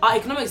country. Our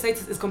economic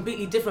status is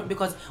completely different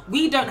because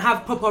we don't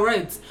have proper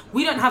roads.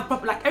 We don't have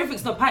proper, like,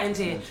 everything's not patterned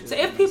here. So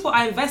if people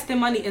are investing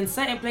money in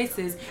certain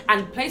places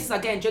and places are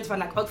getting gentrified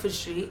like Oxford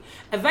Street,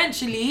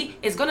 eventually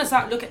it's gonna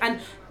start looking, and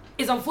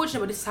it's unfortunate,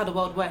 but this is how the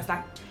world works.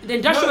 Like the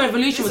industrial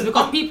revolution was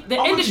because the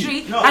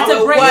industry had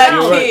to break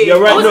down.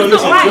 You're right. No,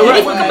 listen.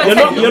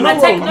 You're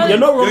not wrong. You're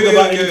not wrong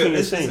about anything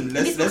you're saying.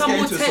 Let's get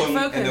into a song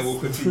and then we'll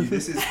continue.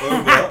 This is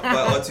Over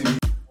by R2.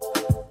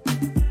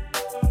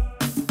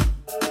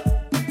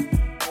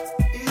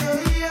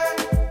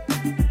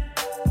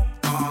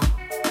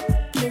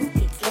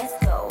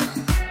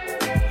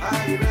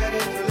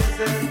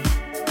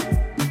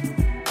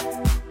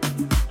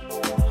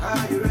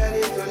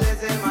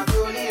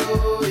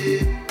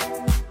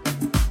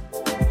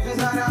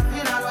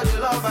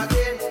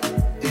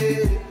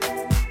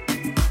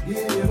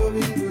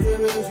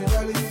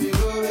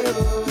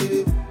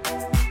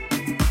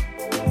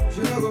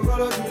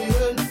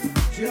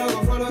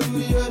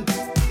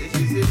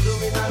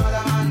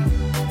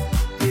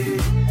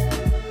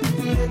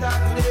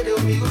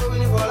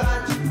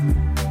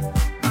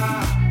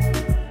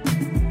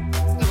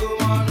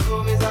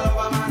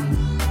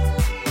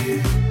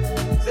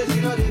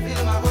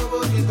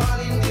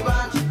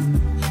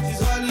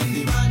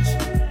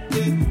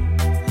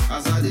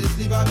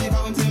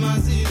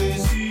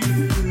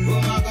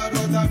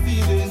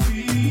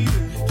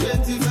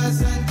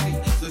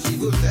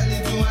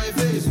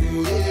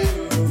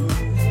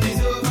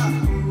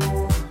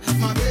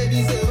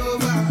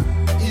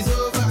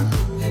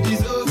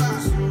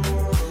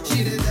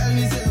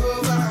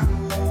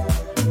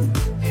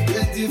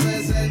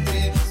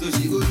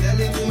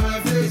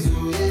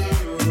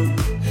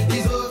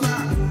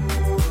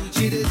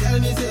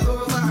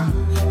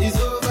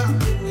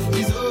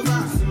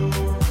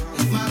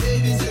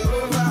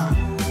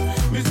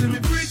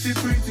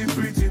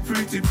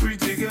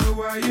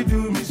 why you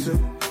do me so?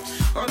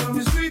 Although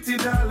me sweetie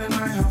darling,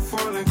 I have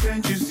fallen.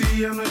 Can't you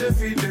see I'm not the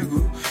feet to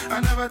go?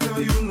 I never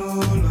tell you no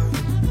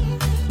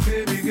love.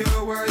 Baby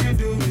girl, why you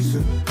do me so?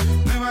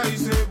 Never you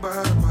say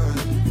bye-bye.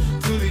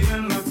 To the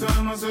end of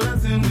time, I saw that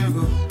thing they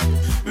go.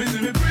 Miss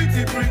me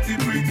pretty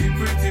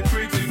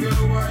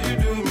girl, why you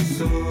do me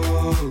so? Oh,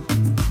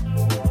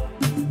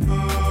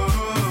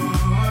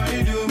 why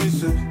you do me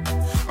so?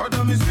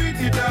 Although me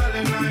sweetie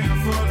darling, I am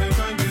falling.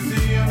 Can't you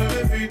see I'm not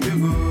the feet to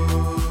go?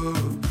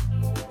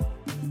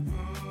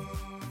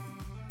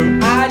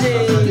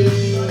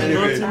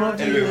 Anyway,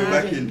 we're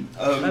back in.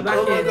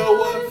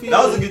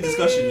 That was a good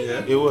discussion,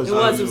 yeah? It was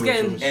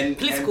getting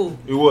political.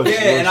 It was.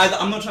 Yeah, and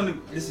I'm not trying to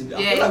listen.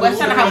 Yeah, we're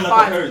trying to have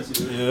fun. But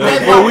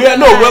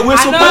we're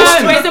supposed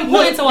to. It's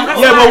important to us.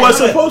 Yeah, but we're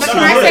supposed to.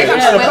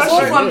 We're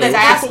all from the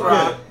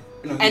diaspora.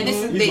 And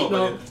this is big.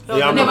 No,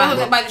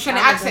 by the Trini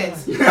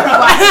accents. He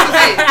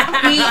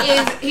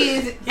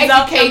is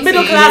educated.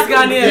 Middle class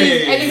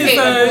Ghanaian.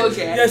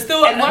 Educated. You're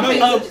still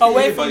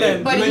away from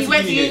them. But he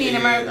went to uni in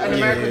America.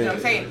 You know what I'm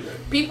saying?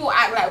 People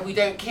act like we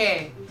don't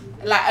care.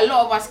 Like a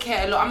lot of us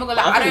care a lot. I'm not gonna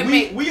lie. I don't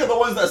make. We are the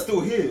ones that are still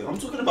here. I'm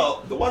talking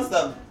about the ones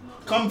that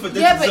come for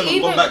this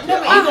and go back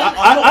here.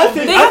 I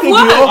think they have work.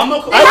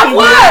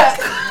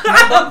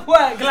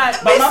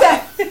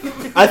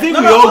 I think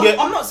we all get.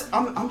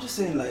 I'm just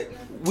saying like.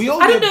 We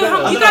all I don't know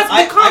how you guys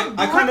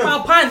can't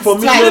our pants. For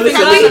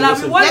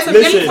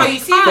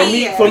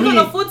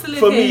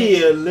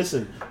me,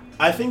 listen.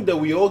 I think that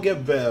we all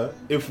get better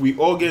if we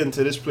all get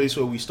into this place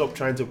where we stop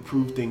trying to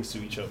prove things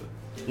to each other.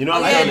 You know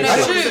what I'm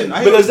saying?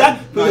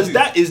 Because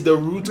that is the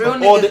root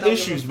of all the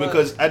issues.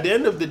 Because at the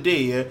end of the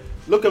day, yeah,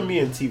 look at me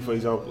and T, for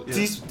example. Yeah.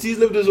 T's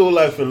lived his whole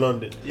life in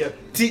London. Yeah.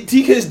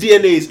 TK's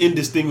DNA is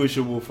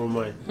indistinguishable from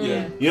mine.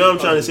 Yeah. You know what I'm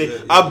trying to say?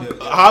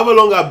 However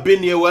long I've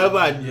been here, wherever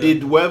I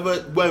did,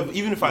 wherever,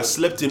 even if I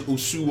slept in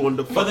Usu on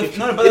the fucking...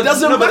 It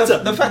doesn't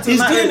matter.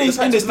 His DNA is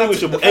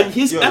indistinguishable. And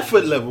his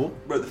effort level...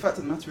 Bro, the fact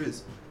of the matter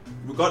is,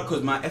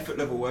 because my effort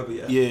level, whatever,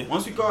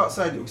 once we go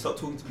outside, we start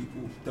talking to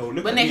people, they'll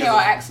look when at they me hear our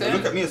accent. They'll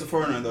look at me as a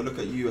foreigner and they'll look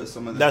at you as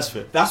someone. That's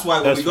fair. That's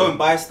why when we go and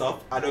buy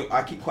stuff,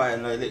 I keep quiet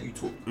and I let you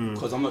talk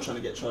because I'm not trying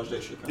to get charged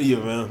extra. Yeah,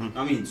 man.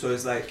 I mean, so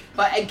it's like.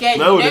 But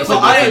again, I don't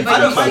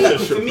mind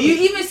that. For me, you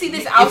even see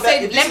this. I'll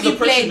say, let me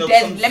play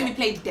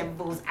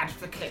devil's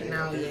advocate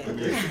now.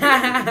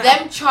 Yeah.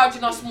 Them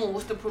charging us more.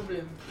 What's the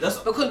problem?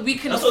 Because we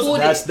can afford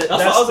it. That's what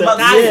I was about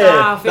to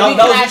say.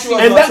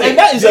 And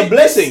that is a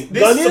blessing.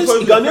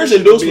 Ghanaians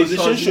in those positions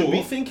should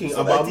be thinking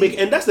about making,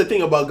 and that's the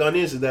thing about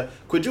Ghanaians is that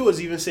Kwadwo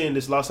was even saying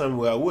this last time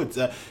we were at Woods,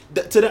 to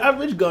the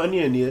average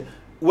Ghanaian here,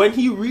 when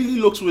he really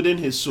looks within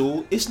his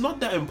soul, it's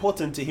not that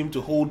important to him to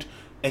hold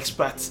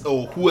expats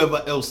or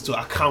whoever else to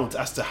account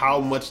as to how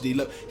much they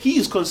love. He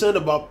is concerned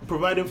about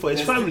providing for his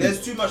family.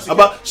 There's too much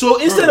so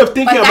instead of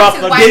thinking about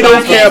they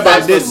don't care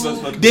about this,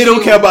 they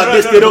don't care about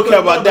this, they don't care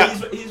about that.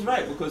 He's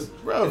right because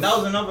that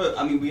was another.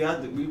 I mean, we were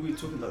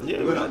talking about it.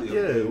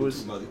 It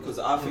was because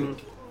I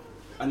think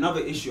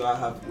another issue I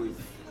have with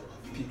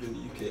people in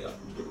the UK.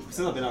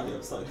 Since I've been out here,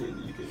 I've started hating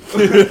the UK.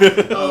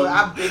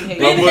 I've been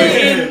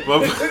hating.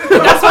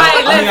 That's why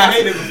I left. I mean, I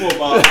hated it before,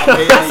 but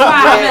that's why I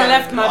haven't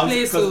left my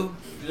place. So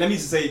let me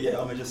just say, I'm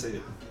gonna just say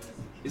it.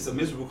 It's a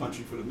miserable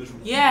country full of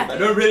miserable people. I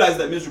don't realize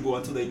they're miserable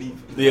until they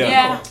leave. I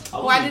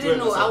didn't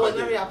know. I was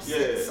very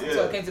upset.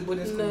 So I came to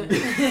boarding school.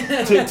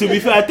 To be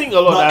fair, I think a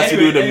lot has to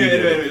do with the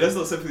media. Anyway, let's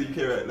not say for the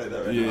UK like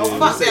that right now.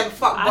 Fuck them,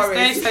 fuck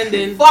Boris.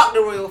 Spending. Fuck the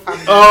royal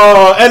family.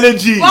 Oh,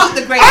 energy. Fuck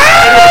the great.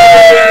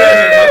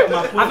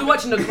 I've been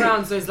watching The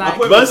Crown, so it's like.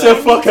 Man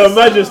said fuck Her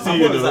Majesty,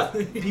 you know.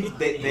 They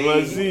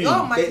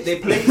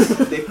place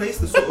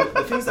the sort of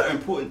the things that are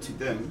important to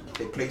them.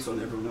 They place on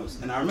everyone else.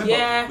 And I remember we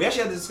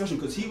actually had this discussion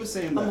because he was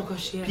saying that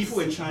people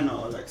in China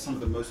are like some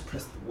of the most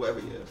oppressed,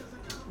 whatever.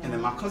 And then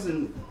my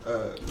cousin,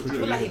 I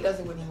feel like he does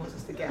it when he wants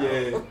us to get out.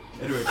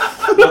 Anyway,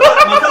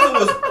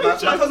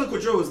 my cousin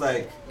Kwadwo was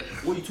like,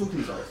 "What are you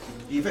talking about?"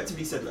 He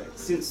effectively said like,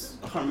 since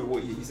I can't remember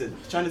what year, he said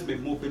China's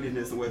made more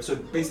billionaires than whatever. So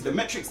basically, the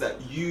metrics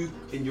that you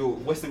in your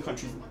Western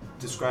countries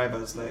define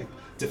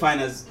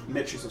as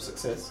metrics of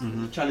success,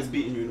 China's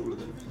beating you in all of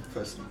them.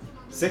 Firstly,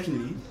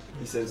 secondly,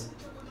 he says.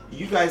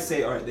 You guys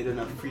say, all right, they don't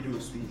have freedom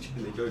of speech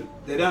and they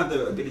don't have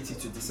the ability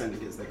to dissent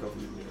against their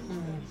government.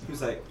 He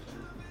was like,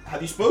 have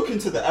you spoken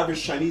to the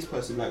average Chinese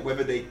person, like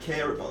whether they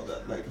care about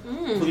that? Like,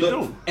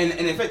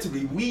 and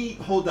effectively, we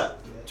hold that.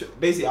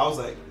 Basically, I was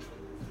like,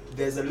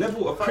 there's a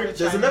level of privilege.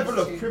 There's a level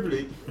of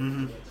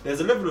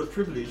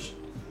privilege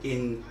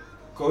in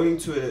going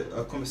to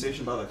a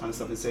conversation about that kind of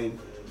stuff and saying,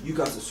 you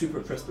guys are super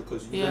oppressed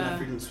because you don't have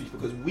freedom of speech,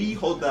 because we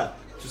hold that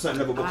to a certain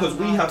level because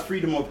we have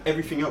freedom of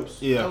everything else.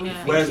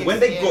 Whereas when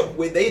they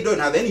don't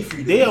have any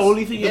freedom. They are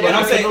only thinking about.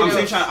 I'm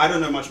saying China. I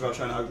don't know much about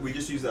China. We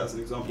just use that as an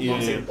example. All I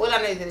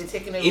know is that they're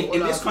taking over.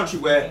 In this country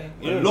where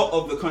a lot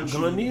of the country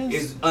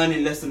is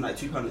earning less than like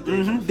 £2 a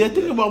day, they're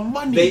thinking about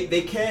money.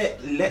 They care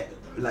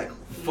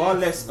far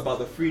less about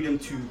the freedom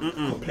to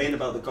complain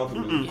about the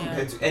government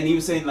compared to. And he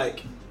was saying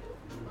like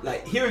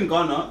here in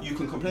Ghana, you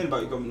can complain about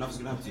your government, nothing's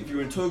gonna happen to you. If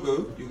you're in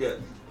Togo,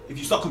 if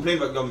you start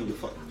complaining about the government, you're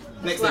fucked.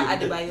 next door.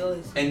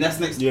 And that's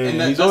next. Yeah,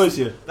 and he's always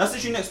here. That's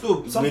literally next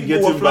door. Some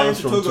people were flying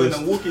to Togo and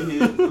then walking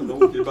here,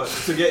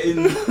 to get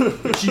in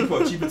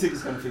cheaper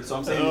tickets kind of thing. So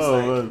I'm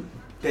saying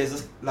there's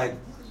this, like,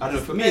 I don't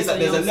know, for me it's like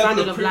there's a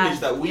level of privilege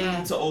that we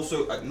need to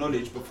also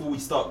acknowledge before we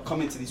start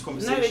coming to these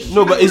conversations.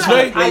 No, but it's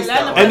very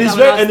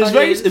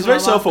it's very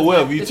self-aware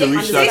of you to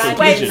reach that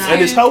conclusion,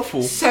 and it's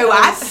helpful. So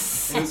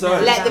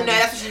let them know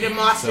that's what you do,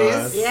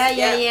 masters.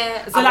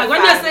 Yeah. So like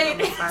when you're saying,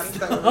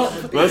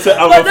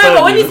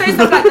 but when you say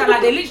stuff like that,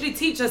 like they literally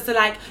teach us to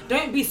like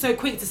don't be so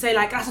quick to say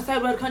like that's a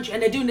third world country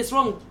and they're doing this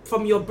wrong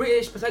from your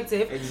British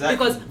perspective. Exactly.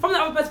 Because from the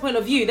other person's point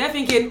of view, they're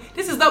thinking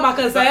this is not my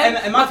concern.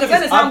 My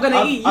concern is how I'm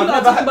gonna eat.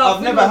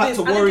 I've never had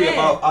to worry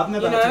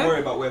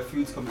about where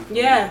food's coming from.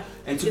 Yeah.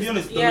 And to be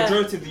honest, the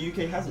majority of the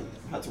UK hasn't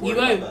had to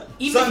worry about that.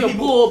 Even if you're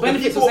poor,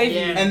 benefits will save you.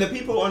 And the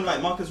people on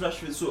like Marcus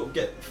Rashford sort of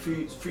get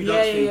free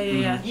lunch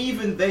food.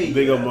 Even they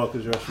have more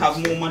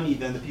money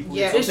than the people.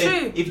 Yeah, it's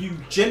true. If you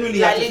generally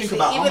have to think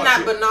about even how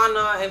much that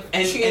banana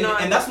and tuna,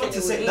 and that's not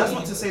to say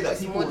that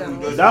people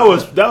who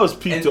that was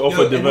peak to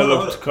offer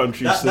developed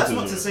countries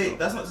citizens.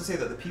 That's not to say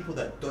that the people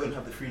that don't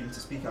have the freedom to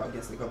speak out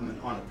against the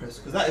government aren't oppressed,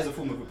 because that is a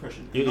form of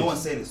oppression. No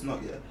one's saying it's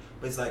not yet.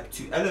 But it's like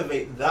to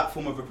elevate that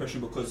form of oppression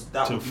because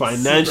that would be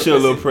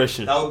financial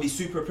oppression. That would be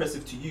super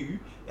oppressive to you.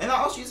 And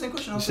I asked you the same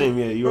question.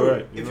 You're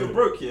right. If you're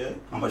broke,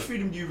 how much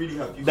freedom do you really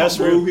have? You can't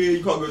go here,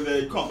 you can't go there,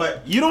 you can't buy.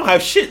 You don't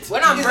have shit.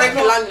 When I'm broke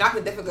in London, I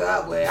can definitely go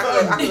out where I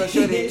can go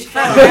Shoreditch.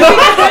 I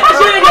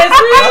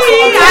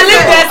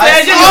live there, so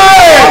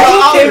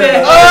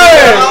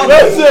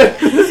That's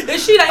it.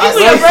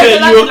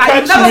 You'll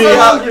catch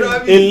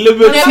me in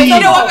Liberty.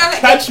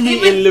 Catch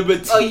me in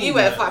Liberty. Oh, you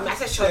were fine. I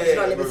said Shoreditch,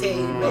 not Liberty.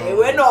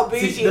 We're not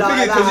bougie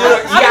like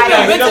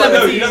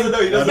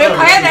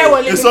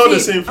that. It's all the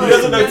same place.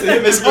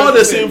 It's all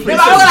the same place.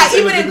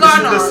 Even in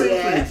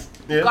Ghana,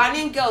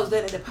 Ghanaian girls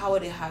don't know the power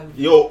they have.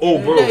 Bro.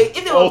 If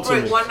they were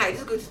broke one night,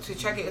 just go to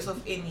check it yourself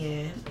in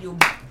here. You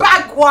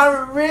bag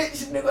one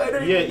rich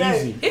nigga.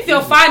 Easy. If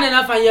you're fine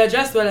enough and you're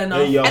dressed well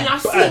enough. And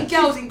I've seen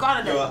girls in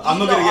Ghana that I'm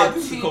not gonna get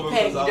this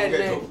comment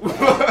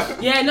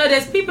because Yeah, no,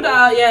 there's people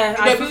that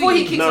are before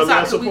he kicks us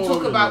out, we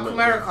talk about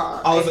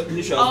America. I was about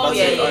to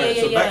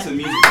say, so back to the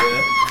music,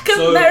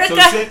 So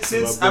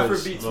since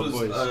Afrobeats was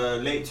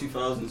late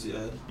 2000s,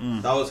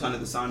 that was kind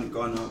of the sound in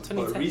Ghana.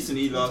 But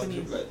recently, last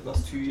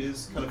 2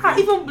 years, kind of.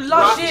 Even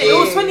last year, it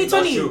was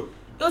 2020. It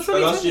was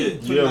 2020. Last year,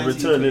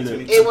 return in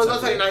it. It was not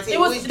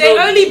 2019. They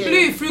only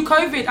blew through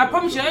COVID. I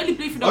promise you, they only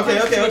blew through the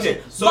COVID.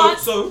 Okay.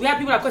 So we had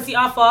people like Kwesi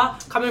Arthur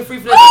coming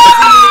through for the. So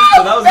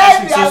that was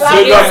actually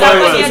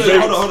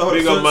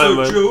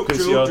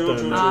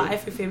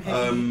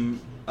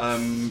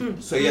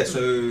So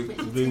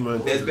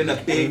there's been a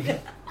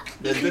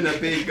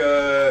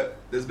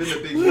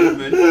big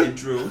movement in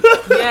drill.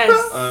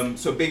 Yes.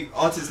 So big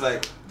artists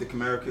like The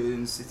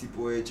Americans, City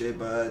Boy, J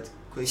Bad,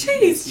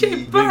 J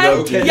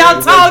Bad,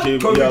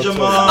 Kobe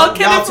Jamal,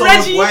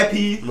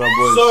 YP.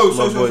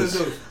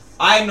 So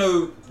I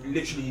know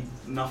literally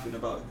nothing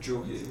about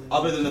drill here,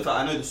 other than the fact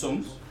I know the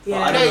songs. But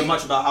I don't know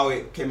much about how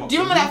it came up. Do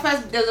you remember that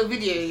first? There's a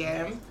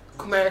video,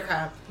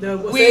 America. We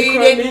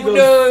didn't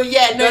know.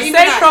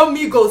 Say from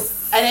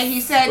Migos. And then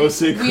he said, we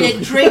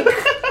didn't drink.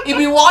 If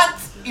we want,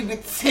 it be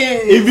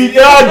tin. If we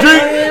drink,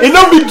 it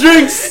don't be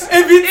drinks.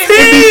 It be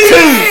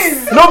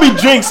tins. No be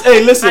drinks.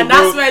 Hey, listen,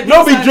 bro.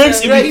 No be drinks.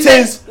 It be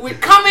tins. We're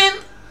coming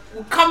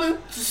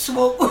to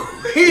smoke.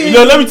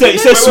 Let me tell you.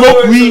 It says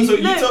smoke weed. So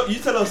you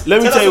tell us.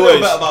 Let me tell you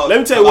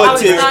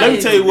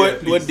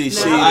what they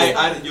say.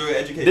 You're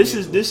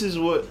educated. This is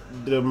what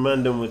the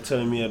man them were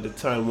telling me at the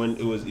time when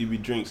it was EB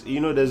drinks.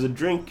 There's a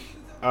drink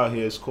out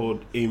here, it's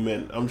called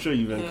Amen. I'm sure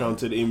you've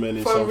encountered Amen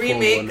in some form or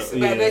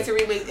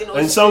another.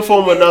 In some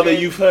form or another,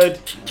 you've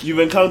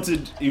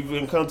encountered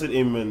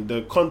Amen.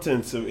 The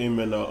contents of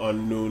Amen are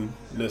unknown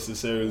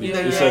necessarily.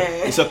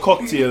 It's a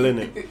cocktail,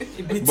 innit?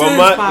 It be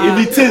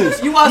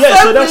tins. You are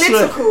so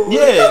political.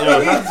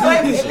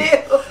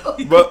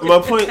 But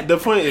the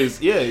point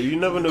is, you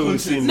never know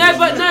who's seen.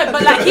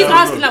 But like he's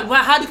asking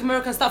like how did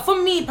American start? For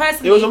me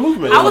personally, it was a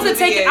movement. I wasn't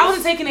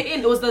taking it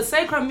in. It was the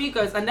Sacred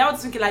Migos, and they were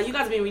thinking like you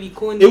guys being really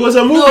corny. It was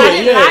a movement. No, I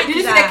didn't like. Did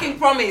you see the King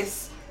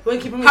Promise?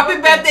 Happy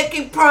birthday,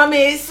 King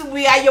Promise.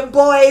 We are your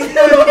boys.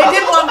 No, they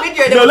did one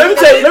video. No, let me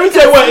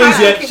tell you what is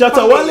here.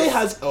 Shatta Wale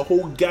has a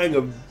whole gang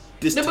of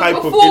this type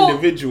of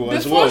individual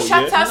as well. Before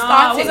Shatta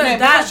started,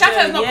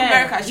 Shatta is not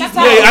America.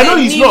 I know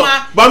he's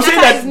not. But I'm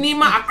saying that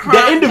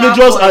the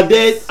individuals are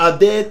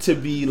there to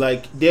be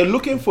like, they're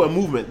looking for a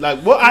movement.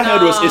 Like what I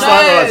heard was it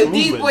started as a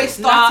movement. These boys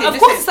started. Of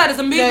course it started as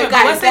a movement.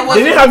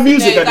 They didn't have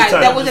music at the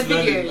time. There was a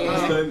video.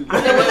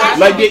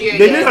 Like they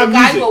didn't have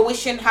music. The guys were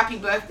wishing happy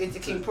birthday to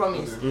King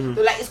Promise.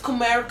 They're like, it's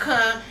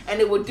America, and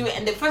they would do it.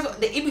 And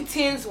the EB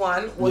Tins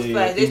one was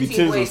first. Those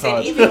two boys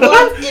said, if you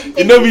want,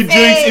 it no be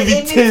drinks,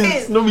 EB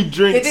Tins, no be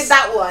drinks. They did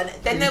that one.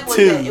 Then there was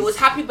it was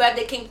happy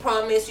birthday King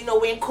Promise.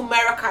 We're in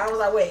Kumerica. I was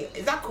like, wait,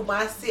 is that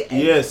Kumasi?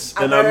 Yes,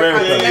 in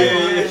America.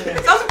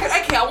 So I was like,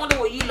 okay, I wonder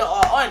what you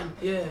lot are on.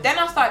 Then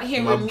I started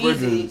hearing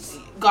music.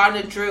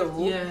 Ghana drill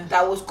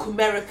that was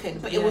American,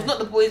 but it was not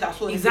the boys that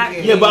saw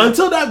exactly. the Yeah, but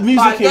until that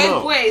music came those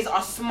out, boys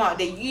are smart.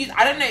 They use,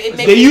 I don't know,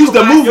 they use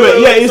the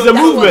movement. Yeah, it's the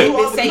movement.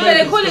 No,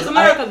 they call it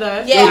America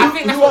though. Yeah, I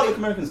think that's what the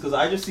Americans, because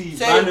I just see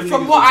random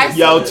from what I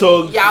see,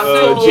 Yautog,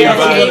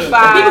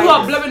 J-Bad. People who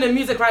are blowing the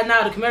music right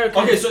now, the Americans.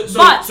 Okay,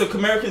 so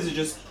Americans are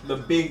just the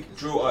big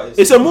drill artists.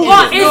 It's a movement.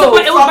 But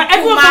everyone from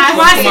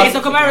Kumasi is a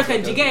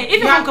American. Do you get it?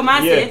 If you're from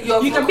Kumasi,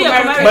 you can be a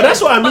American. But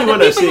that's what I mean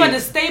when I say. The people who are the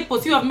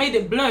staples, who have made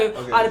it blow,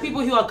 are the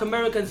people who are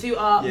Americans, who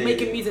are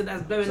making music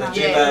that's blowing out.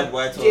 J-Bad,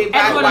 White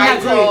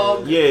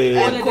Dog,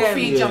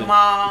 Kofi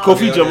Jamal.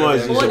 Kofi Jamal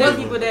is all those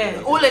people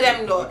there. All of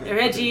them though.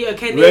 Reggie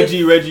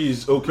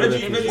is okay.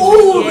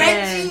 Oh,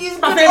 Reggie is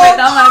my favorite.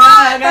 Oh my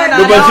god.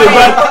 No,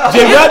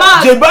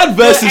 but J-Bad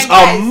verses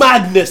are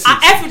madness.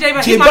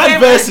 J-Bad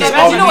verses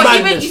are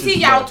madness. You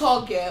see Yautog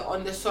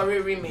on the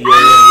Sorry remix.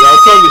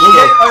 Yautog is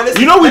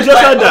strong. You know, we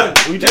just heard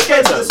that. We just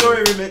get to the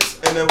Sorry remix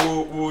and then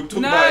we'll talk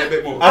about it a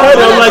bit more. I heard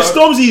I'm like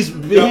Stormzy's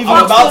behaving.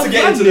 I'm about to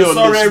get into the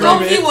Sorry remix.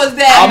 Stormzy was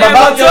there. I'm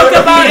about to talk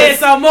about it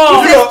some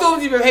more.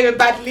 Stormzy behaving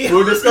badly.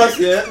 We'll discuss,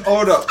 yeah?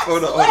 Hold up.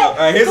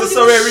 Alright, here's the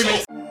Sorry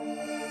remix.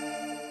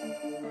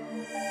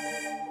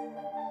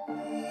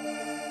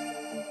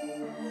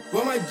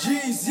 Well, my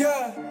G's,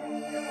 yeah.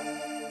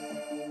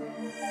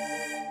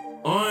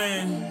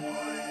 On.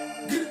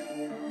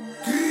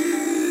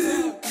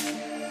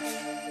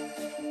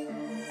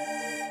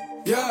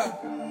 Yeah.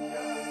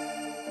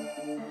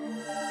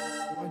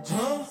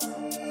 Huh?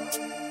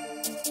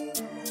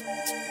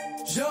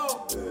 Yo.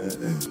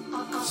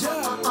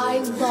 I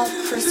love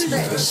Chris Rich.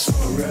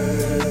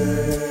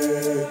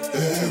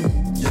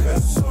 Yeah,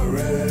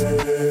 sorry.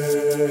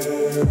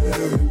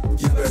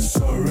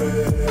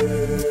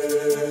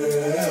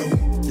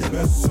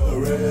 Yeah,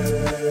 sorry.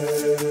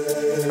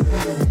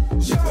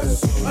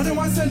 I don't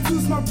want to send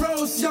twos, my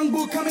bros. Young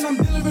bull coming, I'm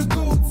dealing with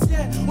goats,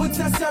 yeah. One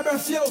time, cyber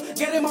flow.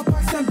 Get in my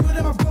packs and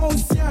building my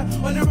bones, yeah.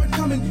 On the road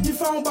coming, you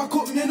found back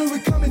up, you know we're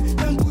coming.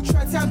 Young bull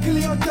track, I'm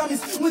killing your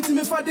dummies. Went to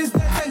me for this,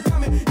 that time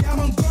coming. Yeah, I'm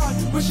on guard.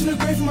 Wishing the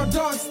grave for my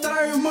dogs. That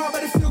I remark,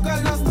 but they feel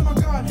got lost on my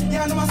guard.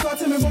 Yeah, I know my sword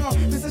to me more.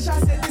 Mr. Shah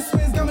said this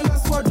man's coming,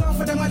 lost sword. Down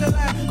for them other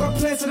line. Got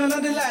plans with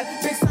another line.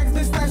 Big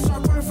stacks, so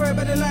I'm running for a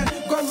better line.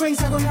 Got rings,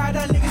 I go hide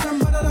that niggas, I'm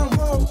better than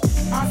roll.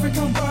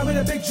 African bar with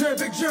a big drip.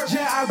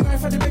 Yeah, I'm going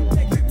for the big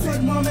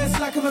moments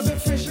like I'm a big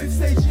fish. Big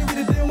stage, you with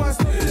the day one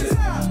stop.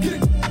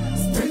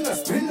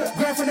 Spin that.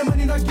 Grind for the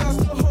money, not girls,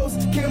 no hoes.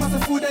 Came out the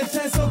food and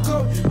ten so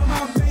cold. My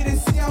mom made it,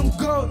 see I'm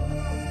gold.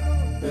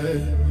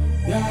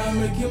 Yeah, I'm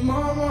making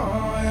mama.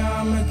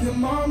 Yeah, I'm making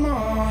mama.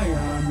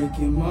 Yeah, I'm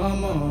making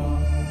mama.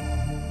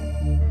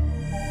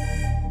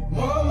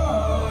 Mama,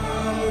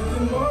 I'm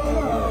making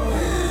mama.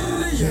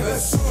 Yeah,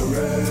 that's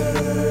alright.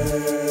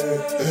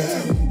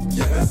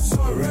 Yeah, that's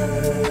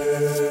alright.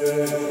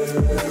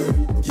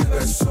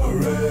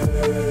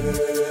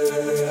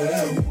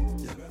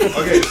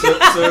 Okay, so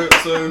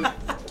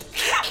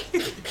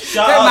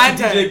shout out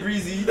to DJ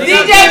Breezy.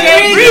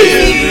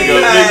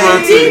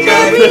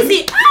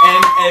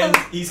 And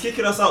he's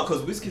kicking us out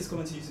because Whiskey's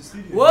coming to use the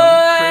studio. What?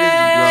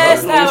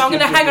 I'm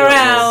gonna hang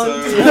around.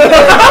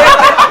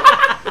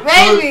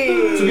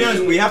 Maybe. To be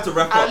honest, we have to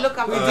wrap up. Look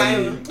up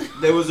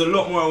there was a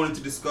lot more I wanted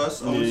to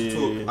discuss. I wanted to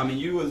talk. I mean,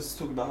 you was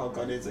talking about how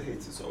Ghanaians are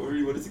haters, so I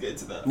really wanted to get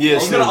into that.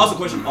 Yes. I was gonna ask a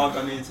question: are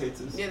Ghanaians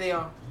haters? Yeah, they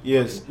are.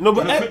 Yes. No,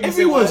 but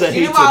everyone's a hater.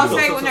 You know what I'll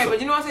say? Well, no, but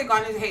you know what I'll say?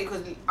 Ghanaians are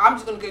haters because I'm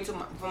just gonna go to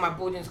for my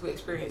boarding school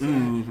experience.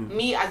 Mm-hmm.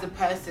 Me as a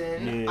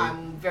person,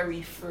 I'm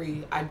very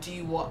free. I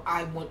do what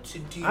I want to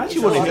do. I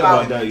actually want to hear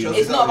about that.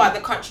 It's not about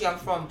the country I'm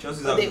from.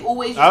 But they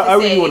always used to I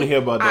really say, want to hear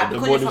about that.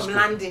 Because you're from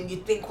London, you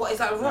think what is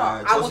that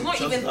wrong? I was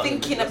not even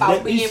thinking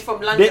about being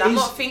from London. I'm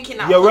not thinking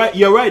that.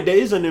 You're right. There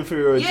is an inferiority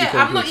complex.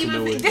 Yeah, I'm not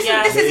even thinking. This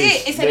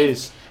is it.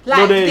 It's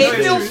like they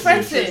feel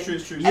threatened.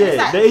 True.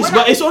 Yeah, there is,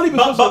 but it's only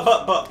because.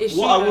 But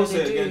what I will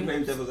say again,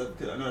 playing devil's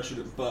advocate, I know I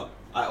shouldn't, but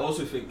I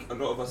also think a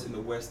lot of us in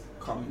the West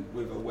come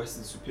with a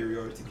Western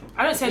superiority complex.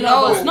 I don't say a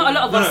lot of us, not a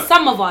lot of us,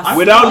 some of us.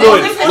 Without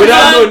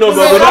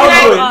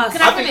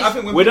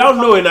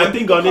knowing, I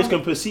think Ghanaians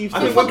can perceive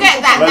things.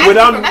 Forget that. Like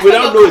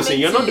without noticing,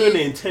 you're not doing it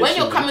intentionally. When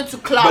you're coming to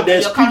club, but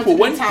there's people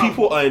when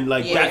people are in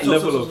like that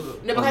level of.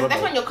 No, because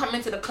that's when you're coming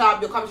to the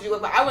club, you're coming to do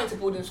work. But I went to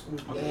boarding school.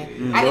 I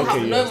didn't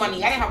have no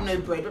money. I didn't have no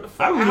bread. What the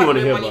fuck? I had no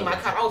money in my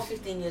account. I was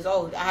 15 years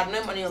old. I had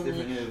no money on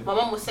me. My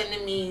mum was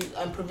sending me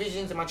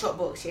provisions in my chop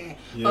box.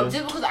 But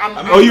just because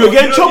you were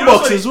getting chop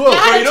box as well.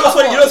 You know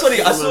what's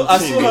funny? I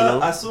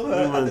saw her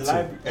at the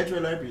library,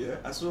 Edgeware Library. Yeah,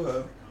 I saw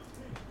her.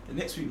 The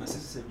next week, my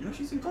sister said, "You know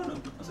she's in Ghana."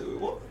 I said, "Wait,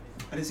 what?"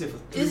 I didn't see her for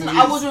 3 years.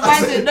 I was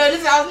revising. I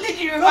was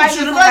literally revising.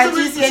 She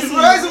was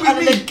revising with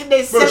me.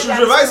 Bro, she was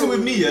revising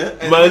with me, yeah.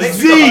 And the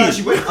next week,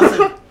 she went. I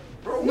said,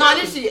 "Bro, no,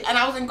 literally." And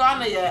I was in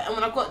Ghana, yeah. And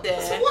when I got there,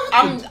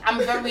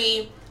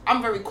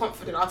 I'm very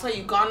confident. I'll tell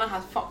you, Ghana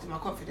has fucked my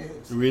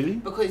confidence. Really?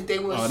 Because they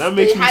were. That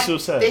makes me so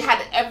sad. They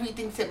had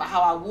everything to say about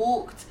how I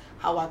walked,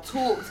 how I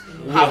talked,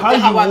 how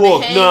you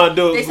walk.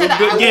 No, they said that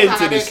I walk and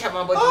I don't care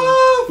my body.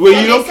 Well,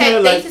 you don't care,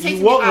 like,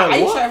 you walk like what? what? Are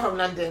you sure from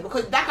London?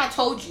 Because like I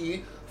told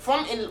you,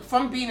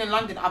 from being in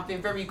London, I've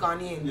been very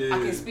Ghanaian. I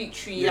can speak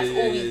tree. That's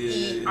all we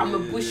eat. I'm a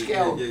bush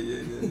girl.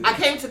 I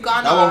came to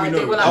Ghana.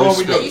 They were like, "Are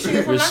you sure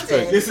you're from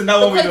London?" Listen, that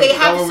one we know. Because they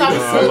have some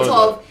sort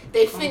of.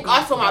 They think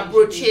us from our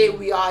Broche,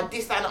 we are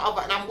this and the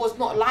other, and I was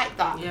not like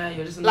that. Yeah,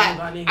 you're just like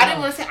I didn't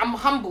want to say I'm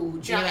humble.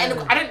 Do you know? And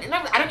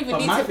I don't even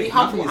need to be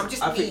humble. I'm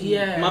just me.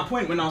 My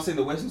point when I was saying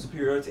the Western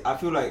superiority, I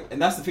feel like,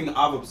 and that's the thing that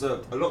I've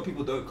observed. A lot of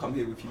people don't come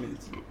here with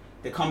humility.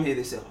 They come here,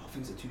 they say, "Oh,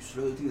 things are too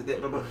slow, things are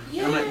that, blah blah."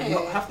 Yeah. And I'm like, you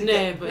don't have to.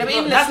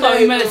 That's not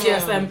humility,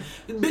 SM.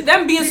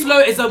 Them being slow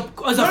is a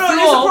flaw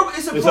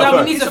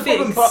that we need to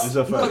fix.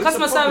 But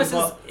customer service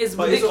is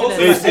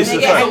ridiculous. It's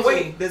a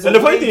fact. And the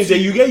funny thing is that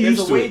you get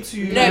used to it.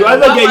 You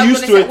either get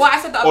used to it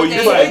or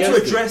you fight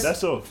against it.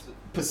 That's all.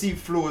 Perceived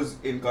flaws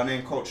in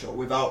Ghanaian culture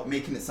without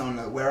making it sound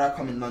like where I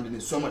come in London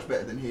is so much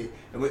better than here.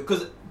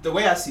 Because the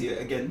way I see it,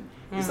 again,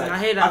 is like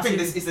I think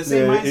it's the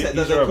same mindset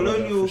that the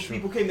colonial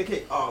people came. They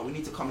came, we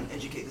need to come and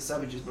educate the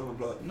savages, blah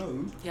blah blah. No,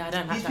 I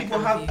don't have these people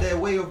have their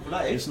way of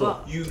life. It's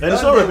not, and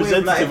it's not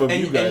representative of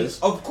you guys.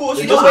 And of course,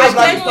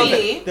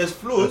 there's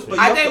flaws, but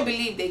I don't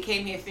believe they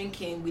came here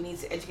thinking we need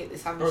to educate the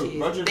savages.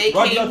 Rudyard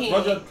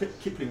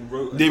Kipling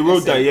wrote. He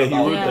wrote that.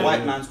 The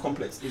white man's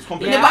complex. It's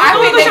complex. Yeah, but I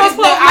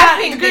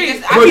think they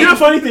just. But you know,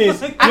 funny thing is,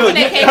 have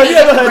you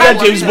ever heard that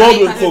James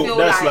Baldwin quote?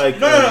 That's like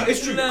no,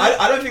 it's true.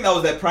 I don't think that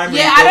was their primary.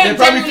 Yeah, I don't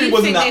primary thing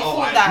wasn't that.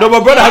 No,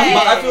 but brother,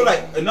 but I feel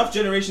like enough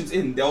generations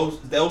in,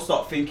 they'll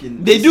start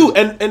thinking. They do,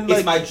 and it's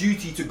like, my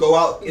duty to go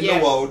out in the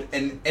world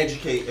and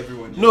educate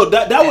everyone. No,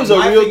 that was a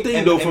real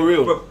thing though, for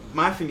real. But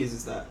my thing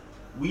is that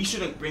we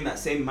shouldn't bring that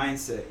same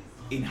mindset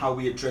in how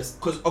we address.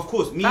 Because of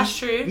course, me,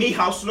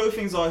 how slow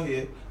things are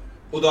here.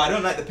 Although I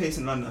don't like the pace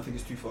in London, I think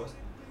it's too fast.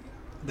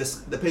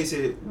 The pace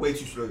here way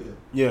too slow here.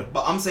 Yeah.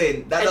 But I'm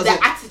saying that doesn't.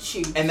 The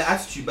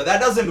attitude, but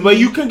that doesn't. But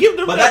you can give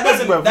them. But that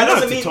doesn't mean. But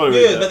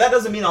that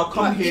doesn't mean I'll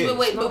come here.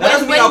 But that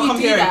doesn't mean I'll come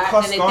here and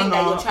cuss then they think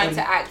that you're trying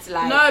to act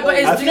like. No, but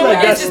it's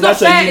not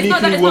fair. It's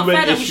not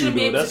fair that we shouldn't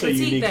be able to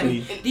critique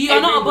them. You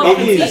are not above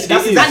critique.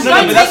 That's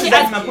exactly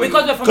my point.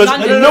 Because we're from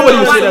London. Nobody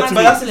will say that to me.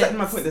 But that's exactly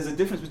my point. There's a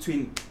difference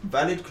between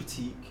valid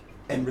critique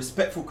and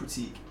respectful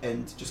critique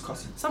and just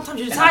cussing. Sometimes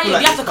you're tired, you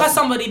have to cuss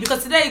somebody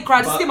because today you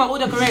cried, still my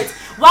order correct.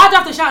 Why do you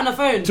have to shout on the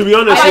phone? To be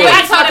honest, listen,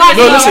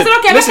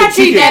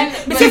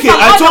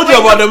 I told you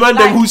about the man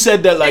who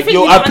said that like,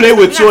 yo, I play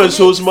with so and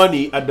so's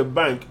money at the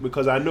bank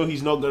because I know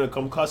he's not gonna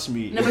come cuss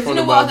me. No, but you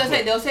know what I was gonna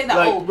say? They'll say that,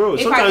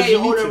 if I get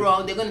your order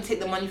wrong, they're gonna take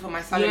the money from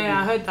my salary.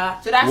 Yeah, I heard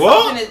that. So that's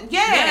what?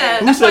 Yeah.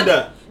 Who said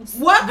that?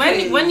 What?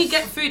 When you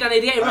get food and they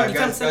get it wrong, you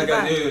can't send it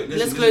back.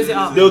 Let's close it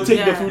up. They'll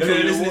take the food from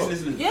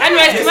you.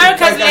 Anyways,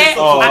 America's lit.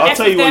 I'll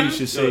tell you what you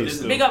should say.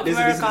 Big up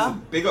America.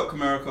 Big up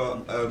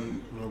America.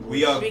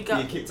 We are being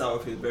kicked out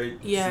of here very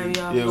soon.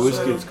 Yeah,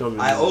 Wizkid's coming.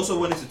 I also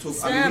wanted to talk.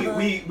 I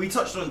mean, we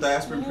touched on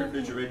diaspora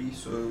privilege already,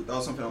 so that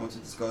was something I wanted to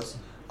discuss.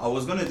 I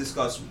was going to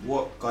discuss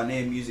what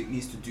Ghanaian music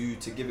needs to do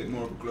to give it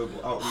more of a global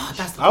outreach.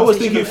 I was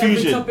thinking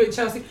fusion. And to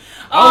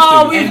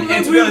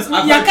be honest,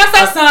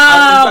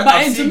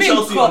 I've seen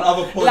Chelsea on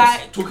other pods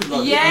talking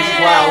about this. This is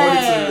why I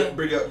wanted to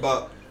bring it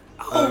up.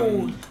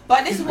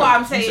 But this is what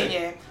I'm saying,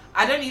 yeah.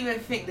 I don't even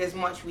think there's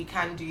much we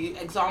can do.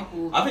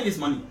 Example. I think it's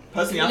money.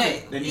 Personally, I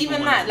think they need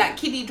even more that, money. like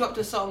Kiddy dropped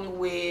a song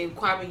with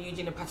Kwame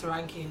Eugene and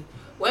Patoranking.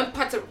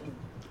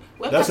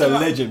 That's a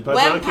legend.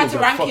 When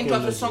Patoranking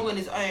dropped a song on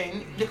his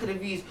own, look at the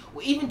views.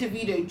 Or even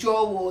Davido,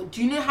 Joe,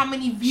 do you know how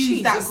many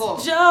views that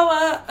got?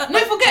 No,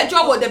 forget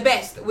Joe, the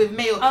best with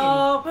Mayo King.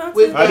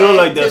 I don't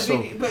like that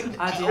song.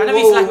 I don't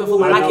really like it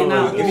before, I like it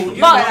now.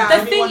 But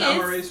the thing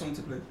is,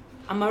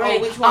 Amare,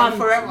 which one?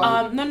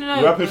 Forever.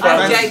 No. Rapid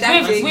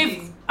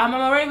Fire.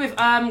 Amare with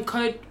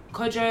Koji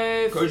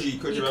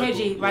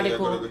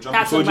Radical.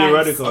 That's Koji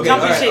Radical.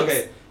 Jumping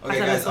Ships. Okay,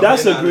 guys.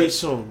 That's a great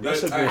song.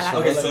 That's a great song.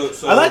 Okay,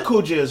 so I like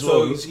Koji as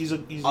well. He's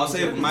I'll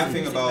say my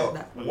thing about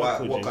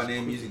what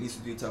Ghanaian music needs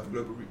to do to have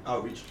global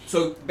outreach.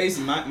 So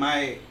basically,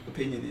 my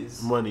opinion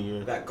is money.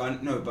 Yeah. That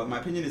but my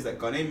opinion is that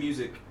Ghanaian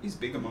music is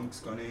big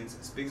amongst Ghanaians.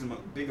 It's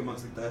big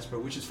amongst the diaspora,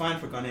 which is fine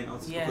for Ghanaian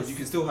artists because you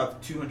can still have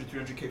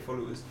 200-300k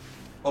followers.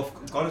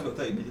 Ghana's got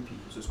 30 million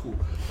people, so it's cool.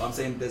 But I'm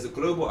saying there's a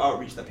global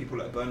outreach that people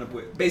like Burna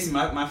Boy. Basically,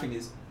 my thing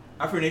is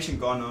Afro Nation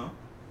Ghana,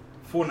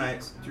 4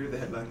 nights, 3 of the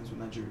headliners with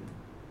Nigeria.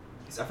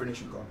 It's Afro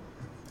Nation Ghana.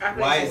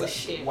 Why is that?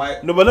 Shit. Why?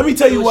 No, but let me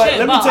tell you why.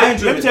 Let me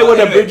tell you what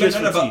the bridge is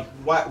for T.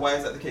 Why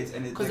is that the case?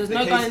 Because there's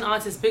no Ghanaian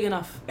artist big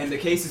enough. And the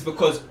case is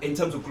because in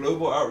terms of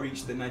global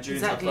outreach, the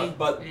Nigerians have further.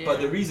 But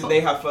the reason they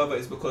have further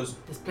is because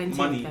there's plenty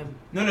money. Of them.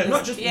 No,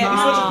 not just. It's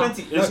not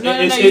just plenty. No.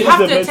 You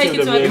have to take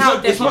into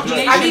account their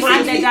population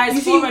and their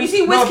diaspora. You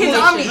see Wizkid's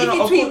army. If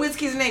you tweet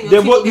Wizkid's name,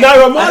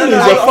 Naira Marley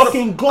is a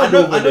fucking god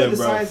over there,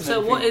 bro. So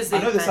what is it? I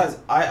know the size.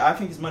 I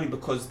think it's money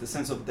because the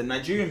sense of the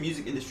Nigerian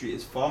music industry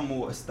is far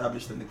more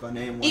established than the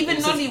Ghanaian one.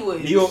 Even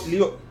Hollywood.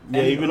 Leo.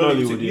 Yeah, even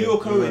Hollywood. Leo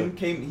Cohen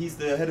came. He's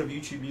the head of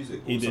YouTube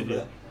Music. He did.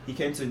 Like he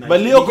came to.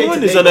 But Leo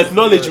Cohen is an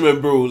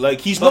acknowledgement, bro.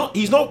 Like he's not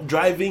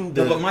driving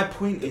the. No, but my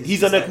point is,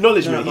 he's an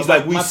acknowledgement. He's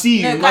like, we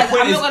see you. My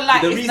point is,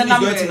 the reason he's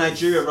going to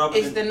Nigeria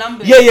rather than the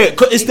numbers. Yeah,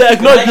 it's the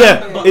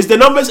acknowledgement. It's the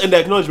numbers and the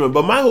acknowledgement.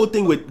 But my whole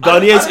thing with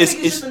Ghanaians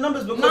is the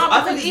numbers because no,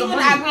 I think it's the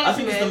money. I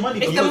think it's the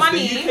money. It's the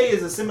money. The UK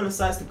is a similar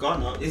size to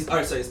Ghana. It's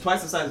twice the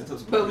size in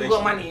terms of population. But we've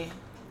got money.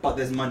 But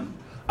there's money.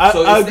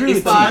 So I agree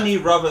with the money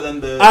rather than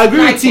the. I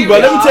agree with you,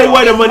 but let me tell you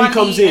why the money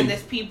comes in.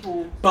 There's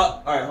people.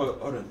 But alright,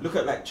 hold on. Look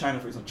at like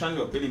China for example. China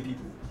got 1 billion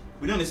people.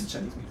 We don't listen to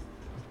Chinese music.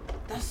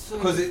 That's so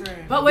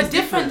different. But we're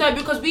different though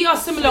because we are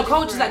similar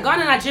cultures. Like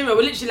Ghana and Nigeria,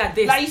 we're literally like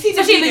this. Like you see,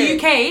 especially in the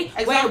UK,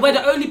 where we're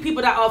the only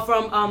people that are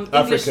from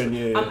English,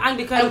 African,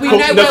 Anglican.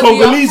 And the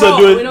Congolese are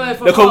doing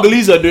the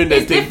Congolese are doing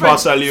their thing.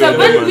 So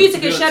when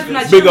music is shared from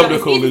Nigeria, big up the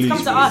Congolese.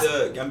 Come to us.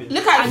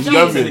 Look at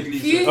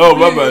Fuse. Oh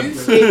my bad. In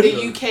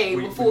the UK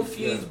before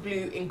Fuse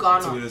blew in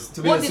Ghana.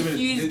 What did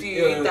Fuse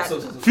do?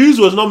 Fuse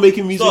was not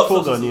making music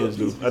for Ghanaians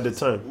though at the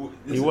time.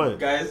 He went.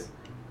 Guys.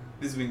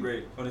 This has been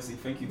great. Honestly,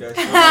 thank you guys.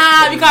 We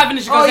can't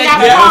finish.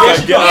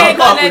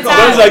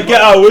 Guys, like get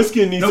our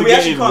whiskey needs to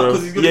get in, bro.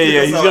 He's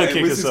gonna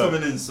kick us out.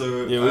 Coming in,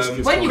 so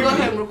when you go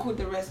home, record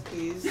the rest,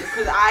 please,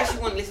 because I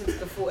actually want to listen to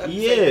the full episode.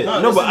 Yeah,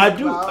 no, but I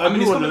do. I mean,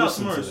 do it's want to coming out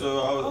listen tomorrow, to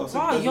so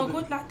Wow, you're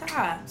good like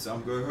that. So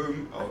I'm going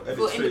home. I'll edit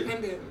For straight.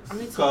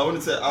 Independence. So I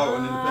wanted to out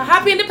on Independence.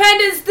 Happy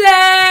Independence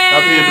Day!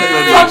 Happy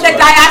Independence From the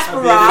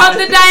diaspora.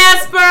 From the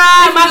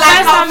diaspora. My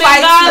first time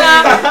in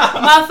Ghana.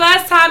 My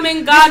first time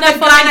in Ghana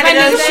for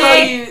Independence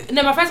Day.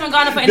 No, my first time in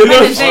Ghana for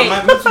Independence Day.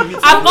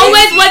 I've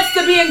always wanted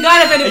to be in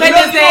Ghana for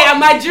Independence Day, and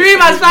my dream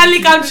has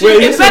finally come true.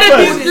 It's better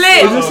be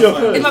lit.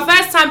 It's my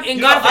first time in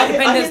Ghana for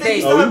Independence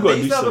Day. They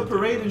used to have a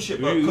parade and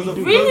shit, but because of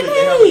Really?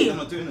 COVID, they're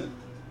not doing it.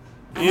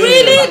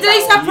 Really? Do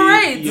they have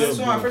parades? That's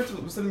what my friend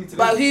was telling me today.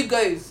 But who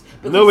goes?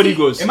 Nobody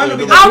goes. I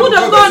would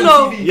have gone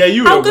though. Yeah,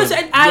 you would have gone.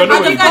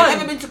 Have you guys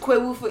ever been to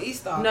Kwewu for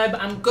Easter? No,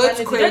 but I'm going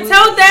to Kwewu. Don't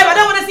tell them. I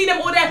don't want to see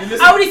them all there.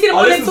 I already see them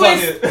all in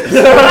Twist.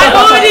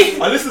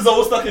 Our listeners are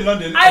all stuck in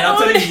London. I'm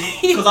telling you,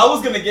 because I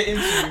was gonna get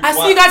into. I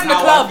see you guys in the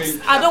clubs.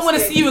 I don't want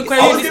to see you in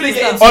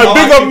Kwewu. Oh,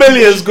 big up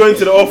Millions going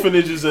to the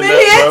orphanages and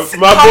that.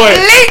 My boy,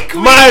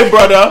 my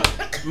brother.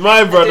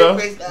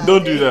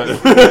 Don't do that.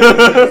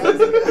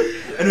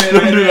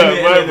 Don't do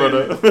that, my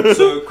brother.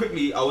 So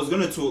quickly, I was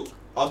gonna talk.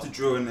 After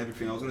Drew and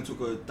everything, I was going to talk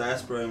about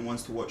Diaspora and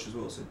Ones to Watch as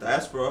well. So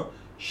Diaspora,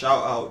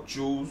 shout out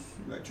Jules,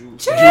 like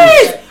Jules. Jules!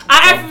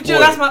 I am Jules,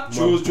 that's my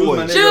Jules,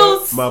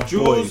 my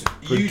boy,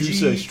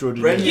 producer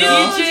extraordinary. Eugene,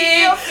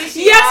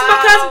 yes, my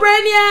cousin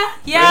Brenya,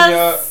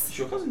 yes. Brenya,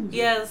 your cousin?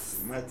 Yes.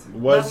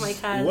 Was my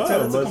cousin. Wow,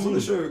 tell her to come on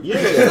the show.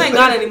 Yeah. She's not in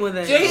Ghana anymore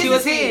then. She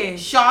was here.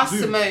 Shah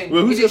Simone.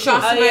 Who's your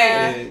Shah Simone?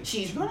 Yeah.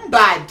 She's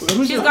bad.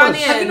 She's Ghanaian.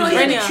 Have you not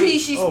heard the Brenya. tree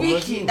she's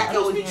speaking? That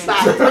girl was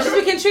bad. Oh, she's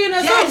speaking tree in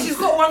her Yeah, song. she's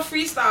got one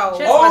freestyle.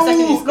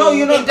 No,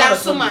 you're not. In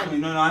Dansoman.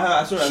 No,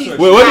 I saw it. Wait,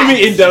 what do you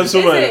mean in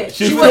Dansoman?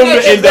 She filmed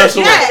it in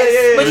Dansoman.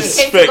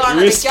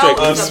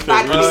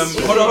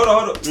 Respect. Hold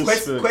on.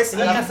 Kwesi.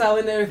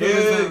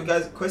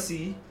 Guys,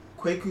 Kwesi.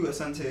 Kweku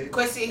Asante.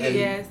 Kwesi.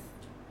 Yes.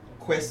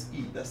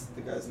 Kwesi, that's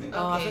the guy's name.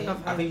 Oh, I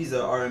think he's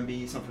a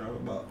R&B something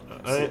about.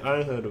 I ain't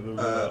heard of him.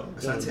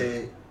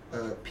 Asante,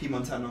 P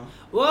Montana.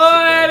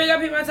 Whoa, we got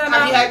P Montana.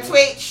 Have you heard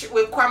Twitch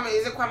with Kwame?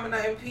 Is it Kwame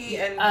MP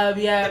and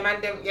yeah. the man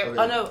them? Yep. Okay.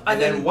 Oh no.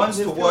 And then Ones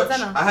to Watch.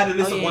 Montana. I had a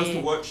list of yeah, Ones yeah.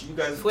 to Watch. You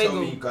guys Fuego. tell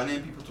me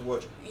Ghanaian people to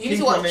watch. You need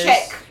to watch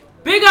Check.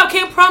 Big up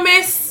King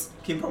Promise.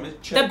 King Promise.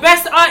 Check. The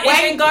best artist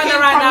When in Ghana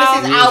King right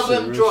Promise's now.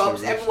 album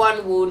drops,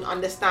 everyone will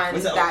understand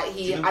When's that that out?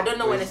 he. I don't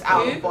know when it's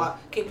out, but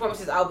King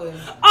Promise's album.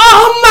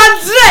 Oh my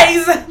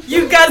days!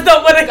 You guys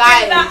don't want to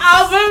get that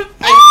album?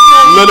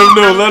 Let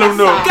them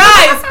know.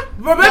 Guys,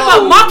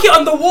 remember, mark it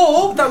on the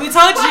wall that we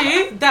told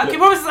you that King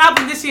Promise's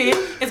album this year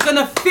is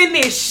gonna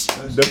finish.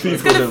 The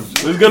people them.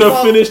 It's gonna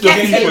finish the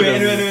people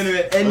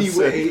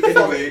Anyway.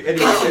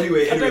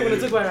 I don't want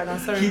to talk about it right now,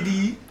 sorry.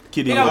 Kiddie.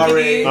 Big up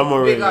Kiddie. I'm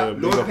already.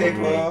 Lord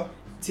Paper,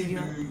 TV,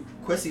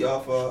 Kwesi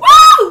Alpha,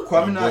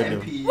 Kwamina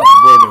MP,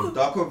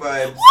 Darko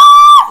Vibes,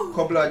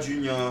 Kobla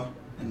Jr.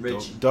 and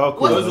Reggie. What's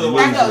Those are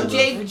that girl?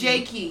 ones.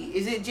 Jakey.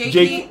 Is it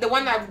Jakey? The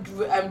one that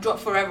dropped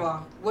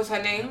Forever. What's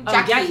her name?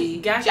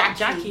 Jackie.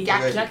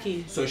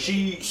 So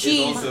she's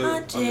She's also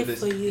on the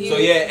list. So for you.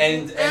 yeah,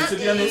 and to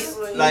be honest,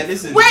 like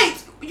listen.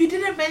 Wait, you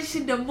didn't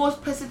mention the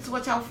most person to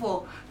watch out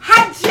for.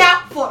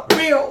 Hadja for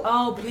real.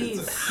 Oh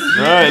please.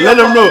 Alright, let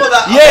them know.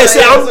 Yeah,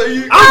 see,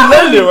 I'm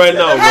learning right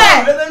now, bro.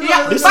 Better than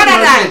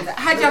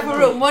Hadja for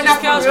real. Mona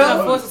for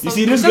real. You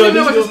see this girl?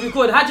 girl?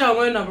 Bro.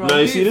 No,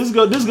 you see this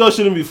girl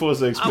shouldn't be forced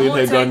to explain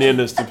her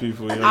Ghanaianness to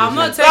people. You know I'm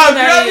what not taking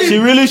that. She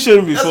really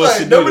shouldn't be forced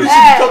to do Nobody this.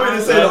 should come in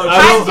and say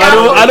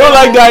that. I don't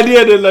like the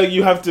idea that like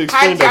you have to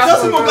explain that.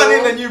 Just more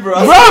Ghanaian than you,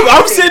 bro. Bro,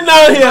 I'm sitting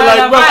down here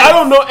like, bro, I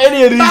don't know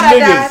any of these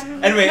niggas.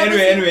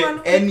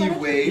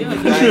 Anyway, you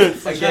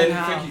guys, again,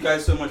 thank you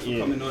guys so much for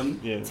coming on.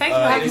 Thank you for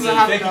having me.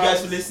 Thank you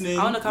guys for listening.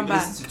 I want to come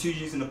back. Listen to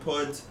 2Gs in the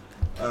pod.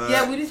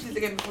 Yeah, we listen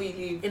again before you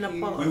leave. In a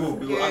pub. We will.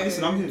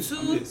 Listen, I'm here.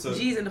 2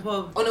 G's in the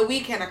pub. On a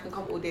weekend, I can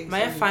come all day.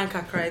 My fine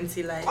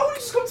currency like. Oh,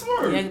 just come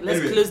tomorrow. Yeah,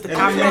 let's close the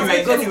camera.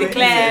 Let's go to the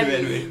club.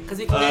 Because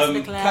we can go to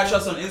the club. Catch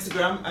us on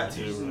Instagram at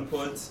Teachers in the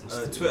Pod,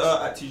 Twitter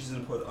at Teachers in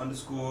the Pod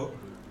 _.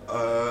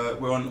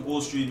 We're on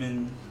all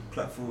streaming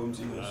platforms,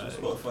 so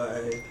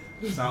Spotify,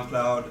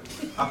 SoundCloud,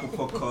 Apple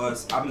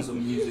Podcasts, Amazon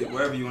Music,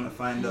 wherever you want to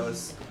find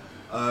us.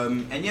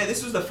 And yeah,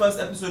 this was the first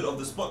episode of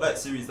the Spotlight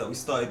series that we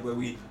started, where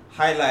we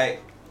highlight,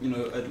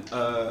 an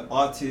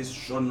artist,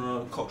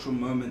 genre, cultural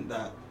moment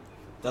that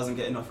doesn't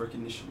get enough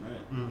recognition,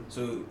 right?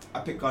 So I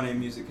picked Ghanaian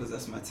music because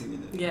that's my thing,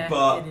 innit? Yeah,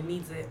 but it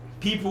needs it.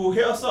 People,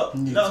 hit us up.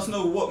 Let us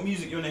know what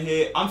music you want to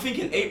hear. I'm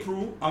thinking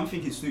April. I'm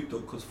thinking Snoop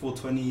Dogg because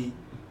 420.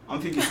 I'm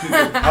thinking Snoop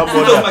Dogg.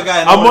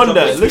 I'm on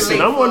that. Listen,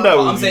 I'm on that.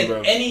 I'm saying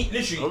any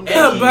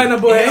Burna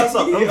Boy. Hit us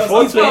up.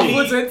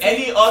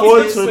 Any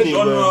artist,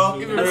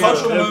 genre,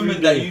 cultural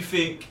moment that you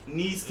think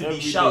needs to be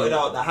shouted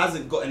out that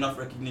hasn't got enough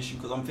recognition.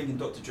 Because I'm thinking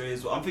Dr. Dre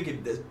as well. I'm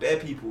thinking there's bare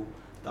people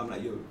that I'm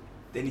like, yo,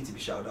 they need to be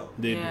shouted out.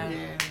 Yeah.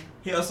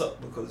 Hit us up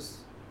because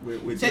we're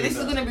so this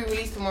is gonna be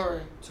released tomorrow.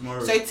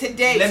 Tomorrow. So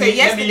today.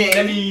 Yesterday.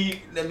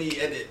 Let me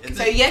edit.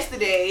 So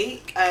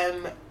yesterday,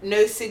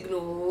 No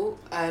Signal,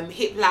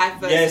 Hip Life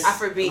versus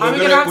Afrobeat.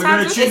 We're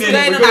gonna tune in.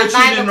 We're gonna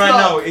tune in right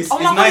now. It's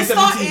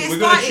 9:17. We're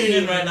gonna tune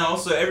in right now.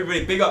 So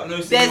everybody, big up No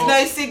Signal. There's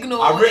No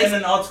Signal. I've written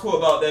an article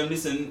about them.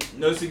 Listen,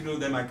 No Signal,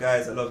 they're my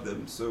guys. I love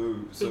them. So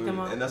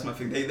and that's my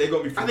thing. They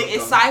got me through. I think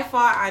it's Cypher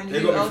and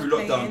they got me through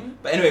lockdown.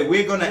 But anyway,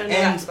 we're gonna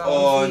end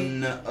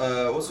on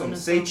what's on?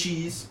 Say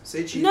Cheese.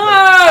 Say Cheese.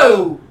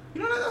 No. You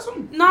don't know that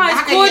song? No,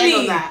 it's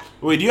corny.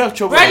 Wait, do you have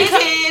trouble? Ready?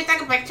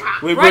 Take a picture.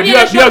 Wait, do you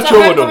have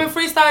trouble though?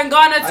 Freestyle in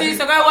Ghana too,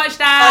 so go watch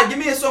that. Give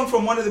me a song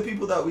from one of the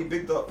people that we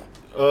bigged up.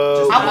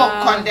 I've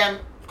got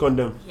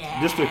Condemn.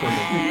 Yeah. Just play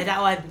Condemn. Yeah,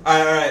 that one.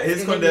 Alright,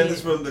 here's Condemn. This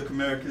is from the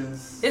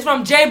Americans. It's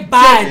from J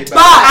Bad.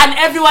 And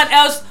everyone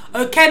else.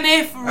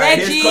 Kenneth,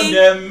 Reggie. Here's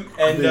Condemn.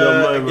 And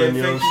again,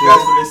 thank you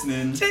guys for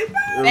listening.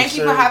 Thank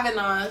you for having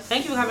us.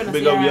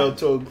 Big up your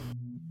talk.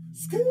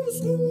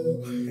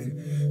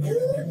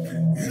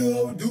 You know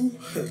how we do.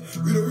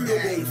 We know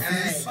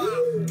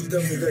fools. Give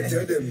them the guy,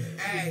 tell them.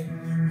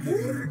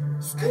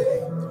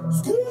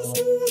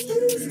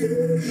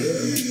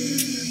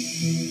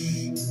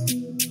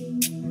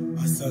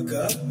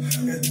 Asaka.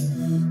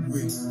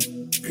 Wait.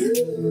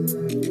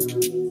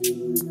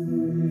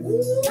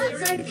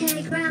 That's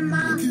okay, Grandma.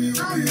 I'll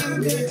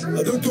mend it. I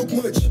don't talk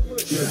much.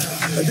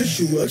 I just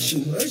show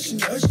action.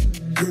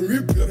 When we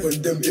pull up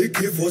on them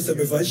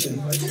AK-47 fashion.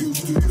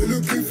 They're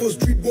looking for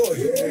street boy.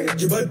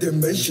 Give out them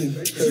mention.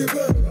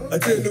 I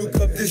tell no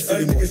cap this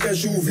time. Niggas can't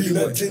show really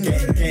nothing.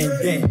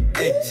 Gang.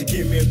 She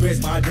give me a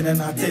breast, my dinner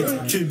and I take.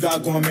 Trip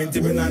dog on me,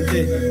 Timmy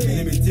Nante.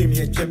 Let me tell me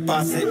a trip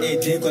pass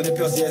it. Drink on the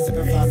pills, yes, if I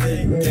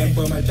say. Then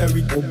for my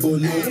cherry,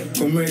 Obolo.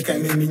 Come here,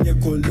 can make me a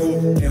colo.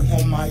 And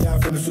home my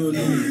yard from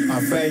solo.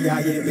 My friend,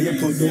 yeah, be a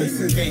polo.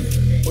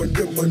 On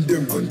them.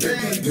 Then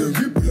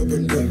we pull up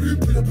on them.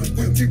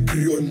 One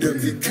degree on them.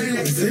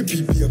 Say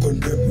PP on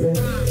them.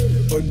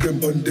 On them.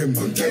 Then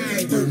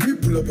we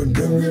pull up on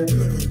them.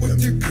 One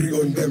degree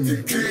on them.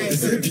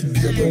 Say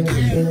PP on them.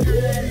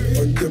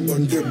 On them.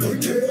 Then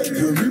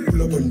we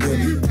pull up on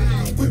them.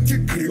 One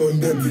degree on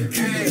them.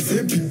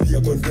 Say PP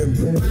on them.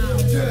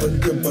 On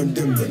them.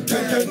 Then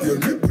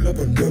we pull up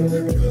on them.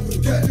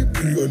 One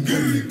degree on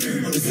them.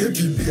 Say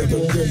PP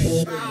on them.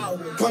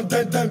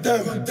 Content.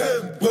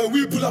 When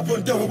we pull up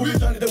on them, we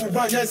done them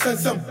right, yes, and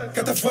some.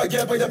 Get the fuck,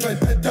 yeah, but you been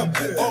them.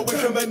 Oh, we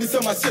can make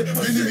some shit.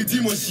 We need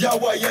demons, yeah,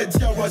 why, yeah,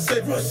 rush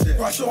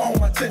on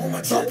my tape.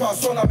 Drop out,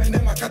 so I'm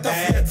in my cat.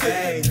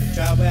 Hey,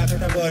 drop out, cut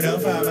the bottom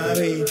from my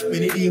way. We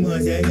need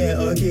demons,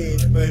 yeah, okay.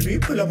 When we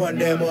pull up on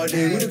them all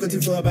day, we go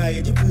to for by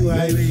a Jipu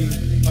highway.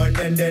 On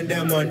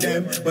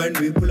them. When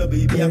we pull up,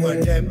 baby, I'm on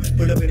them.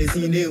 Pull up in the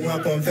scene, they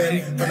want confirm.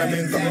 When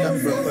I'm coming up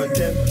from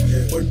them.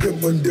 On them.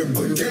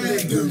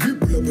 Then we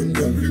pull up on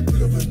them.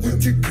 One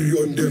degree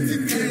on them.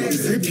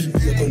 Say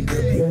PP on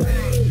them.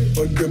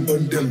 On them.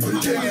 Then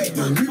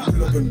we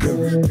pull up on them.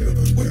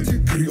 One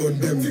degree on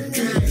them.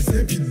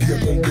 Say PP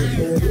on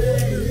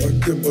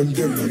them. On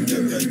them. Then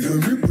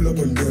we pull up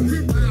on them.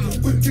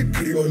 One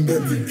degree on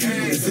them.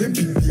 Say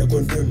PP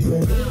on them.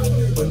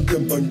 On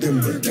them.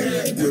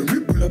 Then we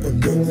pull up on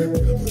them.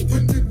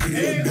 One degree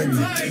on them.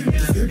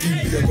 Say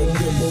PP on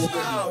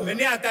them. When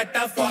they attack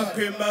that fuck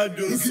criminal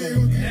do so.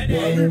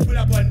 Pull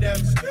up on them.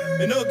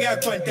 We no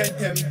get content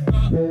them.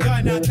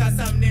 Gonna cast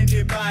some in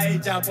the buy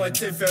jump on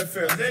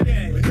first.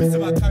 We do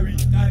some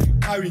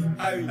carry.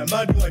 A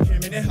mad one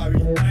came in a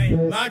hurry.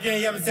 My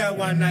game himself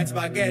one night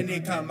but again they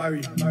can't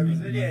marry. On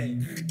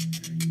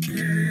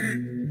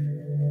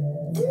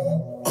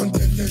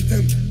them.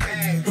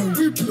 When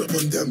we pull up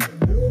on them.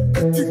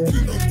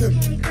 Thinking of them.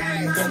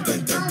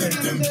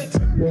 Them.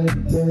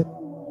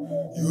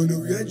 You know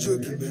we ain't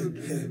joking,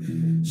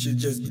 man. Shit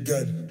just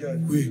begun.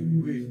 We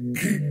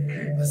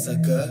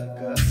Asaka.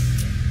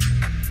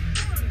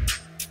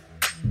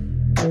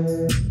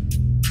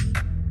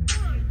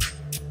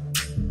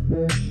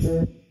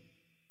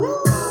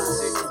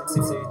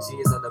 2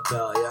 G's on the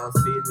belt, yeah, I'm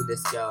feeling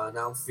this girl, and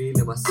I'm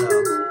feeling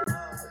myself.